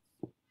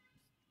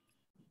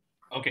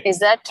 Okay. Is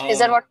that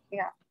what?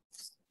 Yeah.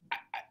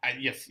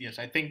 Yes.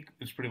 I think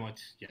it's pretty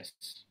much yes.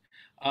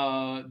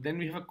 Then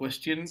we have a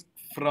question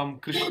from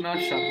Krishna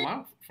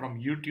Sharma from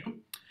YouTube.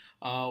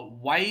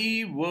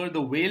 Why were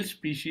the whale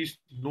species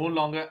no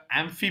longer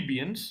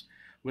amphibians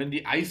when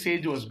the ice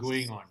age was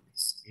going on?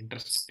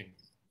 Interesting.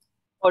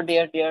 Oh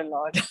dear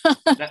Lord.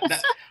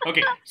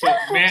 Okay, so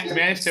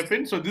may I step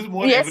in? So this is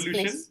more evolution.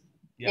 Please.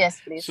 Yeah.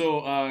 Yes, please.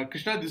 So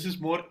Krishna, this is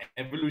more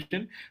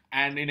evolution,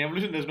 and in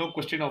evolution, there's no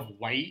question of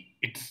why.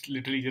 It's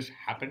literally just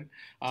happened.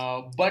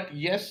 But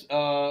yes,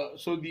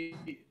 so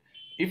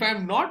if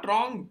I'm not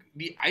wrong,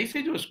 the Ice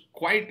Age was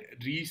quite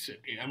recent.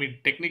 I mean,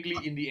 technically,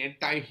 in the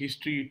entire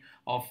history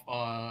of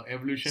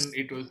evolution,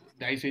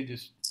 the Ice Age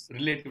is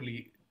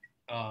relatively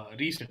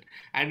recent,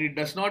 and it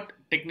does not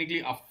technically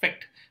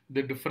affect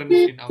the difference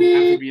in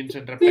amphibians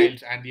and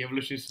reptiles and the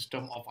evolutionary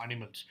system of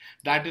animals.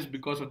 That is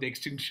because of the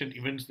extinction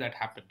events that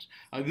happens.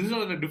 This is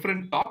a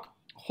different talk.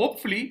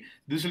 Hopefully,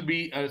 this will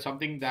be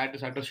something that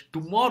is addressed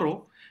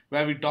tomorrow,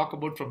 where we talk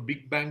about from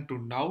Big Bang to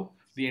now,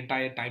 the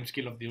entire time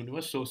scale of the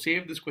universe. So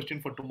save this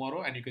question for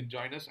tomorrow and you can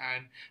join us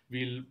and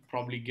we'll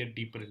probably get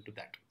deeper into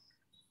that.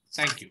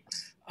 Thank you.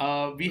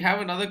 We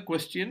have another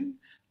question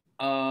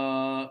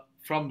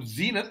from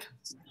Zenith.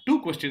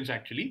 Two questions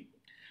actually.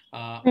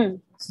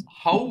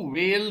 How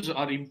whales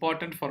are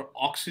important for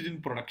oxygen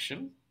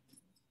production?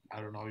 I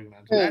don't know how you can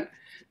answer that.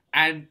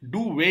 And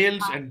do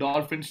whales and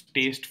dolphins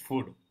taste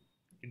food?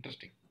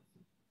 Interesting.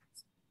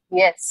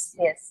 Yes.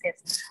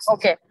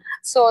 Okay.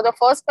 So the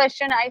first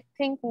question, I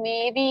think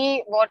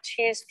maybe what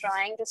she's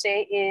trying to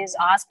say is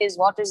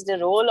what is the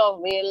role of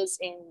whales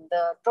in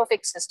the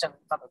trophic system,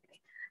 probably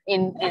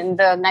in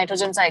the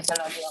nitrogen cycle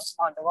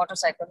or the water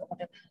cycle.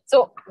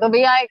 So the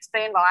way I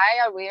explained why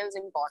are whales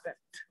important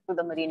to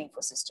the marine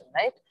ecosystem,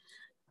 right?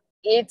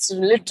 It's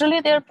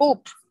literally their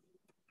poop.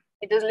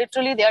 It is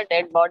literally their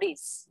dead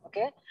bodies.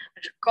 Okay.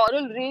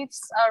 Coral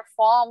reefs are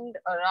formed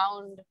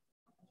around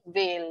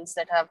whales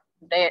that have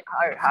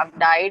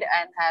died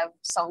and have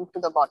sunk to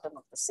the bottom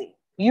of the sea.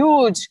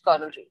 Huge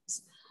coral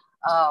reefs.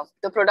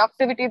 The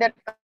productivity that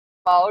comes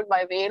out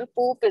by whale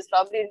poop is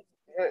probably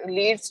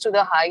leads to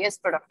the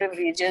highest productive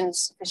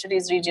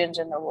fisheries regions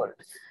in the world.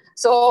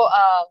 So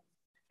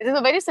it is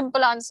a very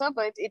simple answer,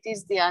 but it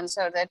is the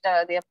answer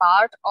that they are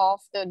part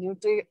of the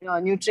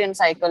nutrient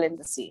cycle in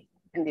the sea,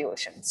 in the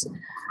oceans.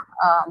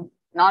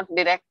 Not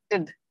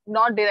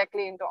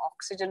directly into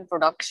oxygen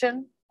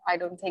production. I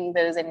don't think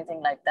there is anything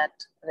like that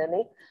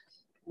really.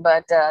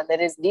 But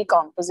there is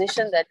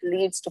decomposition that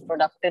leads to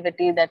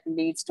productivity, that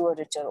leads to a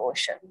richer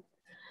ocean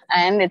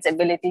and its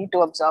ability to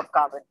absorb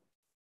carbon.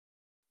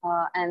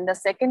 And the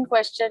second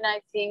question,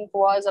 I think,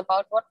 was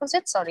about, what was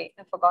it? Sorry,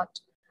 I forgot.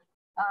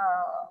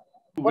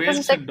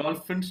 Whales and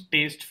dolphins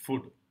taste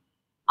food.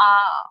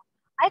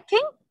 I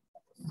think,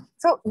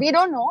 so we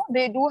don't know.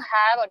 They do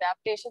have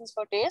adaptations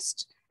for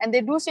taste and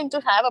they do seem to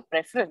have a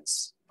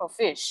preference for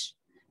fish.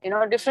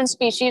 Different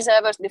species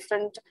have a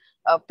different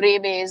prey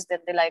base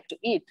that they like to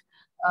eat.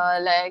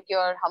 Like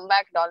your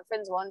humpback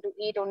dolphins want to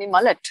eat only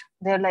mullet.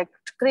 They're like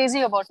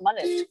crazy about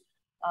mullet.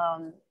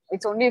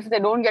 It's only if they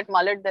don't get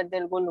mullet that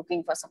they'll go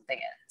looking for something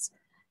else.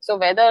 So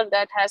whether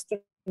that has to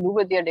do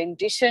with their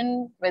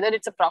dentition, whether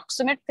it's a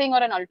proximate thing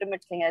or an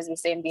ultimate thing, as we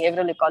say in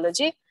behavioral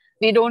ecology,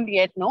 we don't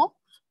yet know.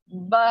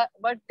 But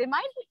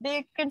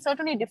they can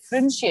certainly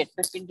differentiate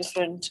between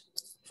different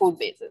food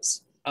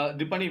bases.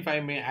 Dipani, if I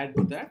may add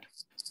to that.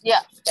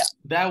 Yeah.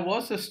 There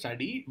was a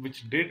study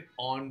which did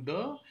on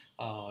the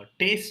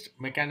taste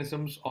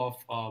mechanisms of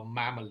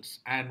mammals,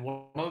 and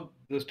one of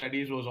the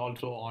studies was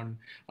also on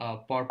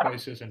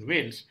porpoises and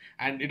whales,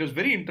 and it was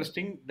very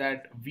interesting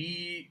that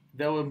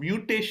there were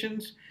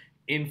mutations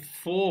in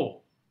 4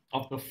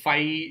 of the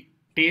 5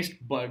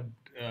 taste bud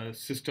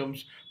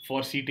systems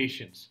for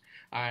cetaceans.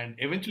 And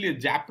eventually a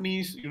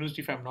Japanese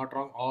university, if I'm not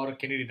wrong, or a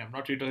Canadian, I'm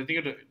not sure, I think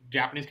it was a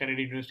Japanese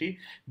Canadian university,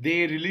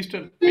 they released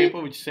a paper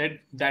which said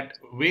that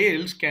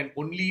whales can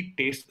only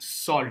taste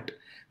salt.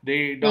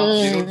 They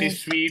don't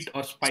taste sweet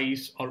or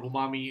spice or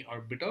umami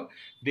or bitter.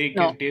 They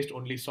can taste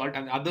only salt,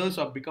 and others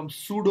have become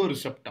pseudo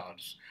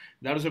receptors.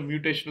 That was a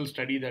mutational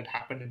study that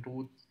happened in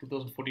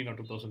 2014 or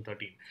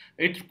 2013.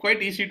 It's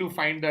quite easy to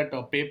find that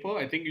paper.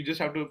 I think you just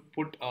have to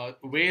put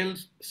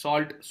whales,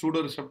 salt,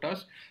 pseudo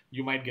receptors.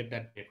 You might get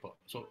that paper.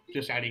 So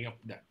just adding up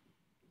that.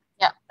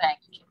 Yeah, thank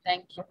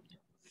you.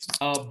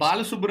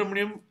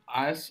 Balasubramaniam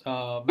asks,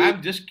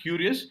 ma'am, just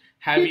curious,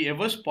 have you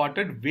ever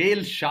spotted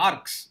whale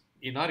sharks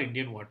in our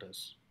Indian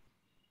waters?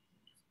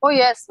 Oh,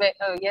 yes.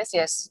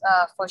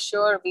 For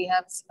sure. We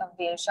have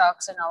whale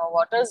sharks in our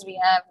waters. We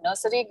have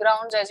nursery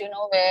grounds, as you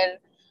know, where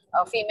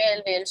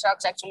female whale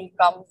sharks actually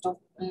come to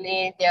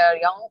lay their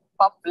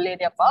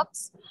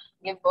pups,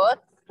 give birth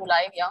to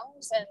live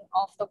youngs, and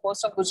off the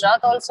coast of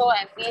Gujarat also.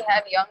 And we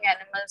have young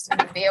animals in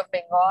the Bay of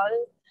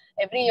Bengal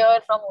every year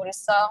from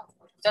Orissa.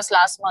 Just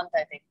last month,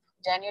 I think,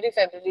 January,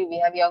 February, we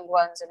have young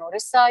ones in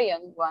Orissa,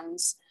 young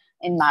ones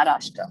in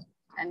Maharashtra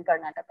and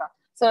Karnataka.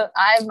 So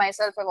I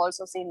myself have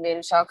also seen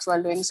whale sharks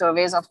while doing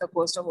surveys of the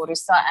coast of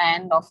Orissa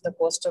and of the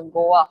coast of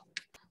Goa.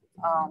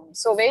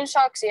 So whale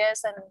sharks,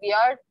 yes, and we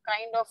are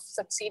kind of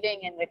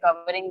succeeding in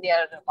recovering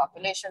their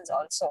populations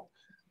also.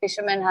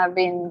 Fishermen have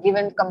been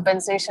given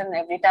compensation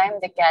every time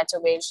they catch a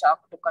whale shark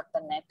to cut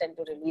the net and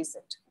to release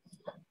it.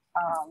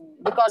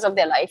 Because of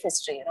their life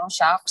history,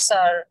 sharks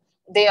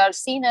they are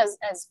seen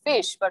as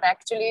fish, but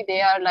actually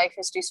their life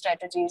history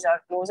strategies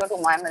are closer to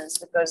mammals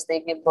because they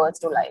give birth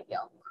to live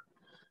young.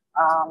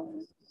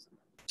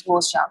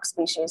 Most shark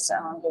species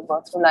give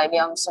birth to live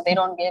young, so they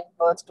don't give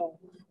birth to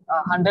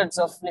hundreds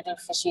of little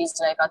fishies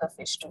like other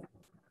fish do.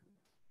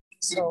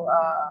 So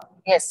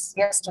yes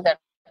to that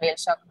whale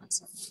shark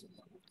answer.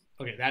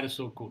 Okay, that is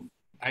so cool.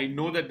 I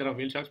know that there are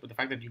whale sharks, but the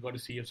fact that you got to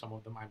see some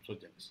of them, I'm so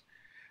jealous.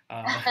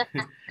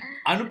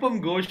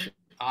 Anupam Ghosh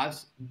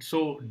asks,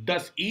 so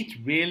does each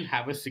whale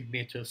have a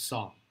signature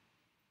song?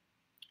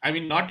 I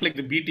mean, not like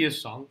the BTS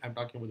song. I'm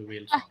talking about the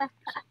whale song.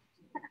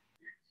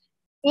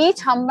 Each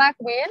humpback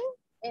whale,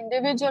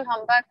 individual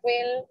humpback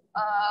whale,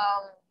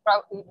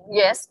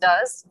 yes,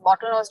 does.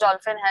 Bottlenose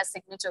dolphin has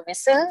signature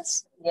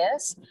whistles,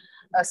 yes.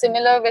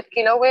 Similar with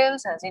killer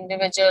whales, has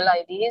individual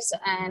IDs,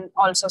 and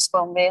also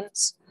sperm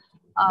whales.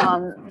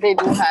 They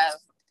do have,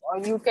 or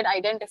you can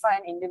identify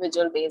an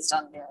individual based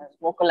on their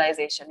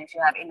vocalization if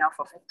you have enough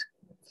of it.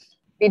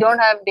 We don't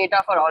have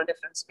data for all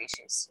different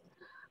species.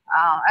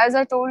 As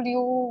I told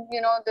you,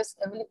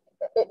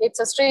 it's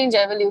a strange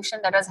evolution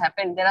that has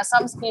happened. There are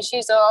some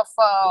species of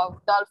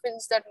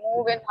dolphins that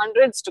move in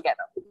hundreds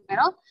together,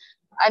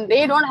 and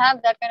they don't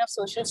have that kind of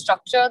social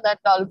structure that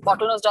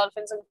bottlenose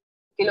dolphins and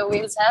killer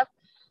whales have,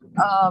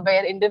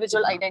 where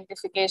individual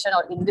identification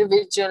or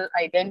individual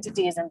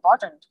identity is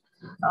important.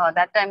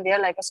 That time they are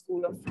like a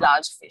school of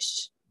large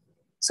fish.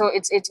 So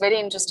it's very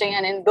interesting.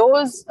 And in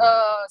those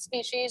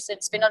species,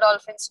 it's spinner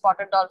dolphins,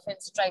 spotted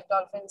dolphins, striped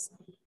dolphins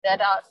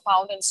that are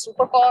found in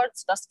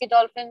superchords, dusky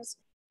dolphins,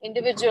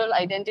 individual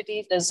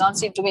identity does not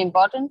seem to be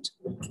important.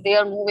 They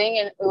are moving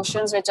in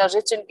oceans which are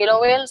rich in killer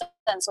whales,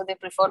 and so they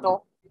prefer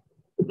to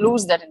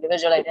lose that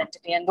individual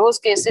identity. In those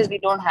cases, we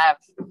don't have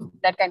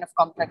that kind of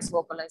complex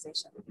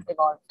vocalization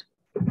evolved.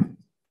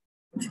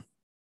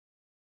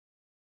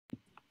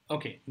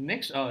 Okay,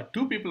 next,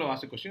 two people have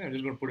asked a question. I'm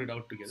just going to put it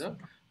out together.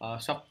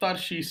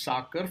 Saptarshi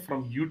Sakar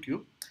from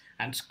YouTube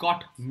and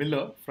Scott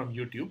Miller from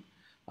YouTube.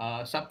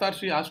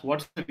 Saptarshi asks,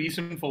 what's the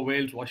reason for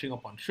whales washing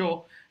up on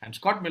shore? And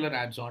Scott Miller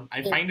adds on,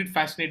 I find it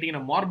fascinating in a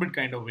morbid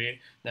kind of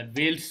way that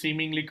whales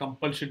seemingly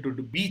compulsion to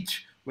the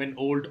beach when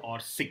old or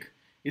sick.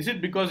 Is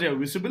it because they are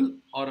visible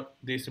or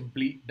they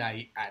simply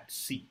die at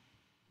sea?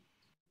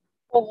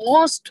 For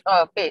most,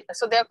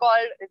 so they're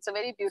called, it's a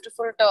very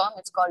beautiful term,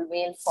 it's called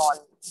whale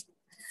fall.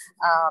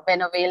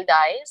 When a whale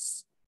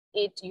dies,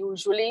 it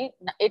usually,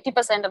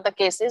 80% of the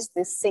cases,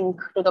 they sink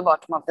to the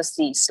bottom of the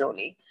sea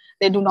slowly.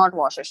 They do not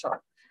wash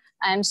ashore.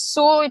 And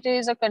so it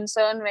is a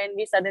concern when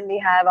we suddenly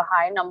have a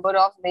high number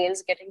of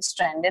whales getting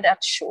stranded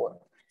at shore,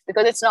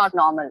 because it's not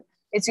normal.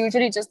 It's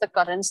usually just the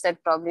currents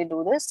that probably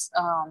do this.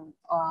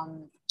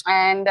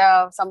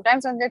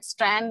 Sometimes when they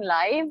strand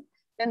live,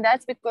 then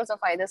that's because of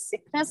either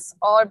sickness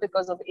or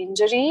because of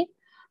injury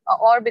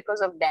or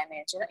because of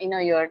damage,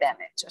 inner ear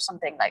damage or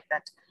something like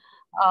that.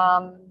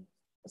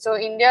 So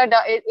India,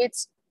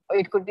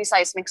 it could be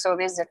seismic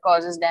surveys that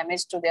causes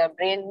damage to their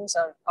brains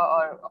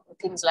or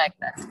things like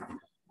that.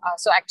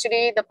 So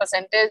actually the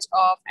percentage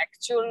of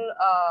actual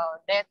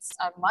deaths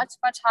are much,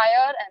 much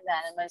higher, and the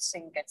animals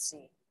sink at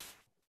sea.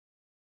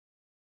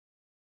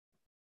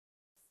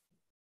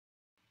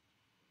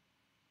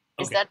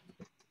 Is that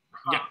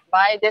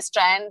why this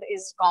trend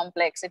is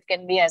complex? It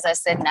can be, as I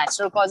said,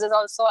 natural causes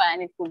also,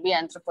 and it could be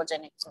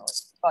anthropogenic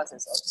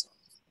causes also.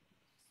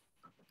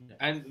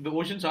 And the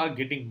oceans are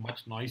getting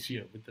much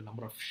noisier with the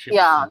number of ships.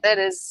 Yeah, there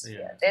is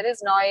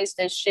noise.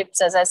 There's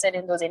ships, as I said,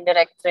 in those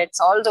indirect threats.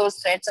 All those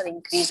threats are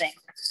increasing,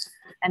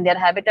 and their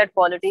habitat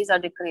qualities are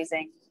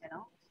decreasing.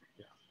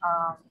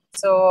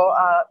 So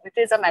it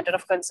is a matter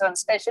of concern,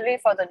 especially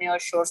for the near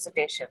shore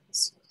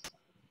cetaceans.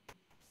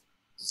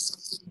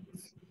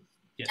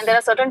 Yes. And there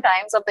are certain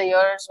times of the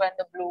years when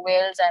the blue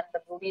whales and the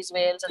Broody's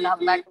whales and the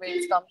humpback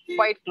whales come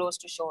quite close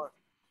to shore.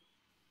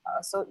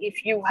 So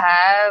if you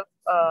have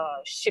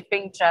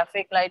shipping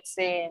traffic, like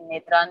say in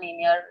Netrani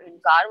in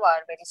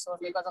Karwar very soon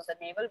because of the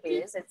naval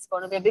base, it's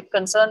going to be a big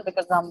concern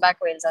because the humpback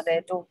whales are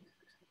there too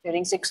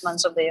during 6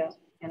 months of the year,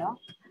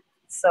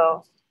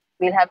 So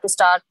we'll have to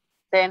start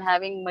then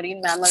having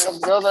marine mammal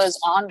observers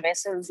on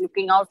vessels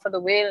looking out for the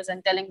whales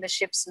and telling the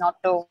ships not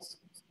to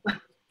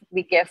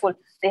be careful.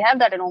 They have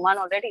that in Oman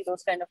already,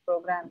 those kind of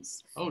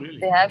programs. Oh, really?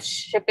 They have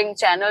shipping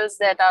channels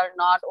that are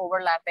not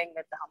overlapping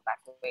with the humpback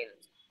whale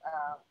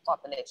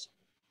population,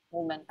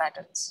 movement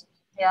patterns.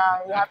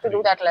 Yeah, you have to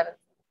do that level.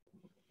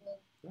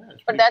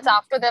 But that's cool.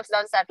 After they've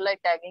done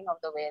satellite tagging of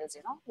the whales,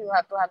 You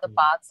have to have the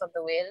paths of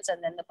the whales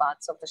and then the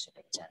paths of the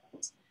shipping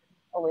channels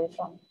away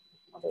from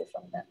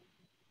them.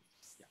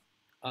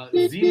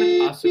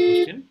 Zeman asked a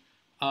question.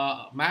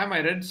 Ma'am,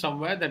 I read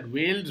somewhere that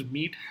whales'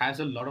 meat has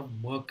a lot of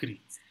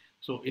mercury.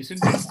 So isn't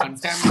it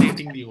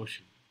contaminating the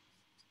ocean?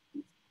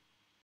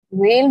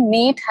 Whale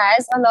meat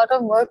has a lot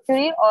of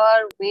mercury,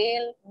 or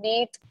whale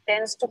meat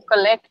tends to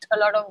collect a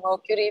lot of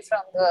mercury from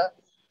the,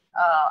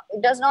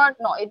 it does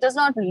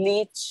not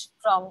leach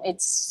from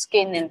its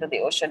skin into the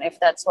ocean, if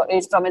that's what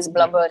it's from its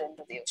blubber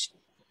into the ocean.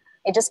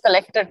 It is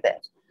collected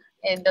there.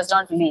 It does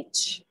not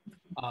leach.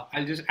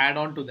 I'll just add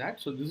on to that.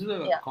 So this is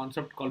a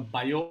concept called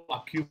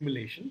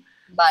bioaccumulation.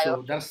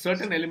 So there are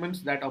certain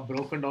elements that are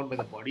broken down by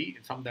the body,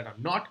 some that are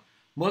not.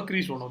 Mercury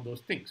is one of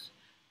those things.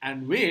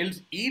 And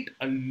whales eat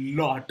a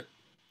lot.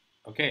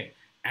 Okay,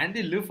 and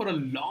they live for a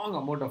long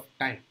amount of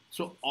time.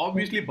 So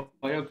obviously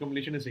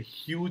bioaccumulation is a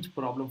huge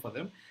problem for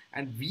them,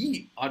 and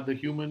we are the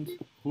humans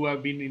who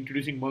have been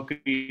introducing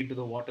mercury into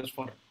the waters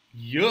for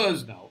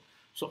years now.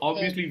 So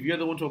obviously we are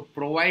the ones who are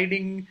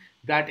providing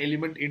that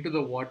element into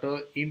the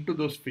water, into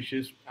those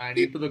fishes, and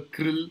into the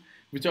krill,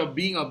 which are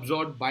being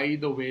absorbed by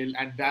the whale,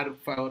 and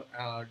therefore,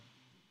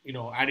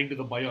 adding to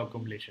the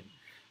bioaccumulation.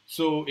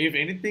 So if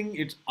anything,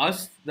 it's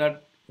us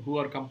that who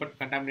are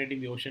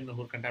contaminating the ocean,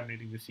 who are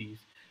contaminating the seas,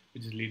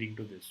 which is leading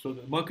to this. So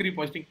the mercury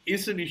poisoning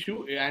is an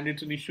issue, and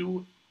it's an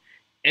issue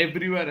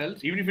everywhere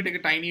else. Even if you take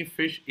a tiny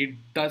fish, it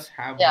does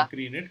have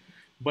mercury in it.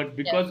 But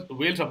because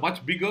whales are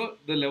much bigger,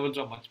 the levels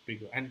are much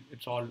bigger. And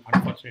it's all,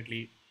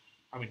 unfortunately,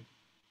 I mean,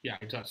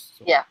 it's us.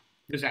 So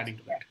just adding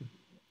to that.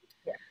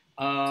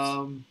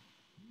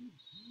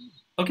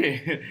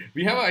 Okay,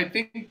 we have, I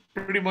think,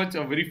 pretty much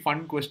a very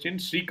fun question.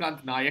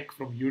 Srikanth Nayak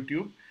from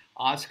YouTube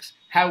asks,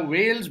 have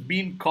whales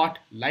been caught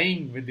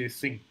lying when they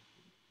sing?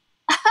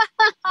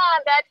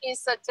 That is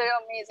such an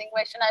amazing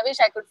question. I wish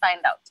I could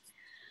find out.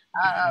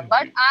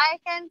 But I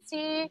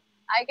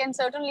can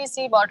certainly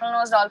see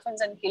bottlenose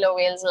dolphins and killer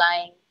whales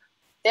lying.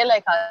 They're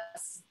like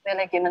us. They're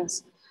like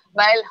humans.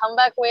 While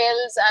humpback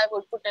whales, I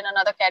would put in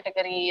another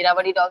category.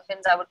 Rubbery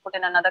dolphins, I would put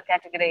in another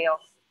category of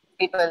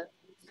people,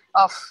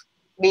 of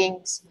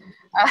beings.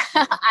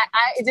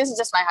 This is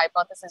just my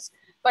hypothesis.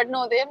 But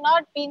no, they have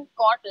not been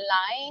caught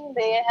lying.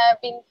 They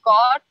have been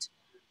caught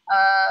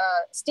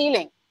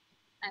stealing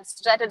and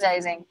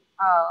strategizing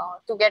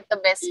to get the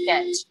best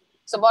catch.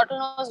 So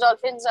bottlenose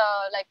dolphins,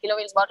 like killer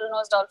whales,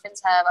 bottlenose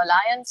dolphins have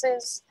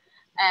alliances,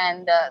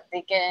 and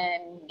they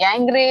can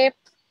gang rape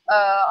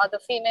other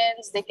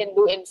females. They can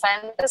do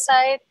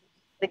infanticide.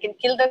 They can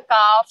kill the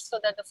calf so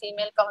that the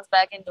female comes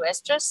back into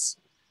estrus.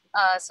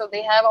 So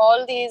they have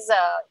all these,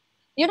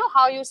 you know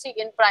how you see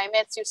in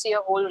primates, you see a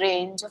whole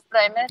range of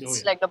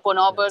primates, like the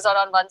bonobos are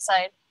on one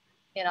side,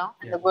 and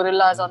the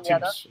gorillas on the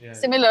other.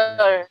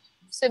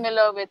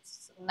 Similar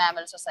with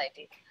mammal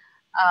society.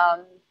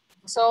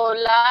 So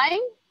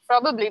lying,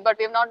 probably, but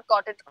we've not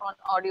got it on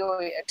audio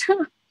yet.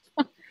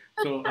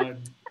 So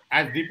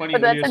as Dipani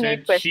earlier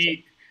said,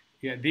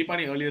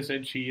 Dipani earlier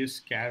said she is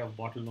scared of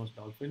bottlenose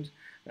dolphins.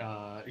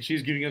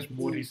 She's giving us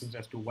more reasons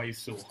as to why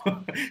so.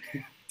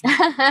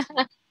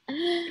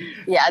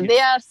 They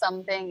are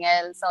something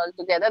else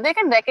altogether. They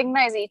can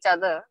recognize each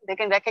other. They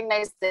can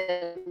recognize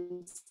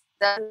themselves.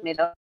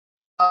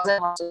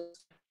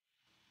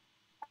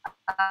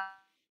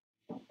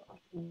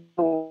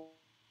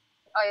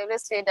 I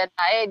always say that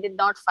I did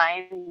not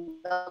find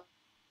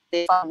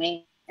they found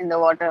me in the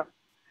water.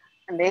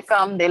 And they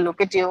come, they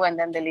look at you, and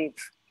then they leave.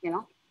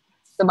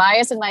 The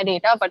bias in my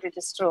data, but it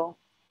is true.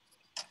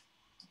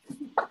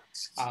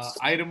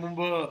 I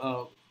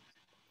remember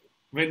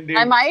when they.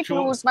 I might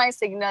lose my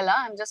signal.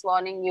 I'm just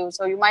warning you.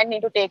 So you might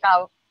need to take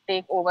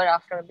over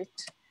after a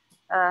bit,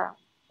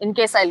 in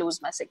case I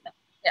lose my signal.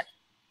 Yeah.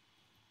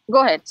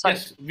 Go ahead. Sorry.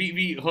 Yes,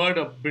 we heard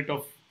a bit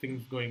of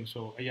things going.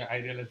 So I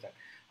realized that.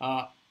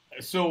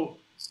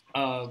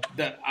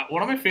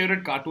 One of my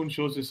favorite cartoon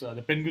shows is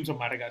the Penguins of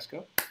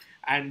Madagascar,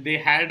 and they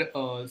had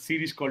a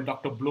series called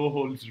Dr.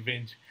 Blowhole's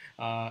Revenge,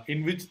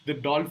 in which the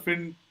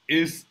dolphin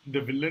is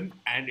the villain,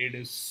 and it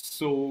is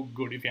so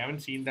good. If you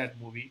haven't seen that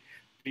movie,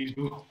 please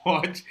do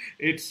watch.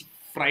 It's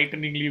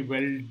frighteningly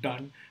well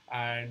done,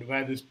 and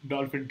where this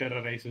dolphin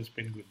terrorizes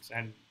penguins.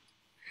 And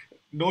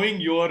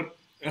knowing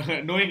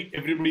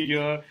everybody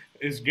here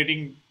is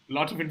getting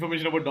lots of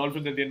information about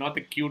dolphins, that they're not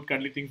the cute,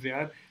 cuddly things they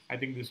are, I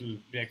think this will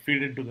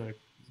feed into the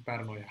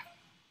paranoia.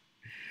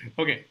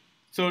 Okay,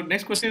 so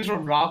next question is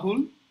from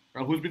Rahul,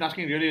 who's been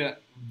asking really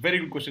very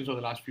good questions over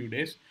the last few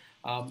days.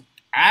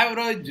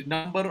 Average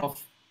number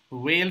of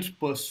whales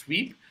per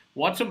sweep.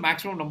 What's the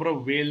maximum number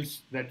of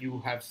whales that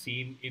you have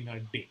seen in a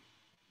day?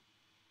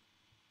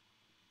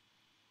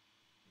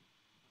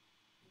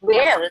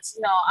 Whales?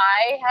 No,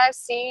 I have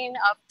seen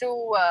up to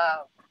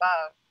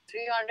about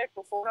 300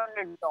 to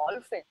 400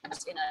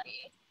 dolphins in a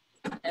day.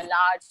 A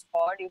large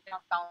pod, you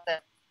cannot count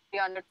them.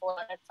 300,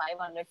 400,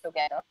 500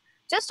 together.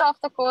 Just off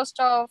the coast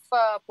of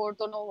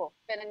Porto Novo,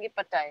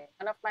 Penangipatai.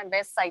 One of my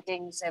best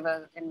sightings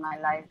ever in my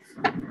life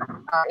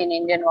in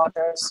Indian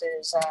waters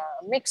is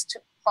a mixed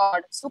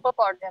pod, super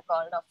pod they're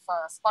called, of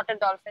spotted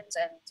dolphins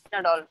and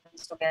spinner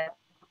dolphins together.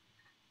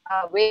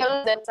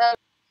 Whales themselves.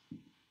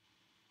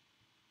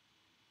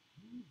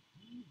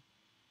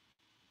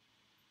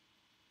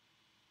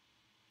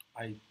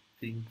 I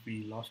think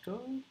we lost her.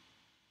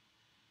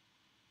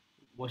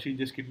 Was she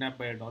just kidnapped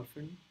by a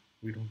dolphin?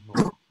 We don't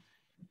know.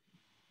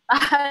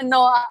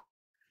 No,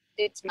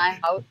 it's my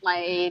house, my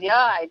area.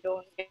 I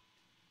don't get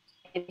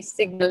any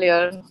signal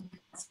here.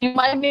 So you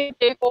might need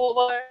to take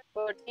over,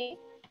 Bertie.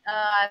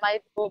 I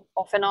might go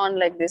off and on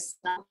like this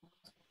now.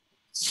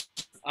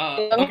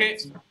 Okay,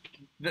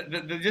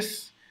 there's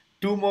just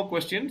two more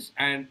questions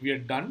and we are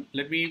done.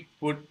 Let me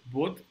put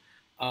both.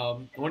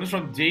 One is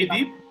from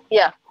Jaydeep,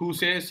 who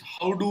says,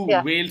 how do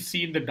whales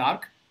see in the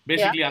dark?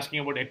 Basically asking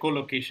about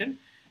echolocation.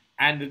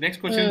 And the next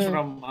question is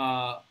from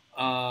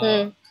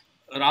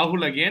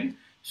Rahul again.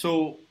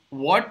 So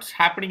what's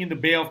happening in the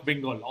Bay of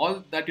Bengal?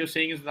 All that you're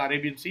saying is the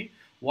Arabian Sea.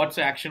 What's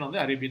the action on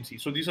the Arabian Sea?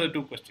 So these are the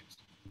two questions.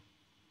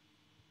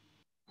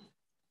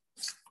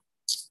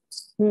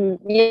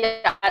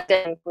 Yeah, I'll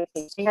tell you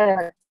quickly.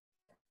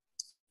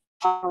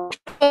 Of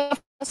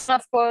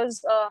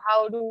course,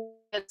 how do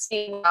we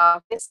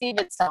see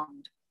with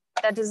sound?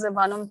 That is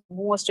one of the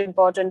most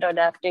important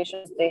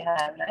adaptations they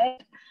have,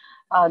 right?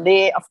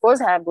 They, of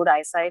course, have good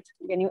eyesight.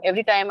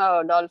 Every time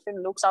a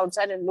dolphin looks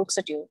outside and looks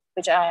at you,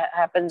 which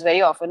happens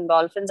very often,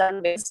 dolphins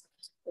and whales,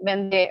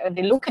 when they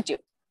look at you,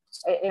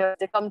 if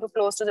they come too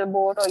close to the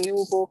boat or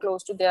you go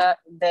close to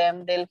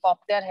them, they'll pop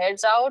their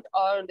heads out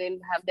or they'll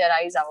have their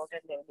eyes out and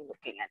they'll be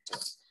looking at you.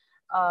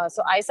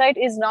 So eyesight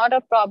is not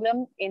a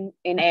problem in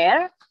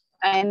air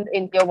and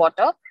in pure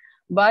water,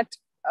 but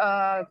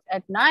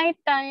at night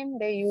time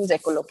they use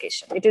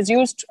echolocation. It is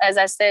used, as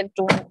I said,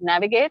 to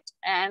navigate,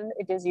 and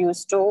it is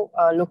used to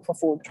look for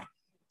food.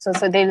 So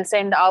they'll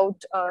send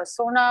out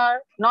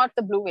sonar, not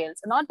the blue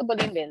whales, not the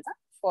baleen whales.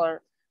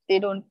 They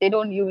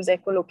don't use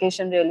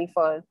echolocation really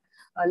for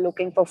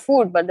looking for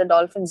food, but the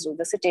dolphins do.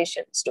 The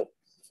cetaceans do.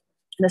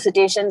 The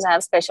cetaceans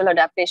have special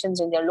adaptations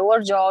in their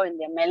lower jaw, in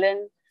their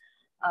melon,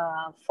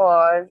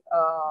 for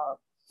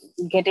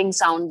getting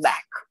sound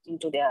back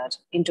into their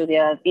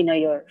inner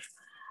ear.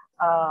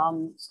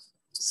 With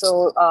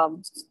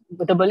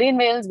the baleen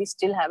whales, we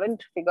still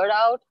haven't figured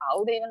out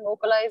how they even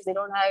vocalize. They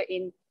don't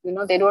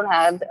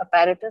have the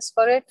apparatus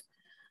for it.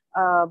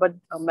 But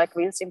humpback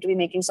whales seem to be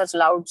making such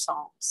loud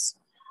songs.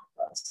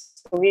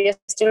 So we are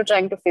still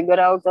trying to figure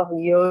out the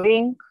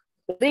hearing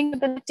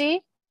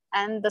ability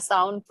and the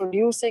sound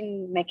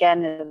producing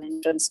mechanism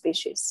in different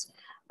species.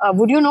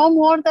 Would you know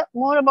more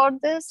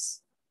about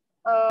this?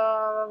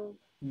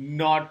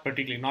 Not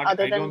particularly. Not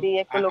other than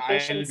the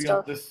echolocation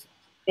stuff.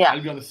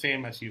 I'll be on the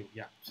same as you.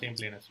 Yeah, same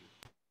plane as you.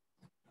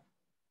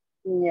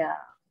 Yeah.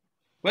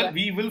 Well,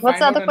 we will. What's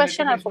the other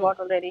question? I forgot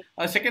already.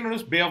 Second one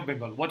is Bay of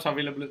Bengal. What's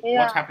available?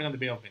 Yeah. What's happening on the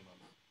Bay of Bengal?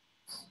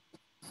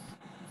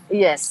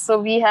 Yes, so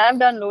we have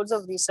done loads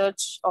of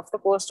research off the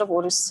coast of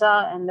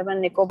Orissa, Andaman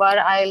Nicobar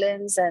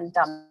Islands, and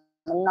Tamil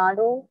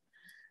Nadu,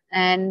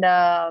 and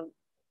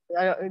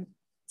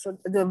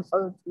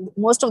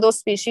most of those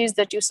species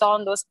that you saw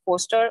on those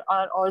posters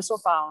are also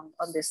found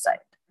on this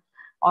side,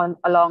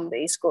 along the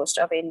east coast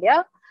of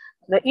India.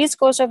 The east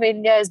coast of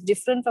India is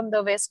different from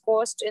the west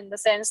coast in the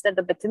sense that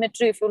the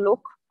bathymetry, if you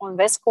look on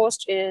west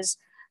coast, is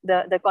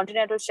the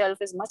continental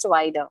shelf is much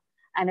wider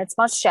and it's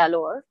much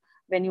shallower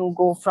when you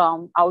go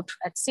from out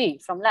at sea,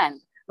 from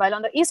land. While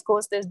on the east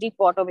coast, there's deep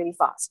water very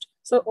fast.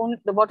 So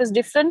what is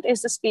different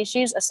is the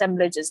species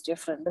assemblage is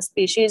different. The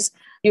species,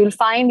 you will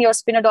find your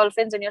spinner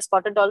dolphins and your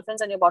spotted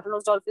dolphins and your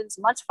bottlenose dolphins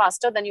much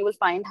faster than you will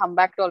find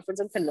humpback dolphins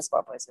and finless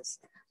porpoises.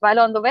 While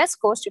on the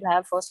west coast, you'll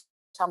have first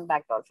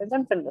humpback dolphins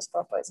and finless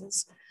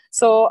porpoises.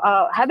 So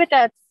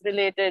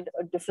habitat-related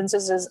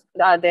differences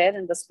are there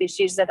in the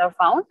species that are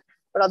found,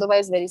 but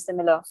otherwise very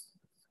similar.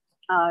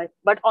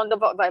 But on the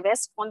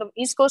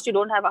east coast, you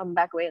don't have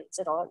humpback whales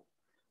at all.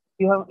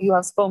 You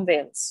have sperm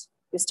whales.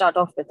 You start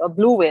off with, or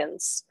blue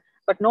whales,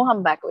 but no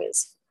humpback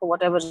whales for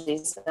whatever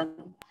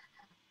reason.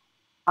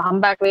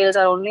 Humpback whales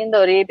are only in the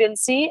Arabian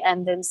Sea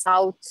and then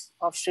south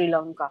of Sri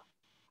Lanka,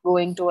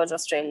 going towards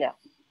Australia.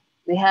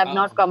 They have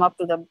not come up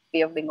to the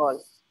Bay of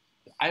Bengal.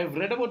 I've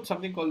read about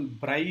something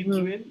called brides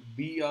whale,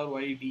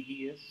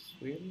 BRYDES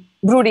whale.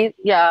 Broodies,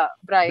 yeah,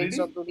 brides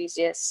or broodies,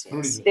 yes.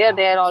 They are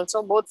there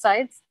also, both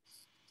sides.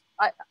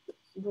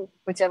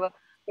 Whichever.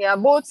 Yeah,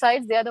 both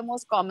sides, they are the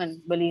most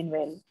common baleen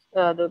whale,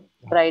 the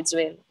bride's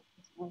whale.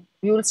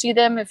 You'll see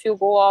them if you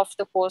go off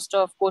the coast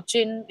of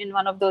Cochin in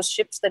one of those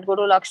ships that go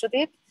to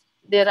Lakshadweep.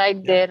 They're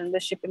right there in the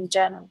shipping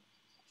channel.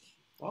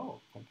 Oh,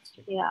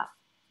 fantastic. Yeah.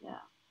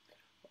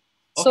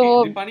 Okay,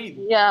 so,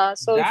 Dipani,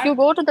 so if you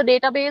go to the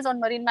database on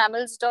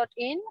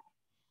marinemammals.in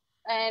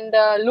and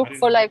look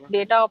for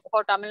data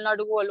for Tamil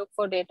Nadu or look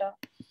for data,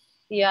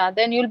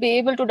 then you'll be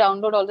able to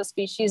download all the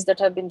species that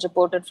have been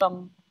reported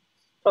from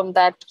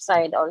that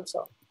side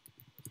also.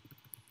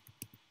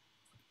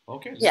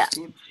 Okay, that's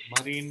good.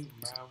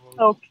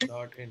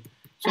 Marinemammals.in.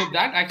 So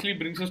that actually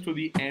brings us to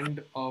the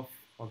end of,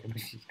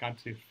 can't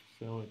say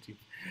so cheap.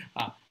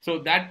 So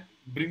that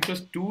brings us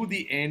to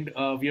the end.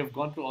 We have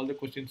gone through all the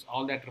questions.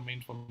 All that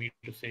remains for me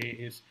to say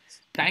is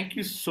thank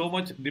you so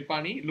much,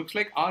 Dipani. Looks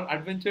like our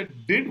adventure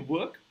did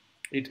work.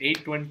 It's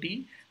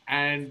 8:20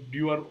 and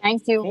you are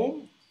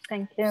home.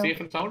 Thank you. Safe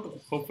and sound,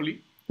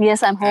 hopefully.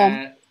 Yes, I'm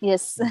home.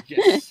 Yes.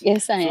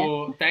 Yes, I am.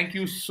 So thank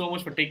you so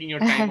much for taking your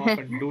time off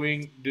and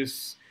doing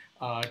this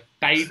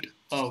tight,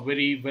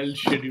 very well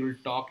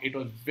scheduled talk. It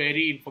was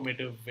very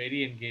informative,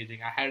 very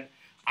engaging.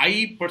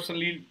 I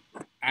personally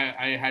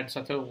had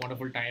such a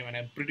wonderful time, and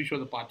I'm pretty sure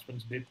the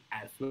participants did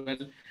as well.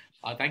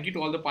 Thank you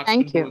to all the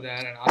participants who were there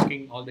and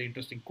asking all the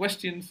interesting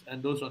questions,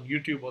 and those on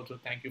YouTube also.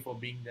 Thank you for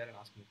being there and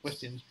asking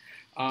questions.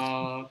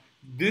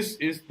 This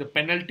is the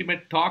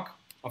penultimate talk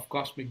of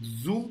Cosmic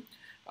Zoom.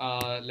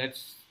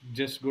 Let's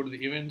just go to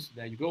the events.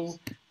 There you go.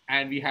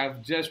 And we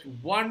have just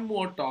one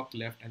more talk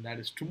left, and that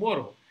is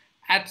tomorrow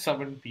at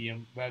 7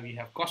 p.m. where we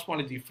have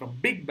Cosmology from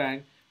Big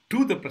Bang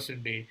to the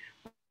present day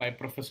by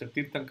Professor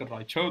Tirthankar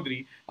Roy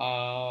Chaudhary.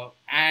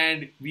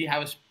 And we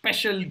have a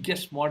special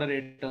guest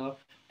moderator,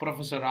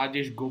 Professor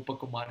Rajesh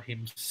Gopakumar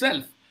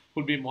himself,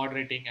 who'll be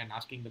moderating and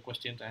asking the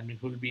questions, and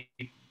who'll be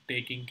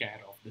taking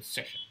care of this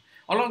session,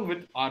 along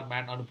with our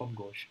man Anupam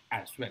Ghosh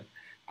as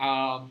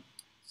well.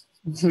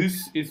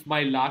 This is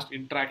my last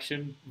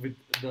interaction with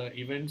the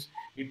events.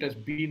 It has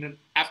been an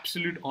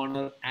absolute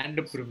honor and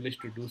a privilege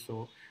to do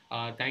so.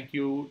 Thank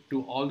you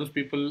to all those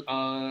people.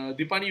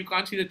 Dipani, you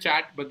can't see the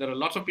chat, but there are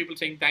lots of people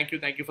saying thank you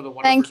for the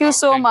wonderful Thank you talk.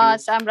 so Thank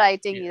much. you. I'm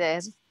writing Yeah.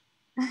 there.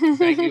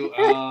 Thank you.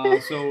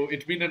 So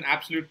it's been an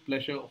absolute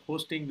pleasure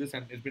hosting this,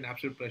 and it's been an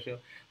absolute pleasure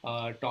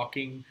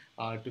talking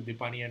to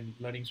Dipani and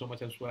learning so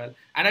much as well.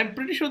 And I'm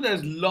pretty sure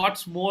there's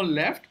lots more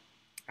left.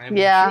 I'm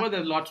sure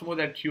there's lots more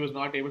that she was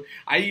not able.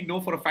 I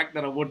know for a fact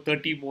there are about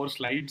 30 more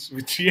slides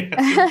which she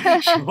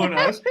has shown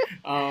us.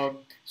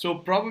 So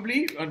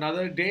probably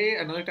another day,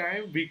 another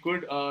time, we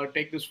could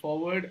take this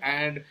forward.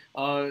 And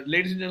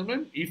ladies and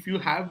gentlemen, if you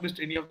have missed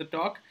any of the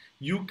talk,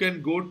 you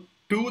can go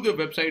to the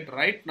website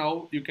right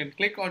now. You can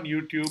click on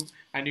YouTube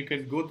and you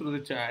can go through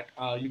the chat.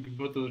 You can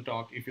go through the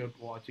talk if you're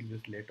watching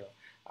this later.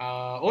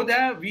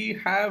 There we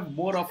have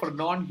more of our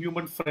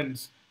non-human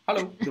friends.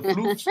 Hello, the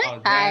flukes are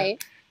there. Hi.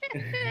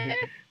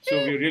 So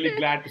we're really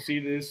glad to see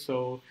this.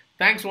 So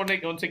thanks once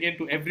again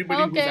to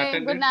everybody who's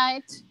attended. Good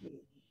night.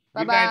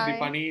 Good night,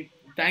 Dipani.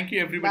 Thank you,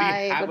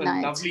 everybody. Bye. Have Good a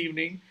night. lovely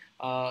evening.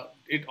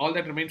 All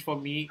that remains for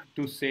me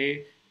to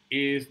say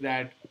is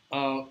that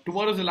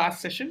tomorrow is the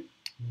last session,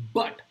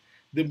 but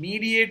the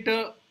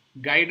mediator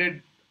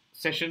guided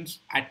sessions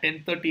at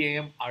 10:30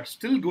 a.m. are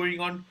still going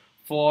on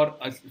for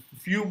a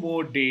few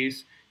more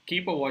days.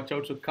 Keep a watch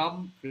out. So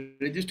come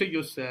register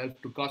yourself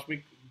to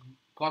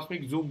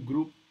Cosmic Zoom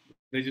group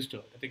register.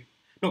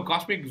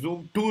 Cosmic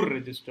Zoom tour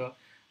register,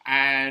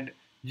 and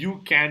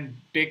you can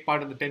take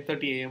part in the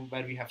 10:30 a.m.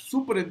 where we have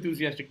super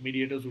enthusiastic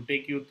mediators who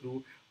take you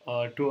through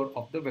a tour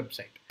of the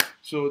website.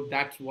 So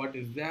that's what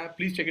is there.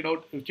 Please check it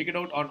out. Check it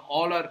out on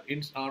all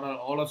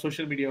our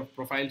social media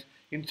profiles: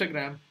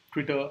 Instagram,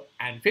 Twitter,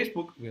 and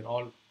Facebook. We're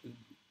all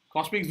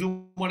Cosmic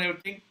Zoom on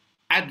everything,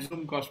 at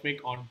Zoom Cosmic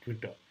on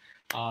Twitter.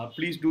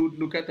 Please do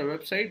look at the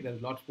website.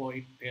 There's lots more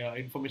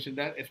information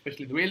there,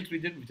 especially in the Wales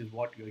region, which is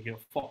what you're here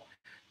for.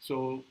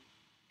 So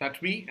that's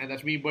me, and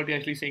that's me, Bertie,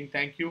 actually saying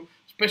thank you.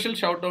 Special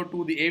shout out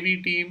to the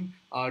AV team,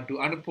 to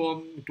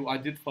Anupam, to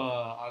Ajit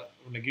for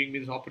giving me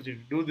this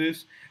opportunity to do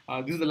this.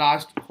 This is the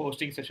last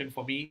hosting session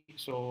for me,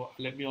 so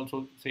let me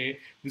also say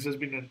this has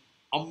been an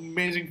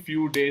amazing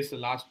few days. The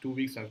last 2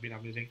 weeks have been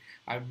amazing.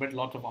 I've met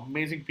lots of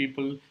amazing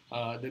people,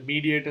 the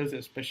mediators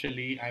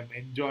especially. I'm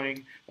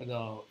enjoying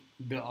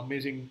the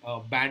amazing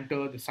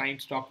banter, the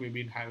science talk we've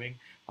been having.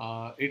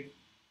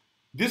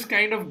 This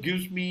kind of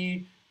gives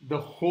me the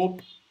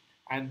hope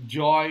and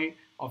joy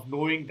of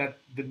knowing that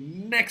the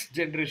next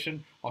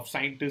generation of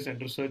scientists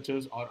and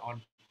researchers are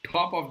on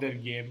top of their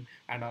game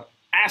and are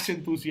as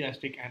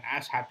enthusiastic and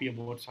as happy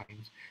about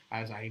science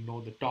as I know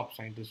the top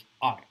scientists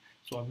are.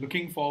 So I'm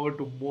looking forward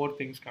to more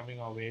things coming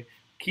our way.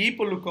 Keep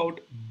a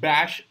lookout.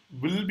 Bash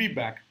will be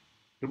back.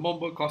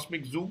 Remember,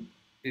 Cosmic Zoom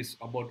is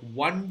about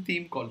one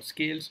theme called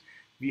scales.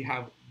 We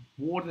have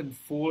more than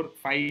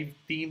 4-5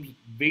 themes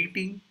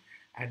waiting,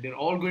 and they're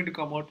all going to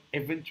come out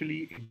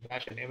eventually in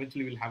Bash, and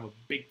eventually we'll have a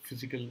big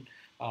physical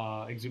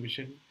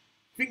exhibition.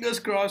 Fingers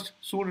crossed,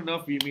 soon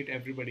enough we meet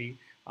everybody.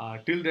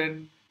 Till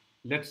then,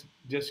 let's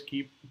just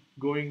keep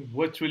going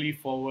virtually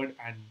forward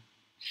and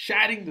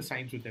sharing the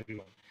science with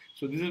everyone.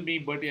 So this is me,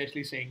 Bertie,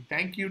 actually saying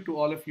thank you to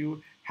all of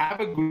you. Have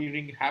a good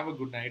evening, have a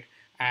good night,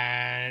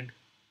 and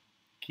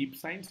keep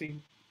sciencing.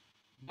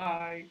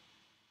 Bye.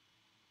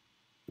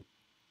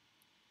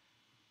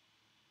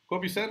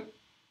 Kobi sir,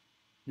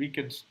 we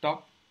can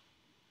stop.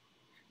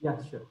 Yeah,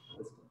 sure.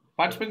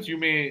 Participants, you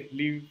may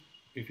leave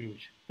if you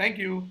wish. Thank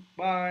you.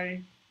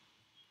 Bye.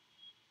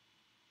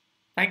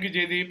 Thank you,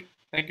 Jaydeep.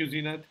 Thank you,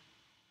 Zeenath.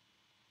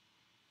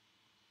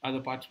 Are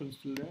the participants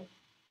still there?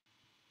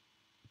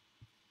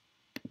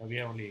 We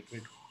have only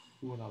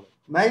 2 hours.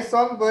 Nice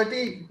song,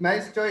 Bertie.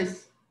 Nice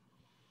choice.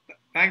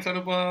 Thanks,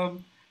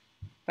 Anupam.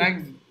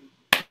 Thanks.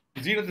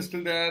 Zeenath is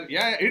still there.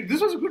 Yeah,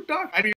 this was a good talk. I mean,